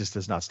Lord, it just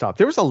does not stop.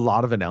 There was a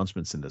lot of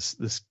announcements in this.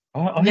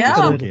 I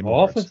game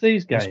off of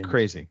these games. It's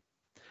crazy.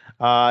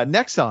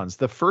 Nexons,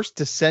 the first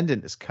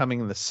Descendant is coming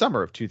in the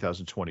summer of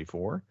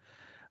 2024.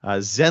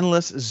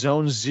 Zenless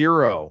Zone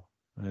Zero,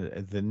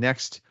 the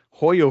next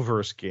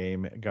Hoyoverse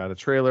game, got a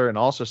trailer and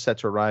also set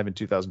to arrive in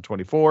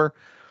 2024.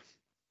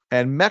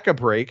 And Mecha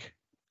Break,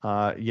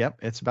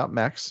 it's about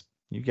mechs.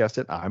 You guessed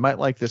it. I might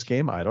like this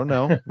game. I don't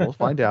know. We'll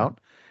find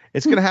out.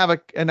 It's going to have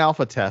an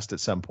alpha test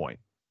at some point.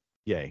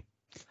 Yay.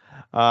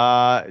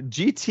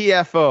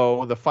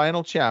 GTFO, the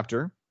final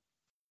chapter,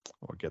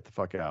 or get the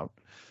fuck out.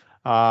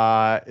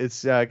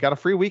 It's got a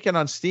free weekend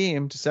on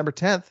Steam, December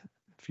 10th.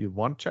 If you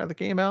want to try the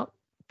game out,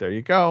 there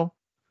you go.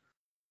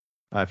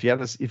 If you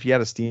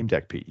had a Steam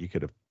Deck, Pete, you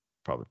could have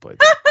probably played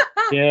that.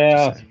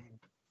 Yeah.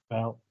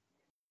 Well,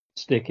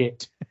 stick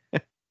it.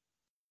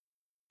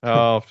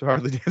 Oh,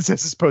 Hardly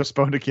Says is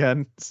postponed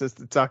again. I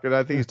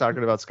think he's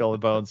talking about Skull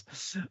and Bones.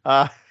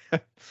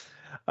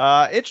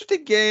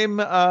 Interesting game.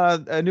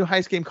 A new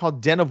heist game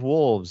called Den of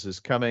Wolves is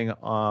coming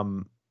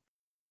from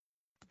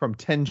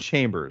 10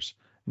 Chambers.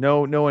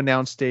 No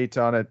announced date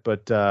on it,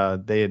 but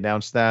they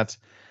announced that.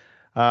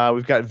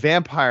 We've got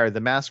Vampire,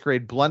 the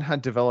Masquerade Blunt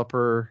Hunt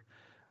developer,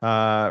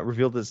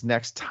 revealed its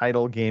next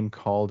title game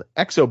called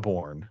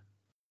Exoborn,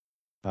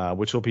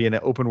 which will be an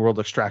open world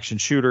extraction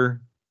shooter.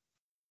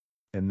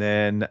 And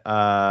then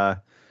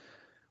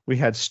we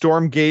had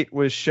Stormgate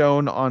was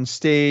shown on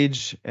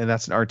stage, and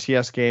that's an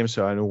RTS game,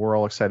 so I know we're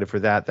all excited for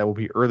that. That will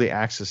be early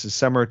access this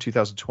summer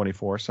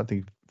 2024,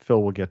 something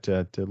Phil will get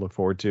to look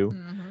forward to.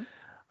 Mm-hmm.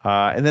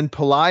 And then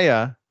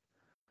Palaya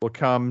will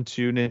come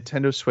to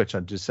Nintendo Switch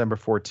on December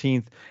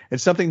 14th.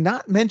 And something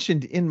not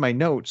mentioned in my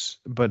notes,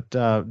 but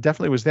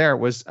definitely was there,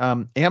 was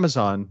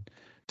Amazon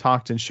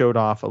talked and showed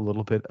off a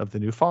little bit of the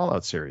new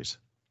Fallout series.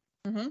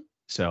 Mm-hmm.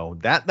 So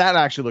that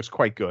actually looks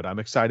quite good. I'm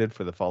excited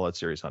for the Fallout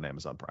series on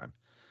Amazon Prime.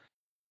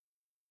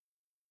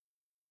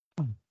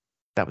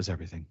 That was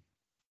everything.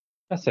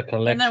 That's a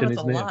collection,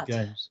 isn't it, lot. of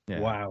games? Yeah.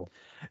 Wow.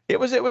 It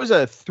was a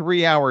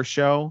 3-hour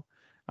show.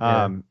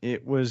 Yeah.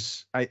 It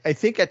was, I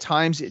think at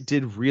times it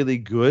did really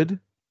good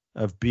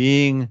of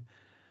being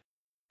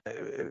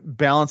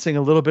balancing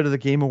a little bit of the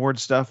Game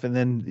Awards stuff and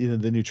then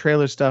the new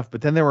trailer stuff.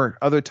 But then there were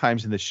other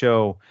times in the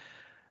show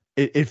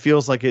it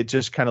feels like it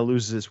just kind of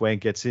loses its way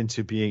and gets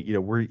into being,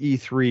 we're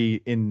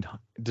E3 in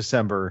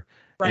December,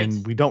 right,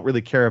 and we don't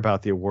really care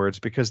about the awards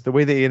because the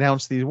way they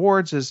announce the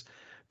awards is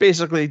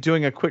basically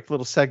doing a quick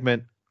little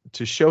segment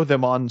to show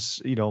them on,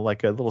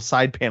 like a little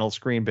side panel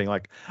screen being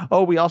like,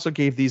 oh, we also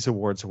gave these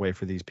awards away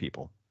for these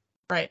people.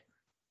 Right.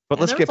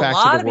 But let's get back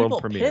to the world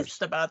premieres.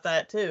 Pissed about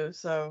that too.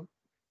 So.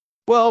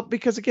 Well,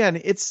 because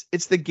again, it's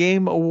the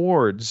Game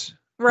Awards.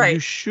 Right. You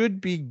should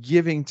be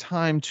giving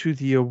time to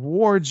the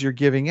awards you're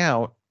giving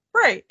out.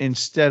 Right.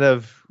 Instead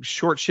of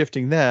short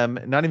shifting them,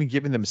 not even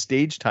giving them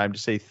stage time to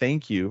say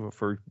thank you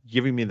for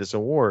giving me this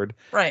award.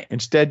 Right.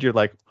 Instead, you're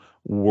like,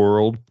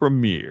 world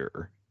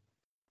premiere.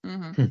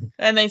 Mm-hmm.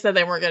 And they said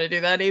they weren't going to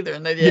do that either,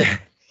 and they did.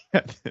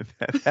 Yeah.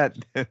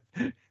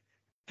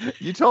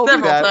 You told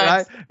me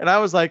that, and I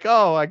was like,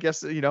 oh, I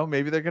guess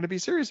maybe they're going to be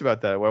serious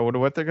about that. Well, I wonder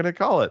what they're going to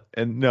call it.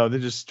 And no, they're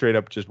just straight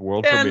up just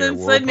world premiere. And then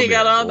Sydney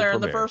got on there,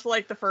 and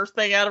the first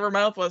thing out of her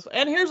mouth was,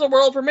 "And here's a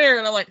world premiere,"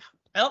 and I'm like,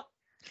 well.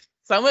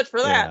 So much for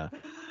that.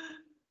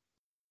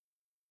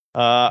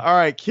 All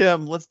right,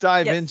 Kim, let's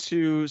dive Yes.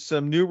 into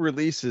some new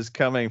releases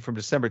coming from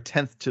December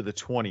 10th to the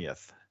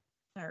 20th.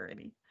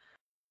 Alrighty.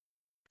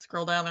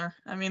 Scroll down there.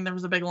 I mean, there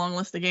was a big long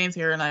list of games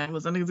here, and I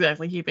wasn't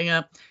exactly keeping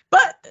up.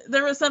 But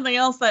there was something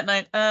else that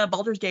night.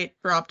 Baldur's Gate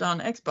dropped on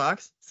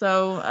Xbox,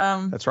 so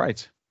That's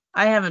right.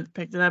 I haven't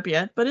picked it up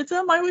yet, but it's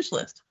on my wish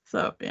list.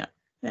 So yeah.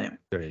 Anyway.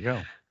 There you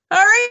go. All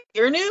right,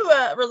 your new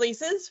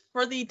releases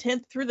for the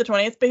 10th through the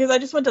 20th, because I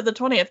just went to the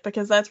 20th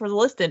because that's where the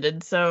list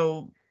ended.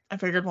 So I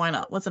figured, why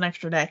not? What's an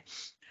extra day?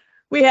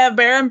 We have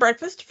Bear and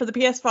Breakfast for the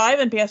PS5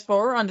 and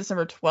PS4 on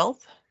December 12th.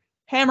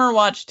 Hammer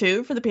Watch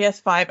 2 for the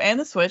PS5 and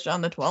the Switch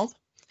on the 12th.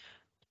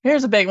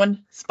 Here's a big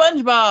one.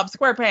 SpongeBob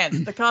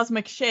SquarePants, The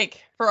Cosmic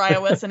Shake for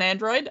iOS and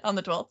Android on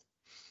the 12th.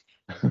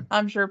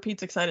 I'm sure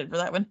Pete's excited for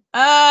that one.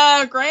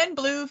 Grand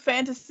Blue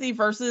Fantasy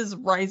Versus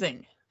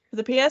Rising for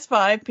the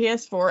PS5,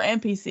 PS4,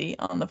 and PC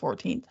on the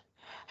 14th.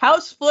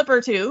 House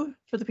Flipper 2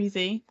 for the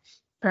PC.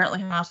 Apparently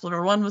House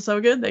Flipper 1 was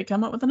so good, they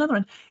come up with another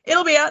one.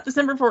 It'll be out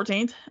December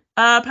 14th.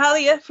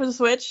 Palia for the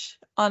Switch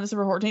on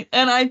December 14th.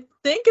 And I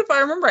think, if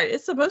I remember right,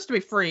 it's supposed to be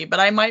free, but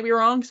I might be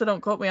wrong, so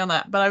don't quote me on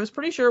that. But I was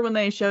pretty sure when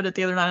they showed it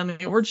the other night on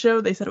the awards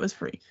show, they said it was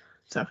free.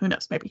 So who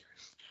knows, maybe.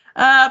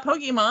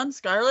 Pokemon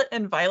Scarlet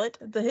and Violet,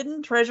 The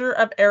Hidden Treasure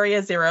of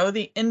Area Zero,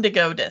 the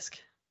Indigo Disc.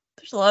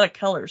 There's a lot of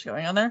colors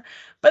going on there.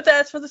 But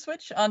that's for the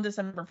Switch on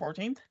December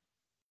 14th.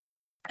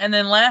 And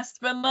then last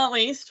but not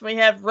least, we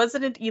have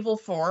Resident Evil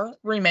 4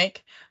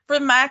 Remake for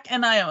Mac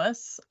and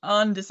iOS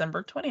on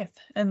December 20th.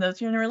 And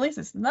those are your new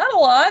releases. Not a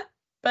lot,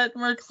 but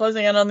we're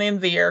closing out on the end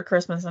of the year,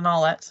 Christmas and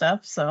all that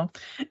stuff. So,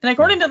 and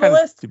according to the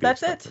list,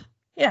 that's it.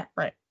 Yeah,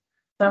 right.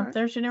 So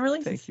there's your new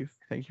releases.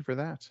 Thank you for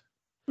that.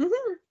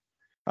 Mm-hmm.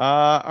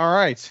 All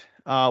right.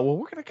 Well,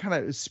 we're going to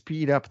kind of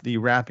speed up the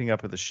wrapping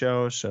up of the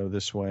show. So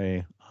this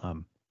way,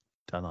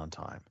 done on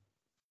time.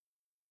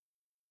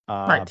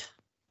 Right.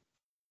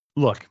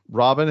 Look,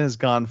 Robin has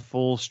gone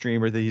full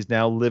streamer. That he's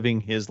now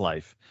living his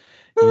life.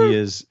 He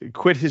has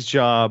quit his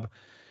job,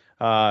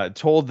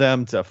 told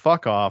them to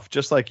fuck off,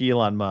 just like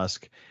Elon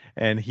Musk,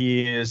 and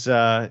he is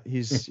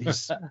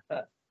he's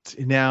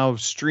now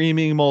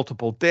streaming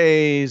multiple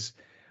days.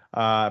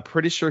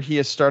 Pretty sure he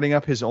is starting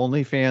up his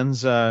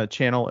OnlyFans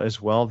channel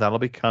as well. That'll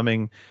be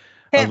coming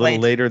a little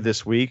later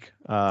this week.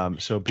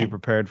 So be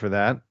prepared for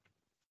that.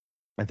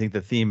 I think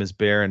the theme is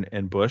Bear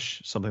and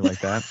Bush, something like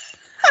that.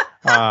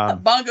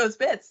 Bongos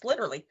Bits,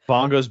 literally.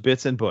 Bongos,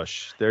 Bits, and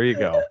Bush. There you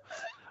go.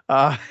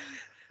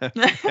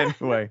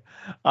 Anyway,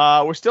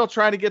 we're still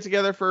trying to get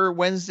together for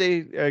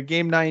Wednesday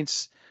game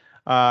nights.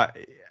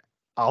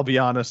 I'll be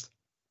honest,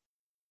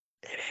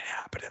 it ain't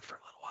happening for a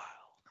little while.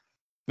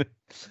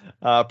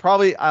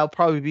 I'll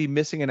probably be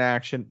missing an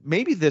action,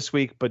 maybe this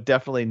week, but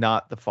definitely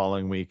not the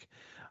following week.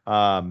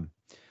 But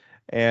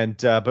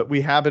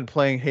we have been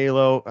playing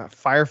Halo.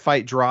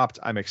 Firefight dropped.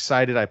 I'm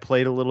excited. I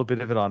played a little bit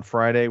of it on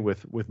Friday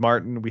with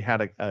Martin. We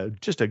had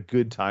just a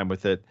good time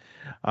with it.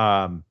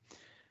 The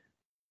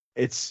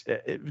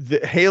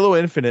Halo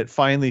Infinite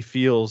finally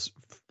feels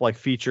like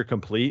feature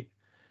complete.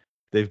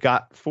 They've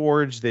got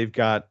Forge. They've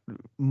got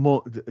a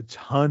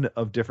ton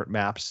of different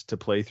maps to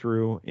play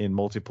through in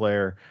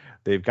multiplayer.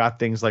 They've got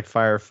things like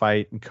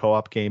Firefight and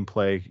co-op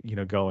gameplay,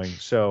 going.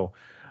 So,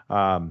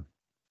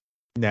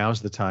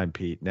 now's the time,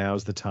 Pete.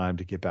 Now's the time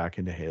to get back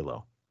into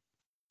Halo.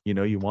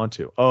 You want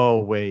to. Oh,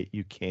 wait,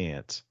 you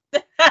can't.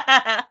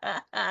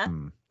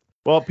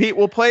 Well, Pete,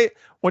 we'll play.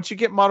 Once you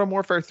get Modern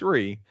Warfare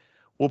 3,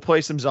 we'll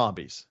play some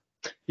zombies.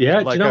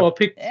 Yeah, do you know, I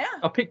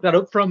picked that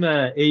up from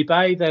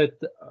eBay. That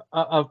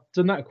I've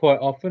done that quite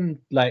often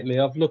lately.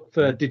 I've looked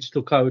for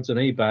digital codes on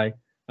eBay,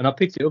 and I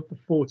picked it up for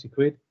 40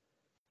 quid.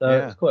 So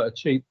it's quite a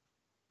cheap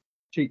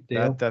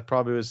deal. That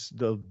probably was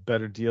the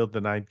better deal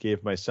than I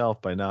gave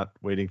myself by not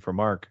waiting for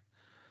Mark.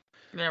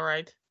 Yeah,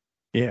 right.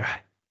 Yeah.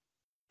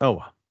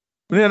 Oh,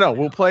 no,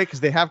 we'll play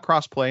because they have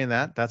cross-play in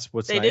that. That's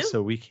what's nice.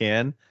 So we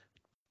can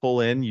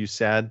pull in, you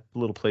sad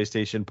little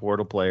PlayStation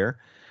Portal player,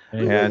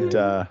 and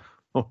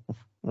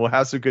we'll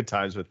have some good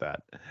times with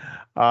that.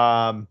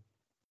 And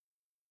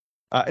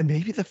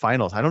maybe the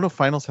finals. I don't know if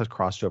finals has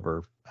crossed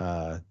over,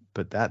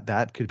 but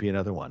that could be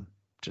another one.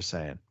 Just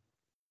saying.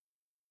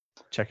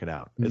 Check it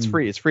out. It's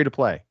free. It's free to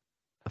play.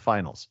 The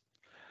finals.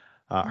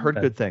 Heard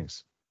good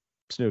things.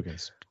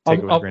 Snoogans. Take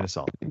it with a grain of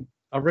salt.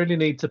 I really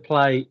need to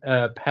play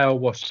Power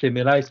Wash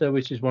Simulator,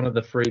 which is one of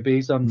the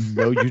freebies on.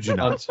 No, you do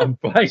not. on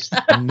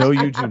PlayStation. No,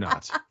 you do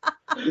not.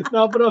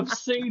 No, but I've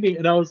seen it,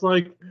 and I was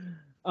like,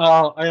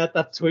 oh, I had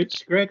that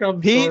twitch. Greg,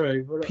 I'm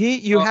sorry.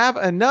 Pete, you have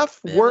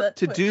enough work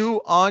to do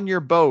on your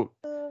boat.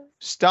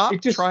 Stop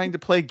trying to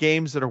play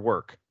games that are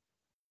work.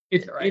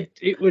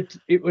 It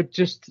would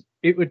just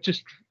it would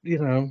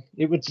no,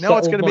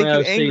 it's going to make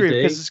you angry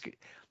because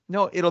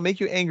it'll make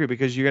you angry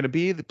because you're going to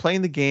be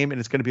playing the game and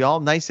it's going to be all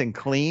nice and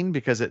clean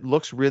because it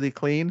looks really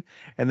clean,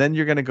 and then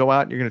you're going to go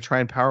out and you're going to try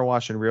and power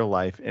wash in real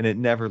life, and it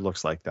never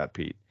looks like that,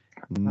 Pete.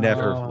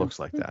 Never looks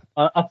like that.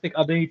 I think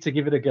I need to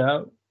give it a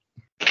go.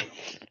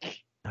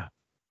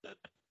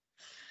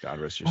 God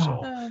rest your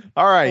soul.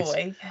 All right.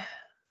 Boy.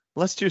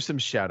 let's do some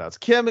shout outs.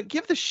 Kim,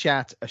 give the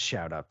chat a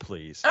shout out,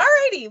 please.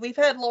 Alrighty, we've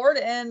had Lord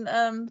and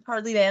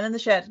Hardly Dan in the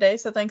chat today,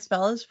 so thanks,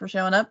 fellas, for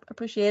showing up.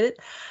 Appreciate it.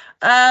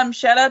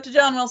 Shout out to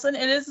John Wilson.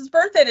 It is his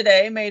birthday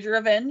today, Major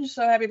Revenge.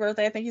 So happy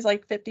birthday! I think he's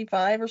like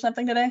 55 or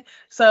something today.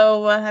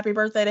 So happy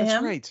birthday to him.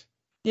 That's great.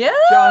 Yeah.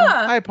 John,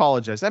 I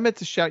apologize. I meant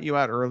to shout you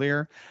out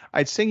earlier.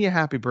 I'd sing you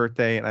happy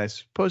birthday, and I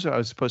suppose I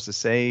was supposed to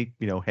say,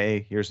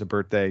 hey, here's the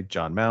birthday,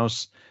 John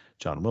Mouse,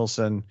 John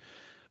Wilson,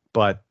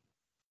 but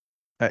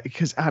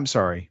because I'm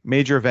sorry,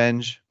 Major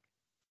Revenge,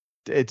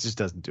 it just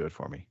doesn't do it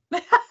for me.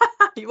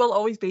 You will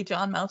always be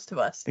John Mouse to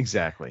us.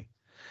 Exactly.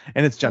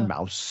 And it's John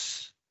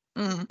Mouse.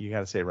 Mm. You got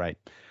to say it right.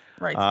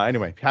 Right.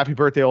 Anyway, happy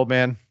birthday, old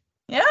man.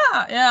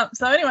 Yeah.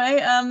 So anyway,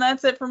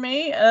 that's it for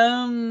me.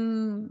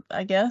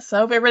 I guess I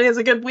hope everybody has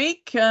a good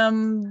week.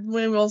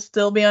 We will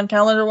still be on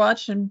calendar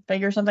watch and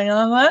figure something out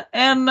on that.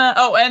 And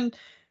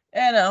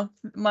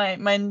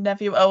my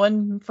nephew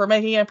Owen for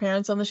making an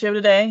appearance on the show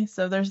today.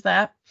 So there's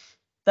that.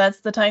 That's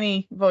the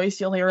tiny voice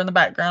you'll hear in the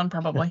background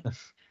probably.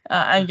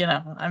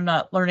 I'm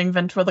not learning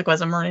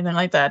ventriloquism or anything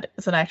like that.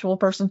 It's an actual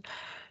person.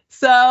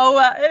 So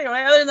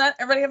anyway, other than that,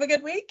 everybody have a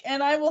good week,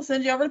 and I will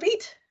send you over to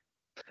Pete.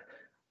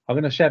 I'm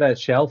going to shout out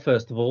Shell,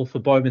 first of all, for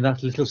buying me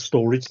that little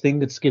storage thing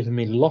that's given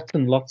me lots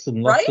and lots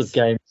and lots of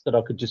games that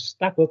I could just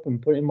stack up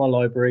and put in my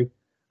library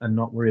and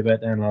not worry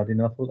about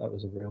downloading. I thought that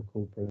was a real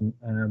cool present.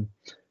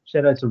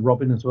 Shout out to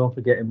Robin as well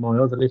for getting my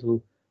other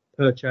little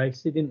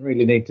purchase. He didn't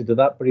really need to do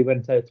that, but he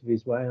went out of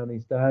his way on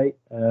his day.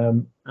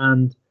 Got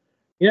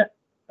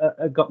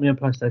me a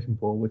PlayStation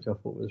 4, which I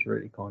thought was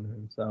really kind of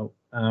him. So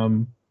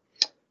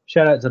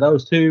shout out to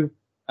those two.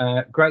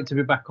 Great to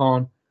be back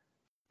on.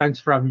 Thanks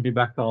for having me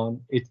back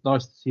on. It's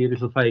nice to see your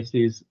little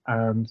faces,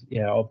 and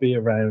I'll be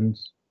around.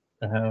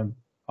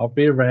 I'll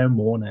be around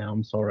more now.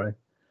 I'm sorry,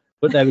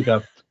 but there we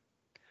go.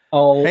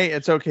 Hey,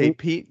 it's okay,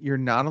 Pete. You're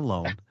not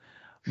alone.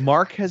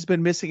 Mark has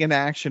been missing in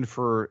action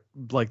for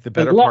like the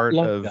better part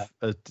of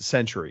a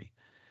century,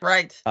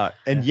 right?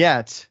 And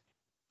yet,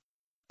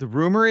 the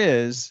rumor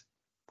is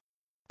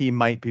he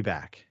might be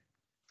back.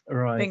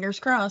 Right. Fingers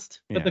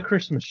crossed. For the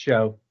Christmas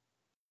show.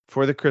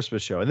 For the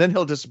Christmas show, and then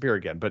he'll disappear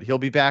again, but he'll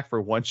be back for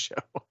one show.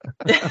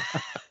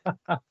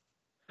 All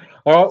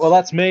right, well,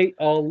 that's me.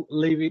 I'll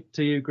leave it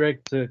to you,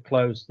 Greg, to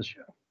close the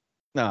show.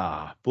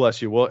 Bless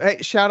you. Well,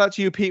 hey, shout out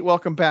to you, Pete.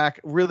 Welcome back.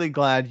 Really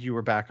glad you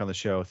were back on the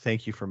show.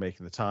 Thank you for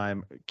making the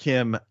time.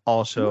 Kim,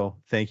 also,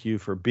 thank you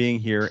for being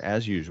here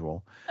as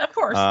usual. Of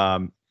course.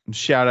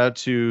 Shout out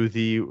to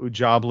the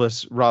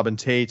jobless Robin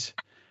Tate.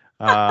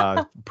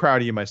 Proud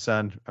of you, my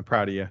son. I'm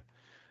proud of you.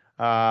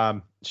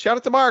 Shout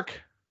out to Mark.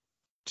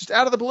 Just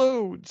out of the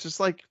blue. It's just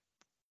like,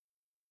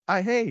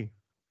 hey,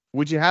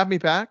 would you have me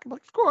back? I'm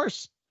like, of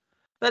course.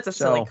 That's a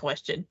silly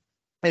question.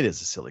 It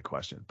is a silly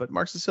question, but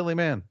Mark's a silly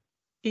man.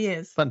 He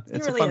is. Fun.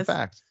 It's really a fun is.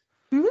 fact.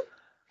 Mm-hmm.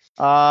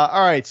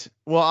 All right.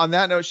 Well, on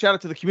that note, shout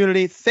out to the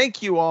community.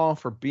 Thank you all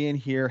for being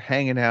here,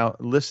 hanging out,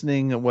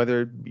 listening,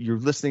 whether you're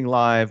listening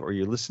live or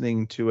you're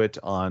listening to it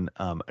on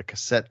a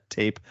cassette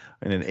tape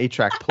and an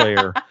 8-track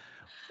player.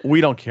 We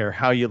don't care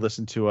how you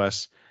listen to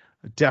us.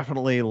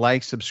 Definitely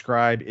like,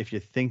 subscribe if you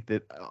think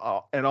that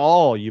at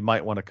all you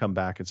might want to come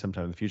back at some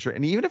time in the future.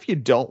 And even if you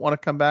don't want to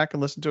come back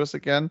and listen to us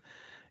again,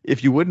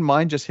 if you wouldn't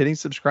mind just hitting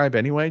subscribe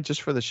anyway,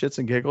 just for the shits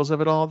and giggles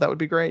of it all, that would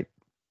be great.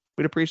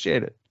 We'd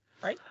appreciate it.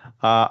 Right.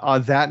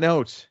 On that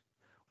note,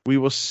 we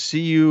will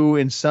see you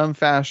in some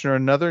fashion or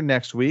another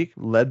next week,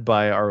 led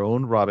by our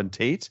own Robin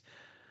Tate.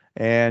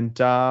 And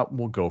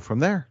we'll go from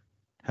there.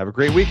 Have a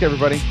great week,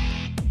 everybody.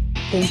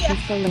 Thank you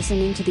for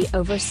listening to the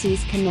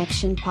Overseas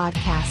Connection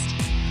podcast.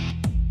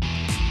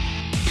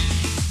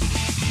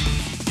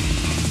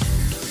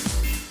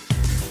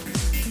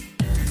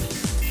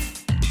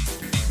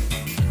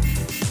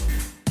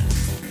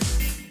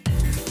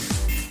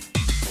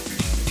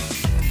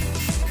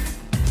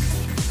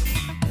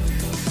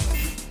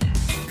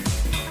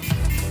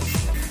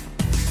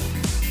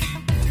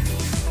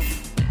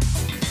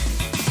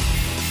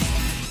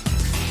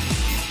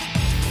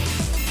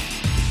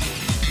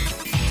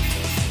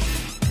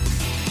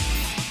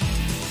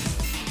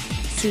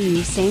 See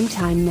you same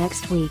time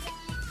next week.